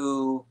ones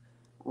who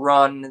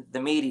run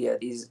the media,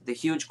 the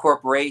huge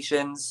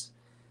corporations,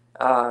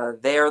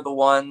 they are the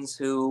ones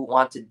who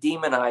want to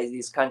demonize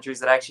these countries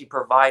that actually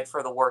provide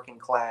for the working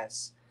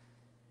class.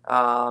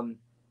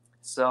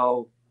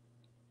 So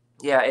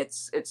yeah,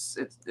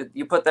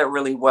 you put that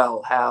really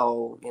well.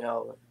 How, you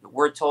know,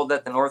 we're told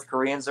that the North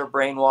Koreans are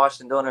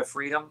brainwashed and don't have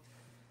freedom.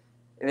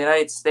 In the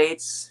United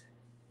States,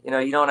 you know,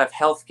 you don't have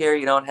healthcare,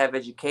 you don't have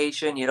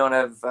education, you don't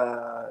have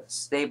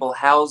stable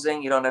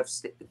housing, you don't have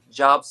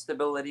job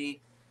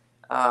stability.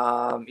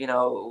 You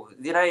know,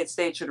 the United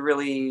States should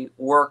really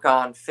work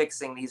on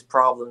fixing these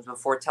problems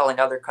before telling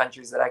other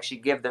countries that actually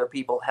give their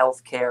people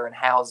health care and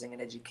housing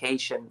and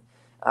education,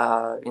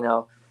 you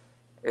know,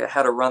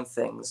 how to run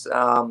things.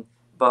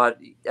 But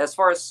as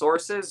far as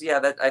sources, yeah,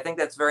 I think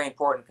that's very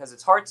important, because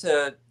it's hard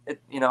to,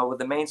 you know, with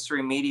the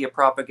mainstream media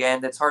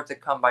propaganda, it's hard to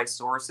come by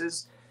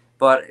sources.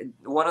 But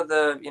one of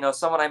the, you know,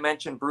 someone I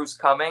mentioned, Bruce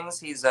Cummings,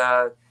 he's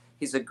a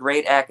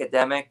great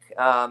academic.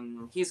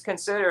 He's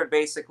considered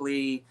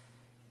basically,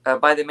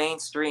 by the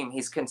mainstream,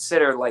 he's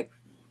considered like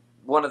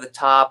one of the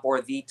top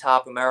or the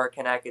top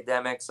American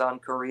academics on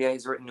Korea.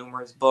 He's written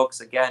numerous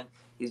books. Again,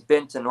 he's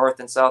been to North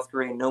and South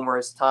Korea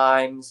numerous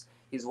times.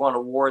 He's won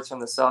awards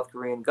from the South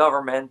Korean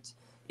government.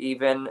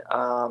 Even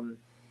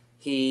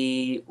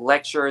he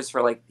lectures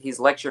for like, he's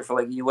lectured for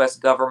like U.S.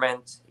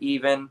 government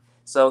even.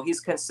 So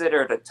he's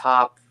considered a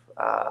top,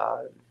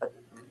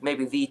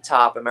 maybe the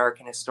top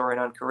American historian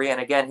on Korea. And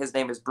again, his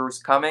name is Bruce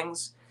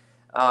Cummings.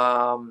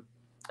 There's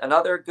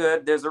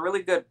a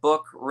really good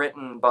book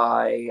written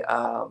by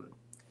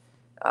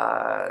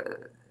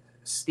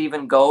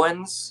Stephen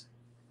Goins.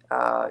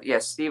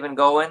 Stephen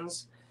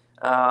Goins.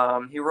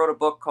 He wrote a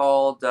book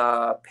called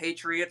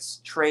Patriots,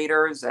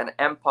 Traitors, and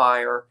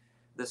Empire,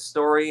 The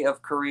Story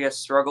of Korea's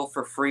Struggle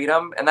for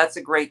Freedom. And that's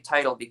a great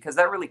title, because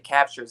that really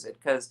captures it.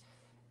 Because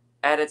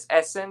at its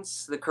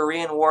essence, the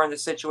Korean War and the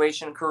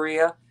situation in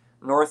Korea,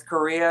 North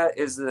Korea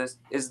is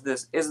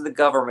the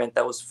government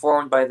that was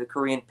formed by the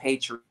Korean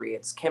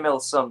patriots. Kim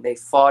Il-sung, they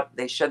fought,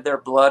 they shed their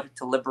blood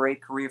to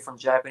liberate Korea from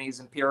Japanese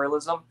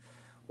imperialism,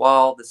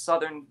 while the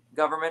southern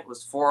government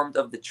was formed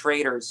of the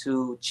traitors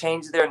who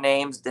changed their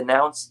names,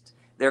 denounced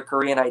their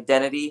Korean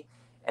identity,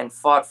 and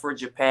fought for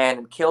Japan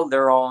and killed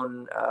their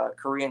own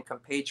Korean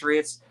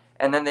compatriots.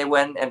 And then they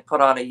went and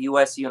put on a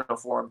U.S.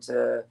 uniform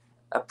to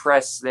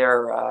oppress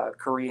their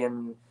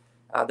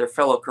their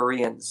fellow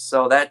Koreans.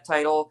 So that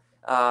title,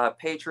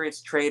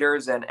 Patriots,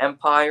 Traitors, and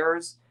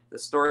Empires, The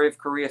Story of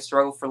Korea's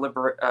Struggle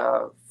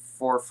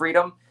for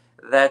Freedom,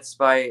 that's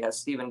by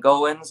Stephen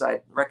Goins. I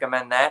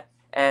recommend that.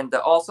 And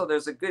also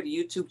there's a good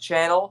YouTube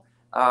channel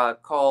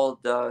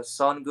called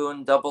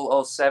Songun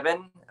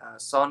 007,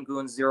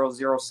 Songun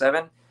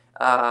 007.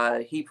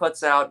 He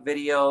puts out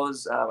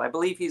videos. I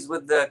believe he's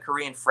with the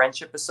Korean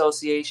Friendship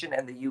Association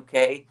in the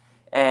UK,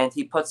 and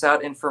he puts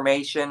out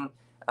information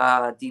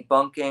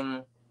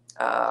debunking,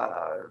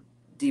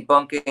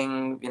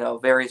 you know,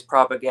 various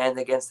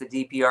propaganda against the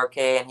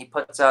DPRK, and he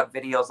puts out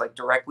videos like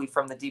directly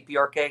from the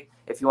DPRK.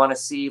 If you want to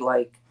see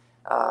like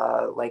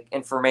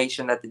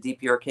information that the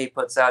DPRK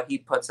puts out, he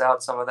puts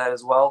out some of that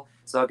as well.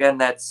 So again,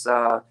 that's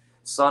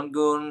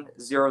Songun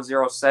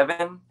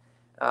 007.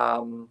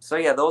 So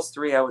yeah, those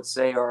three I would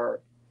say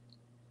are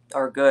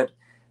good.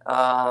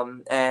 Yeah,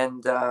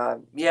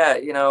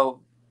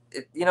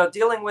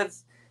 dealing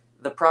with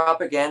the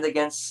propaganda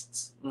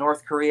against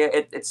North Korea,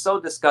 it's so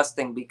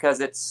disgusting, because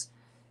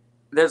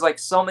there's like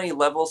so many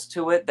levels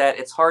to it that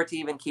it's hard to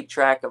even keep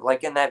track of.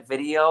 Like in that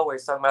video where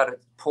he's talking about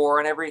it's poor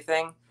and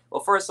everything.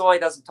 Well, first of all, he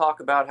doesn't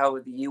talk about how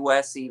the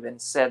U.S. even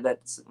said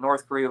that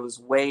North Korea was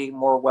way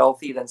more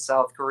wealthy than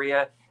South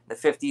Korea in the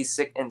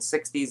 50s and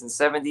 60s and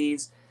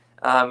 70s.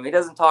 He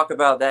doesn't talk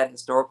about that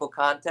historical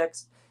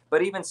context.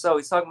 But even so,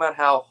 he's talking about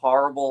how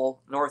horrible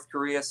North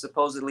Korea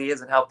supposedly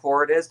is and how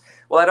poor it is.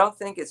 Well, I don't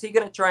think, is he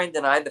going to try and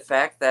deny the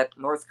fact that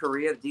North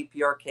Korea, the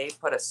DPRK,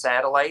 put a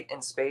satellite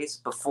in space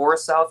before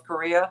South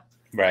Korea?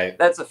 Right.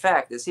 That's a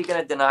fact. Is he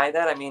going to deny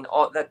that? I mean,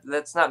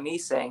 that's not me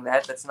saying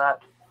that. That's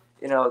not,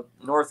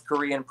 North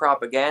Korean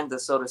propaganda,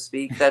 so to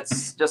speak.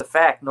 That's just a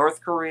fact.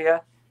 North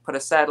Korea put a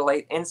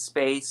satellite in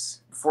space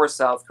before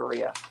South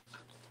Korea.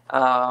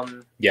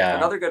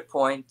 Another good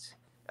point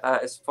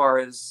as far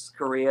as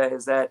Korea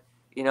is that,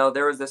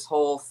 there was this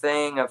whole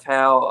thing of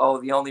how,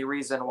 the only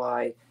reason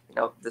why,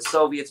 the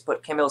Soviets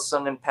put Kim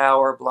Il-sung in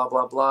power, blah,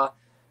 blah, blah.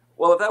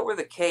 Well, if that were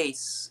the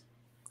case,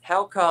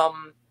 how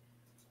come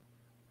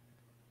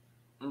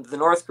the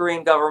North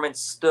Korean government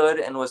stood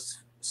and was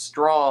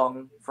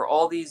strong for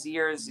all these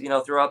years,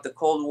 throughout the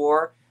Cold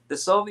War? The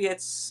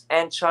Soviets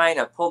and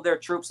China pulled their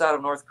troops out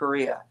of North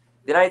Korea.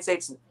 The United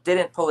States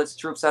didn't pull its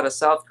troops out of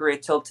South Korea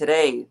till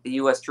today. The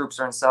U.S. troops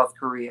are in South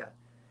Korea.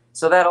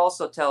 So that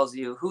also tells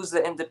you who's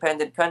the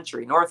independent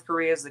country. North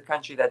Korea is the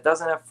country that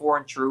doesn't have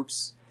foreign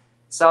troops.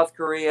 South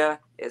Korea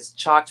is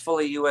chock full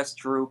of U.S.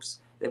 troops.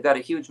 They've got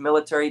a huge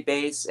military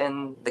base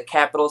in the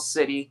capital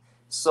city,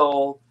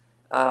 Seoul.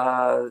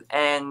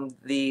 And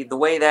the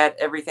way that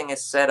everything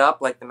is set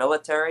up, like the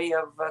military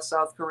of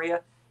South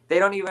Korea, they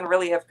don't even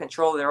really have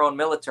control of their own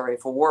military.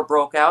 If a war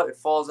broke out, it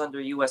falls under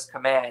U.S.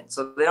 command.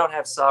 So they don't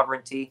have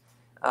sovereignty.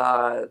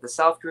 The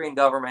South Korean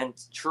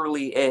government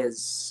truly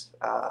is,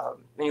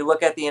 when you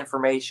look at the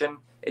information,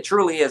 it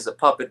truly is a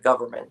puppet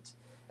government,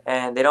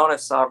 and they don't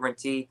have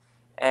sovereignty.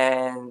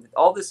 And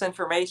all this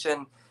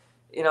information,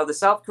 you know, the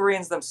South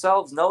Koreans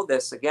themselves know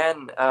this.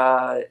 Again,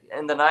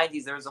 in the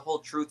 90s, there was a whole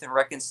Truth and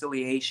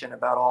Reconciliation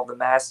about all the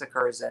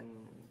massacres and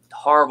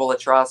horrible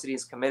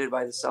atrocities committed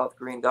by the South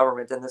Korean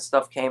government, and this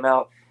stuff came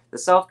out. The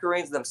South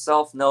Koreans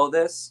themselves know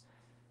this.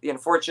 The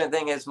unfortunate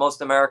thing is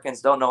most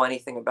Americans don't know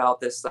anything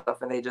about this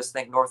stuff, and they just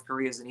think North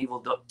Korea is an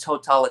evil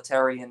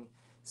totalitarian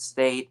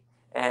state,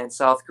 and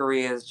South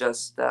Korea is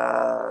just,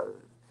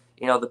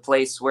 you know, the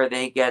place where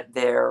they get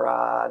their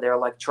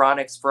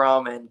electronics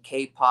from, and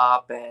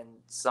K-pop and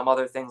some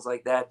other things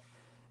like that.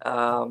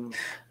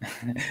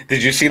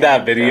 Did you see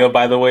that video,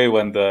 by the way,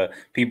 when the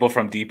people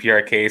from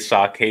DPRK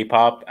saw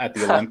K-pop at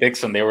the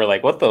Olympics and they were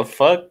like, "What the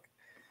fuck?"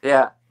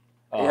 Yeah.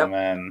 Oh yep.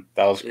 Man,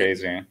 that was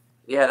crazy.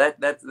 Yeah,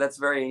 that's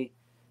very.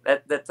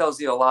 That tells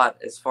you a lot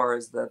as far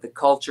as the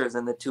cultures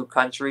in the two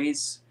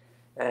countries.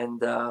 And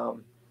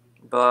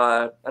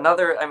but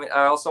another, I mean,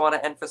 I also want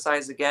to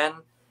emphasize again,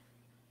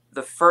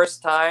 the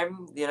first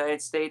time the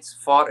United States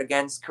fought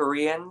against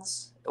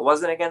Koreans, it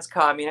wasn't against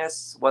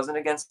communists, it wasn't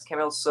against Kim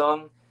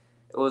Il-sung.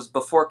 It was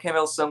before Kim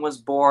Il-sung was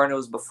born. It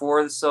was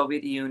before the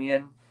Soviet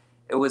Union.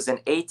 It was in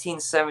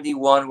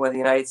 1871 when the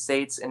United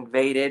States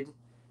invaded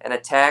and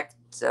attacked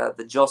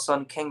the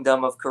Joseon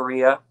Kingdom of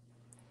Korea,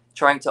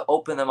 trying to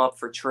open them up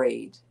for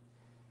trade.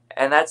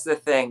 And that's the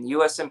thing.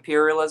 U.S.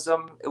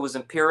 imperialism, it was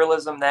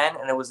imperialism then,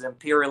 and it was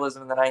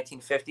imperialism in the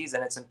 1950s,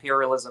 and it's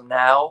imperialism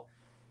now.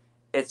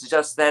 It's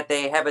just that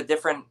they have a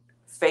different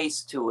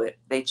face to it.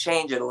 They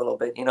change it a little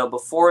bit. You know,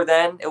 before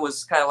then, it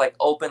was kind of like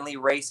openly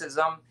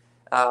racism,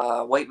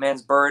 white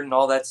man's burden,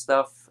 all that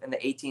stuff in the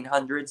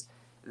 1800s.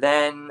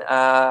 Then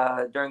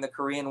during the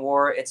Korean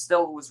War, it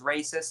still was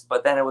racist,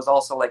 but then it was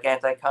also like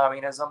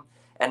anti-communism.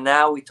 And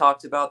now we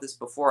talked about this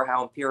before,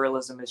 how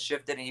imperialism has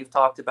shifted, and you've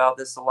talked about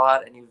this a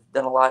lot, and you've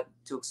done a lot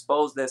to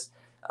expose this,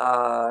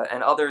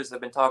 and others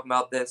have been talking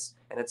about this,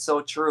 and it's so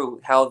true,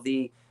 how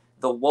the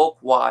woke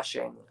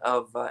washing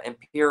of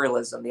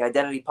imperialism, the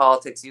identity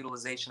politics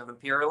utilization of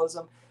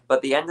imperialism, but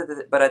at the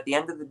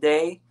end of the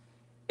day,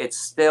 it's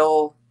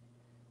still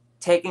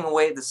taking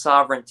away the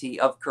sovereignty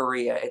of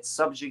Korea. It's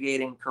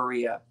subjugating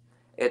Korea.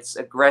 It's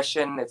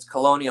aggression, it's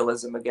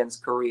colonialism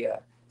against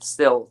Korea,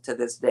 still to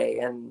this day.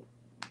 And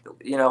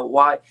you know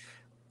why?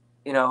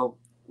 You know,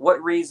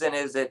 what reason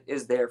is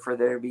there for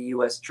there to be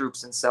U.S.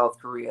 troops in South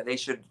Korea? They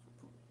should,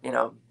 you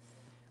know,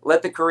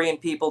 let the Korean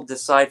people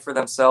decide for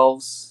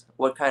themselves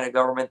what kind of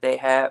government they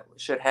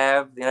should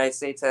have. The United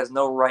States has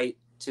no right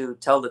to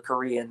tell the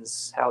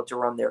Koreans how to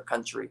run their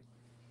country.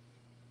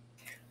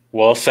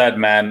 Well said,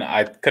 man.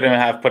 I couldn't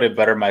have put it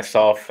better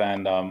myself.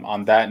 And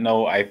on that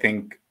note, I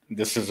think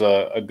this is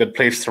a good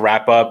place to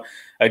wrap up.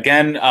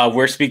 Again,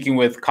 we're speaking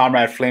with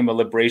Comrade Flame of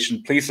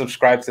Liberation. Please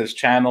subscribe to his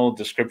channel.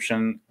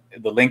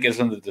 The link is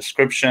in the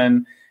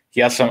description. He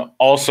has some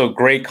also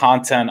great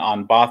content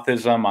on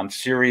Baathism, on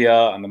Syria,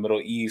 on the Middle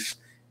East.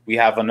 We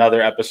have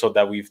another episode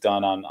that we've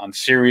done on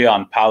Syria,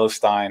 on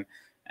Palestine.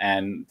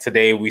 And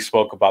today we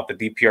spoke about the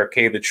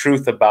DPRK, the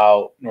truth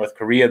about North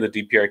Korea, the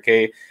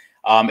DPRK.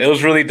 It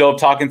was really dope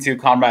talking to you,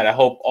 Comrade. I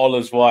hope all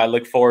is well. I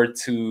look forward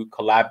to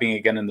collabing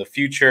again in the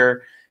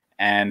future.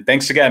 And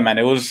thanks again, man.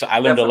 I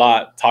learned a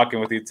lot talking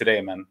with you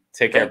today, man.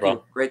 Take care,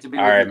 bro. Great to be with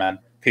you. All right, man.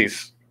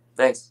 Peace.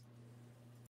 Thanks.